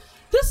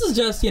 this is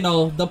just,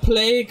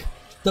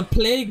 the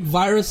plague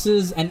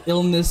viruses and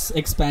illness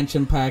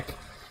expansion pack.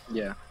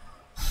 Yeah.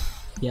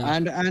 Yeah.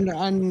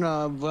 And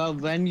well,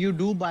 when you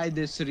do buy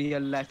this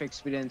real life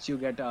experience, you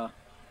get a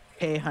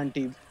Hey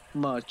Hunty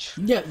merch.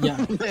 Yeah.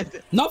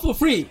 Not for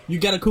free. You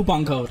get a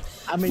coupon code.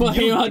 I mean, for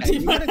Hey you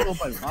Hunty. get a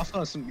coupon. Of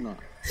course, no.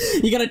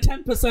 You get a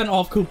 10%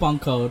 off coupon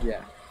code.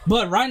 Yeah.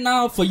 But right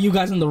now, for you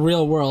guys in the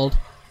real world,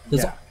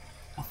 there's Yeah.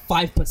 a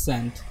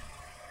 5%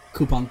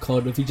 coupon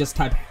code if you just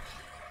type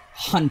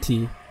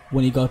Hunty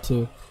when you go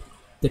to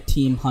the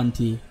Team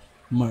Hunty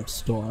merch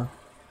store.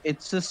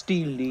 It's a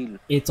steal deal.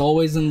 It's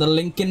always in the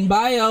link in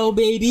bio,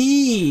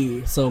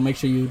 baby. So make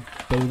sure you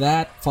do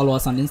that. Follow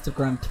us on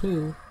Instagram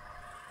too.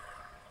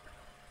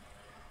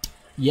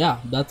 Yeah,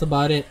 that's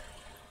about it.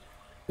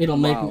 It'll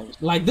Wow.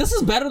 make this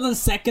is better than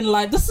Second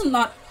Life. This is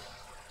not,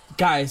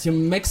 guys. You're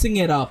mixing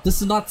it up.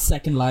 This is not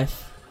Second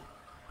Life.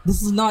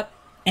 This is not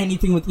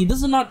anything with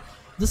This is not.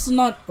 This is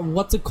not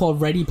what's it called,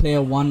 Ready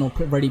Player One or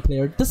Ready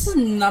Player. This is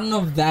none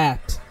of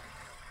that.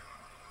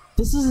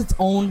 This is its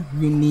own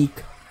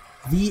unique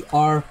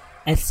VR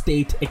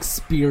estate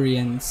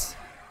experience.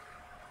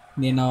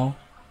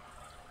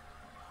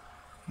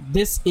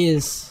 This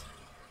is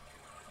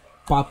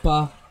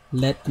Papa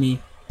Let Me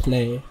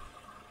Play.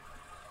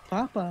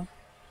 Papa.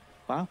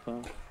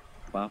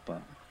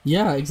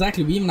 Yeah,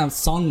 exactly. We even have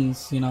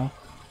songs,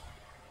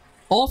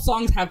 All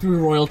songs have to be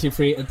royalty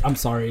free. I'm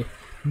sorry.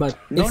 But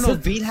No,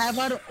 we'll have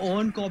our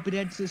own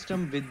copyright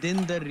system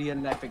within the real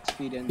life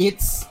experience.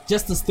 it's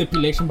just a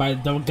stipulation by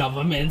the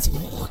government.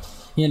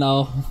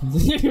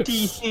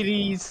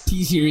 T-Series.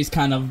 T-Series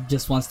kind of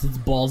just wants its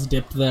balls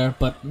dipped there,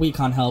 but we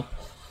can't help.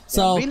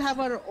 So, We'll have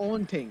our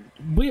own thing.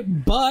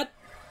 but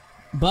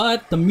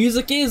the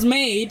music is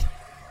made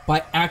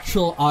by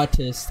actual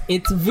artists.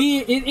 It's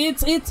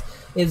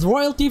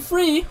royalty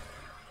free,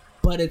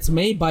 but it's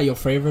made by your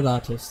favorite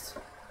artist.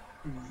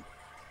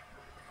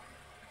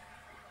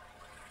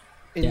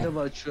 In Yeah. the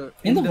virtual.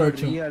 In the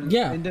virtual, Real,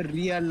 yeah. In the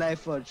real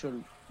life virtual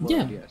world,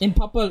 Yeah, yes. in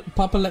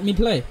Papa Let Me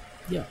Play.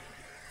 Yeah.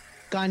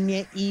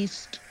 Kanye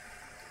East.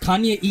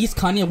 Kanye East,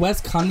 Kanye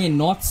West, Kanye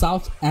North,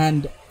 South,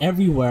 and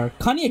everywhere.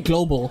 Kanye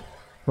Global,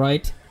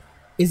 right,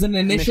 is an Mr.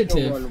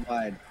 initiative.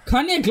 Worldwide.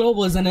 Kanye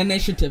Global is an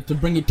initiative to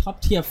bring you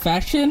top tier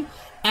fashion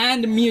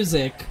and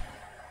music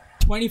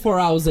 24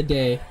 hours a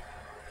day.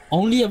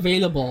 Only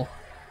available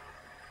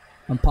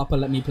on Papa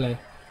Let Me Play.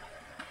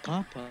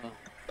 Papa.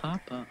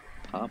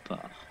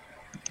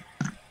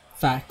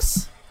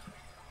 Facts.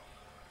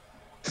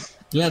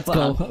 Let's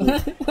go.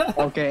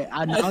 Okay,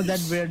 and now that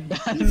we're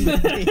done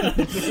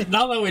with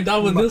Now that we're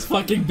done with this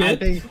fucking I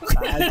bit,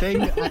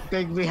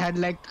 think we had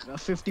like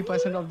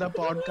 50% of the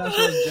podcast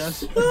was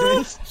just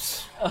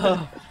this.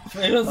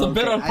 it was a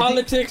bit Okay, of I think-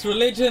 politics,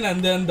 religion,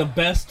 and then the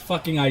best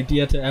fucking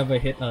idea to ever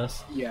hit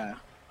us. Yeah.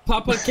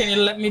 Papa, can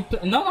you let me play?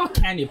 No, not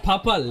can you.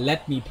 Papa,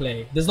 let me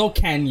play. There's no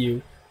can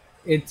you.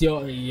 It's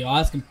you're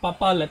asking,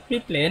 Papa, let me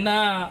play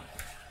na.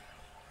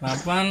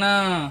 Papa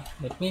na,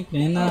 let me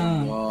play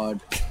na.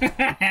 God.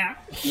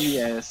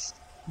 Yes.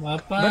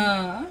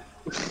 Papa,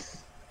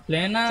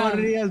 play na. For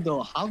real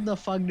though, how the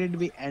fuck did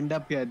we end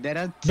up here? There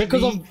are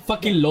Because of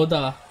fucking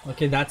Loda.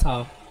 Okay, that's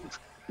how.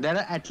 There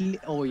are at least.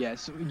 Oh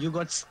yes, you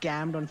got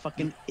scammed on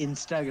fucking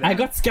Instagram. I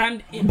got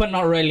scammed, but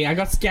not really. I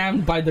got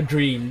scammed by the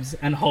dreams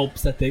and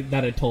hopes that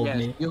it told Yes,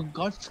 me. you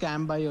got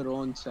scammed by your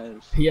own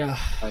self. Yeah,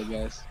 I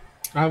guess.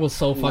 I was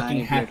so fucking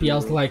Lying happy. I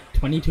was little. like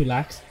 22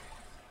 lakhs.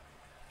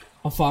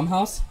 A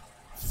farmhouse,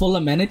 full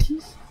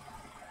amenities.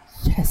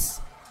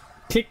 Yes.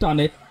 Clicked on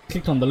it.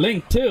 Clicked on the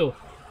link too,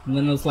 and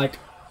then it was like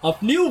a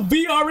new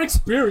VR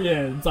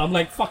experience. I'm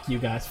like, fuck you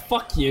guys.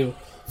 Fuck you.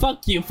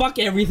 Fuck you. Fuck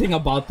everything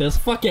about this.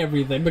 Fuck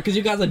everything because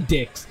you guys are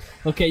dicks.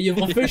 Okay, you've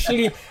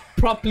officially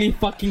properly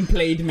fucking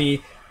played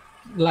me.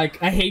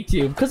 Like, I hate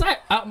you because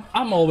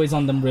I'm always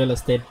on them real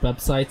estate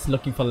websites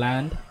looking for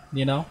land.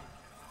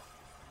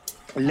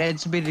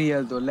 Let's be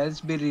real though.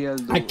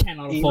 I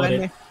cannot afford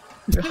it.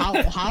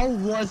 How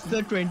was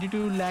the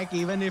 22 lakh?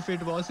 Even if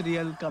it was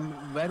real,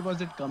 where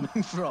was it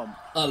coming from?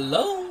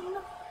 Alone.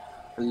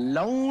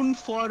 Loan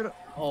for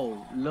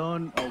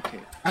loan. Okay.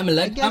 I'm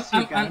guess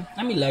you can.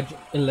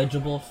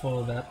 eligible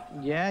for that.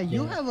 Yeah,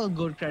 you Yeah. have a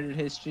good credit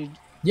history.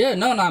 Yeah,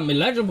 no, I'm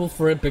eligible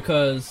for it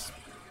because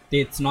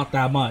it's not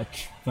that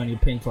much when you're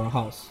paying for a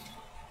house.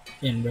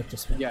 In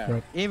retrospect, Yeah,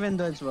 right? even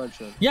though it's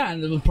virtual. Yeah,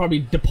 and it was probably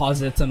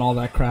deposits and all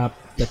that crap.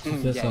 That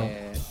Yeah, so,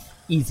 yeah,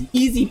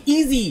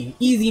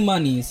 easy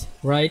monies,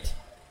 right?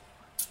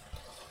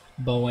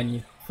 But when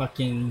you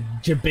fucking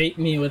debate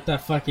me with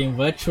that fucking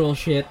virtual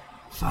shit,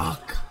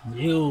 fuck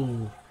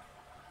you.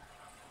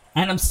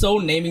 And I'm so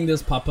naming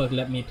this Papa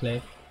Let Me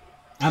Play.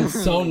 I'm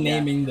so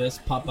naming this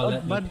Papa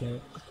Let Me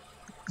Play.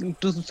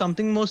 To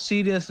something more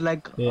serious,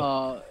 like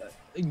Yeah.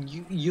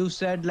 you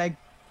said like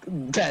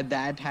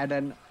that had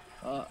an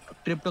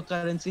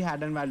cryptocurrency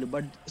had an value,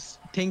 but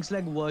things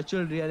like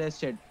virtual real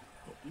estate,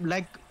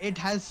 like it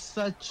has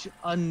such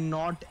a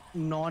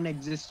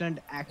non-existent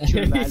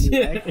actual value,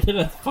 right?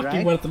 It's fucking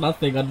Right? worth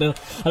nothing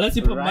unless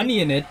you put Right. money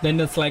in it. Then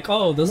it's like,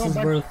 oh, this No, is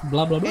but worth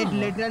blah blah blah. It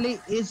literally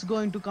is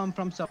going to come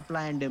from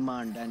supply and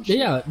demand and shit.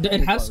 Yeah, it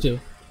has Because- to.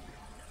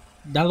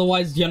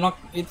 Otherwise, you're not.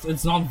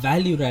 It's not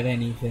valued at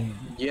anything.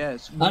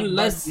 Yes.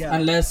 Unless but yeah.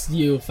 unless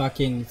you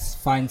fucking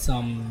find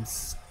some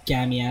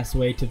scammy ass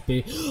way to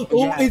be.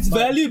 Oh, Yeah, it's but-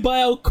 valued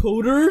by our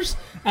coders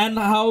and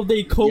how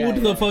they code Yeah,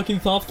 the yeah.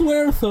 fucking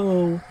software.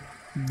 So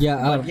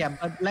yeah,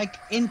 But like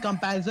in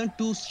comparison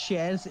to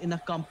shares in a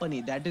company,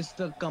 that is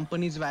the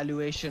company's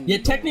valuation. you're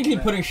technically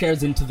Right. putting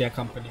shares into their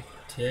company.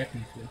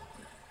 Technically,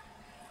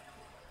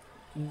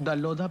 The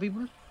Lodha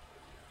people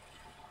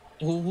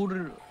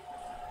who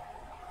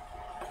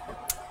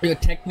you're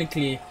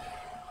technically.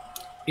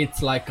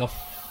 It's like a.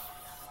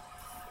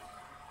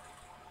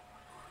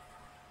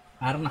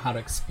 I don't know how to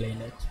explain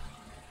it,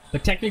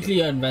 but technically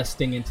you're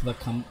investing into the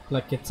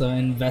like it's an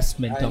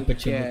investment I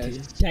opportunity.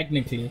 guess.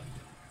 Technically.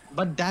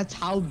 but that's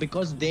how,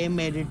 because they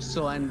made it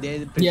so and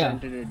they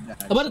presented it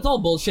that. But it's all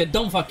bullshit.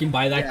 Don't fucking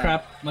buy that Yeah.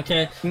 crap,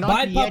 okay? Not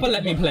Buy yet, Papa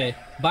Let Me but- Play.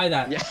 Buy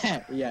that.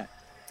 yeah.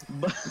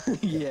 But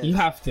yeah, You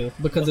have to,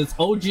 because it's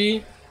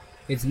OG.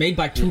 It's made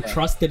by two Yeah.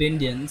 trusted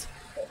Indians.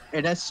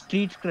 it has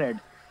street cred.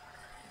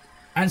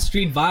 And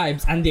street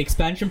vibes and the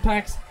expansion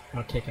packs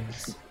are kicking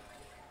ass.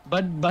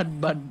 But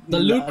The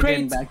loot again,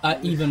 crates back are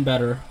even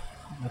better.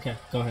 Okay,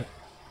 go ahead.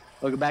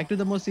 Okay, back to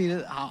the more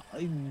serious.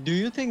 Do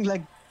you think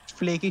like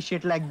flaky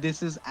shit like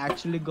this is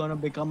actually gonna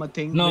become a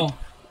thing? No.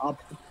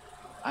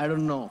 I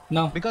don't know.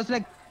 No. Because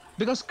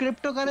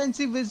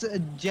cryptocurrency was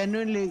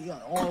genuinely,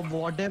 or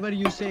whatever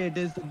you say, it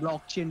is the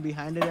blockchain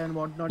behind it and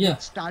whatnot. Yeah.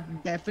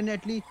 It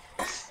definitely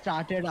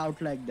started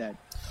out like that.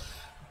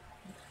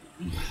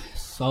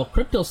 So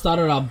crypto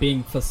started out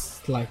being for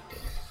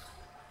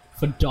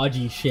for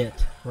dodgy shit,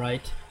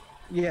 right?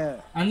 Yeah.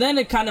 And then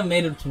it kind of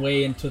made its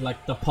way into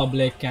like the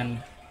public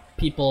and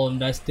people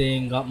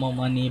investing, got more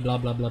money, blah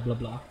blah blah blah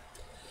blah.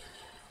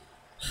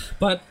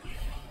 But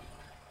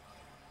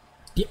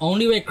the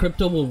only way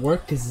crypto will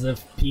work is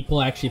if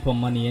people actually put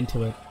money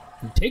into it.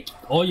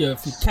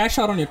 If you cash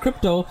out on your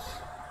crypto,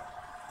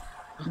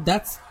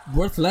 that's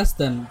worth less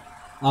than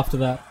after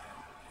that.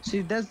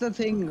 See, that's the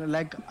thing.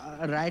 Like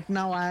right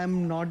now, I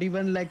am not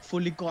even like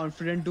fully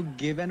confident to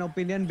give an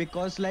opinion,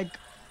 because like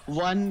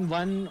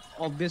one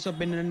obvious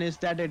opinion is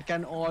that it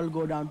can all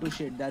go down to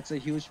shit. That's a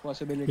huge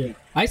possibility. Yeah.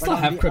 I But still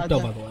on have the crypto,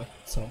 other- by the way.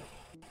 So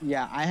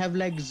Yeah, I have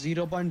like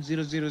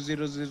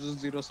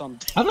 0.00000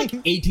 something. I have like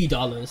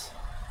 $80.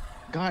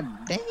 God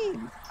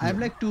damn! I have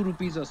like 2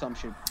 rupees or some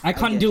shit. I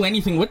can't do guess.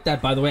 anything with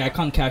that, by the way. I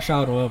can't cash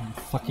out or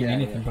fucking Yeah,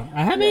 anything. yeah. But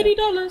I have Yeah.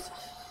 $80.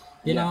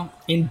 You Yeah. know,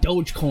 in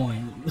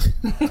Dogecoin.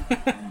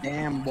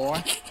 Damn,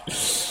 boy.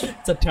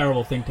 It's a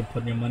terrible thing to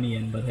put your money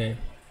in, but hey,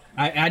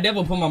 I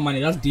never put my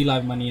money. That's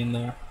D-Live money in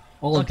there.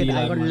 All Okay, I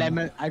D-Live got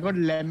money. I got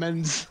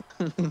lemons.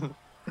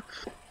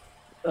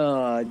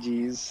 Oh,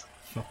 jeez.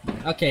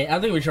 Okay, I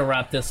think we should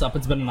wrap this up.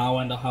 It's been an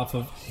hour and a half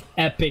of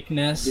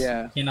epicness.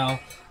 Yeah. You know,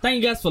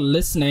 thank you guys for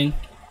listening.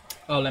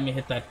 Oh, let me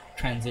hit that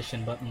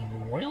transition button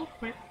real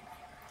quick.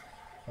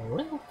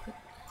 Real quick.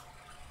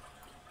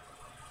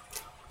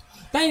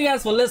 Thank you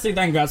guys for listening.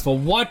 Thank you guys for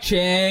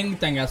watching.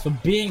 Thank you guys for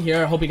being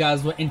here. Hope you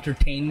guys were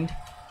entertained.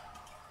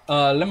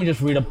 Let me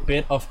just read a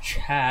bit of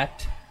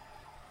chat.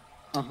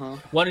 Uh-huh.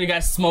 What did you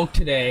guys smoke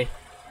today?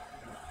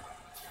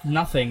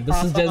 Nothing.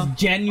 This is just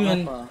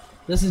genuine.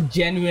 This is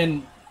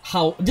genuine.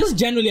 Just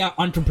genuinely how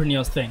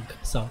entrepreneurs think.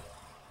 So,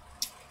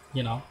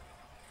 you know.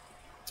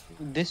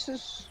 This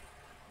is...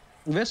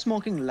 We're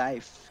smoking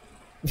life.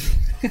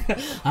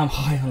 I'm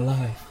high on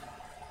life.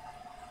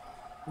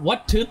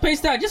 What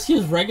toothpaste? I just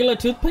use regular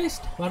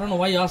toothpaste. I don't know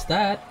why you asked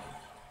that.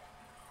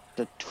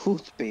 The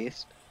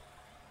toothpaste.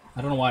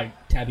 I don't know why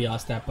Tabby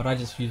asked that, but I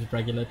just use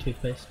regular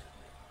toothpaste.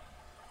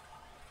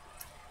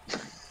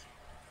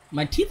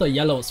 My teeth are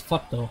yellow as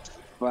fuck though.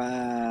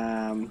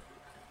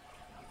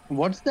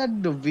 What's that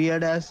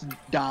weird ass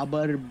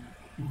Dabur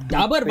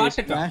Dabur toothpaste,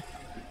 Vatika. man?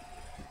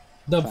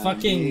 The Family.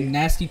 fucking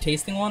nasty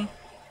tasting one.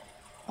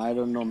 I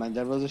don't know, man.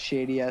 That was a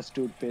shady ass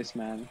toothpaste,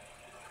 man.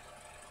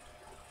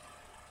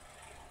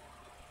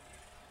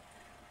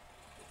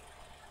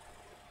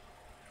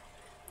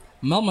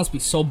 Mel must be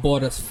so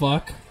bored as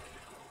fuck.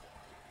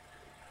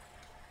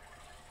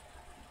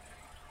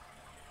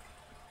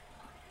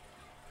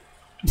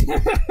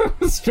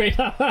 Straight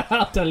up,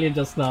 I'll tell you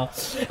just now.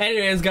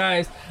 Anyways,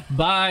 guys,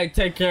 bye.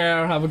 Take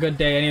care. Have a good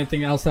day.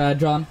 Anything else to add,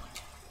 John?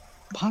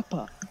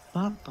 Papa.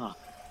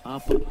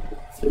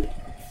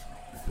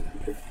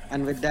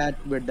 And with that,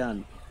 we're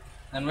done.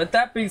 And with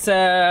that being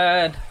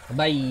said,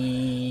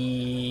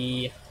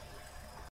 bye.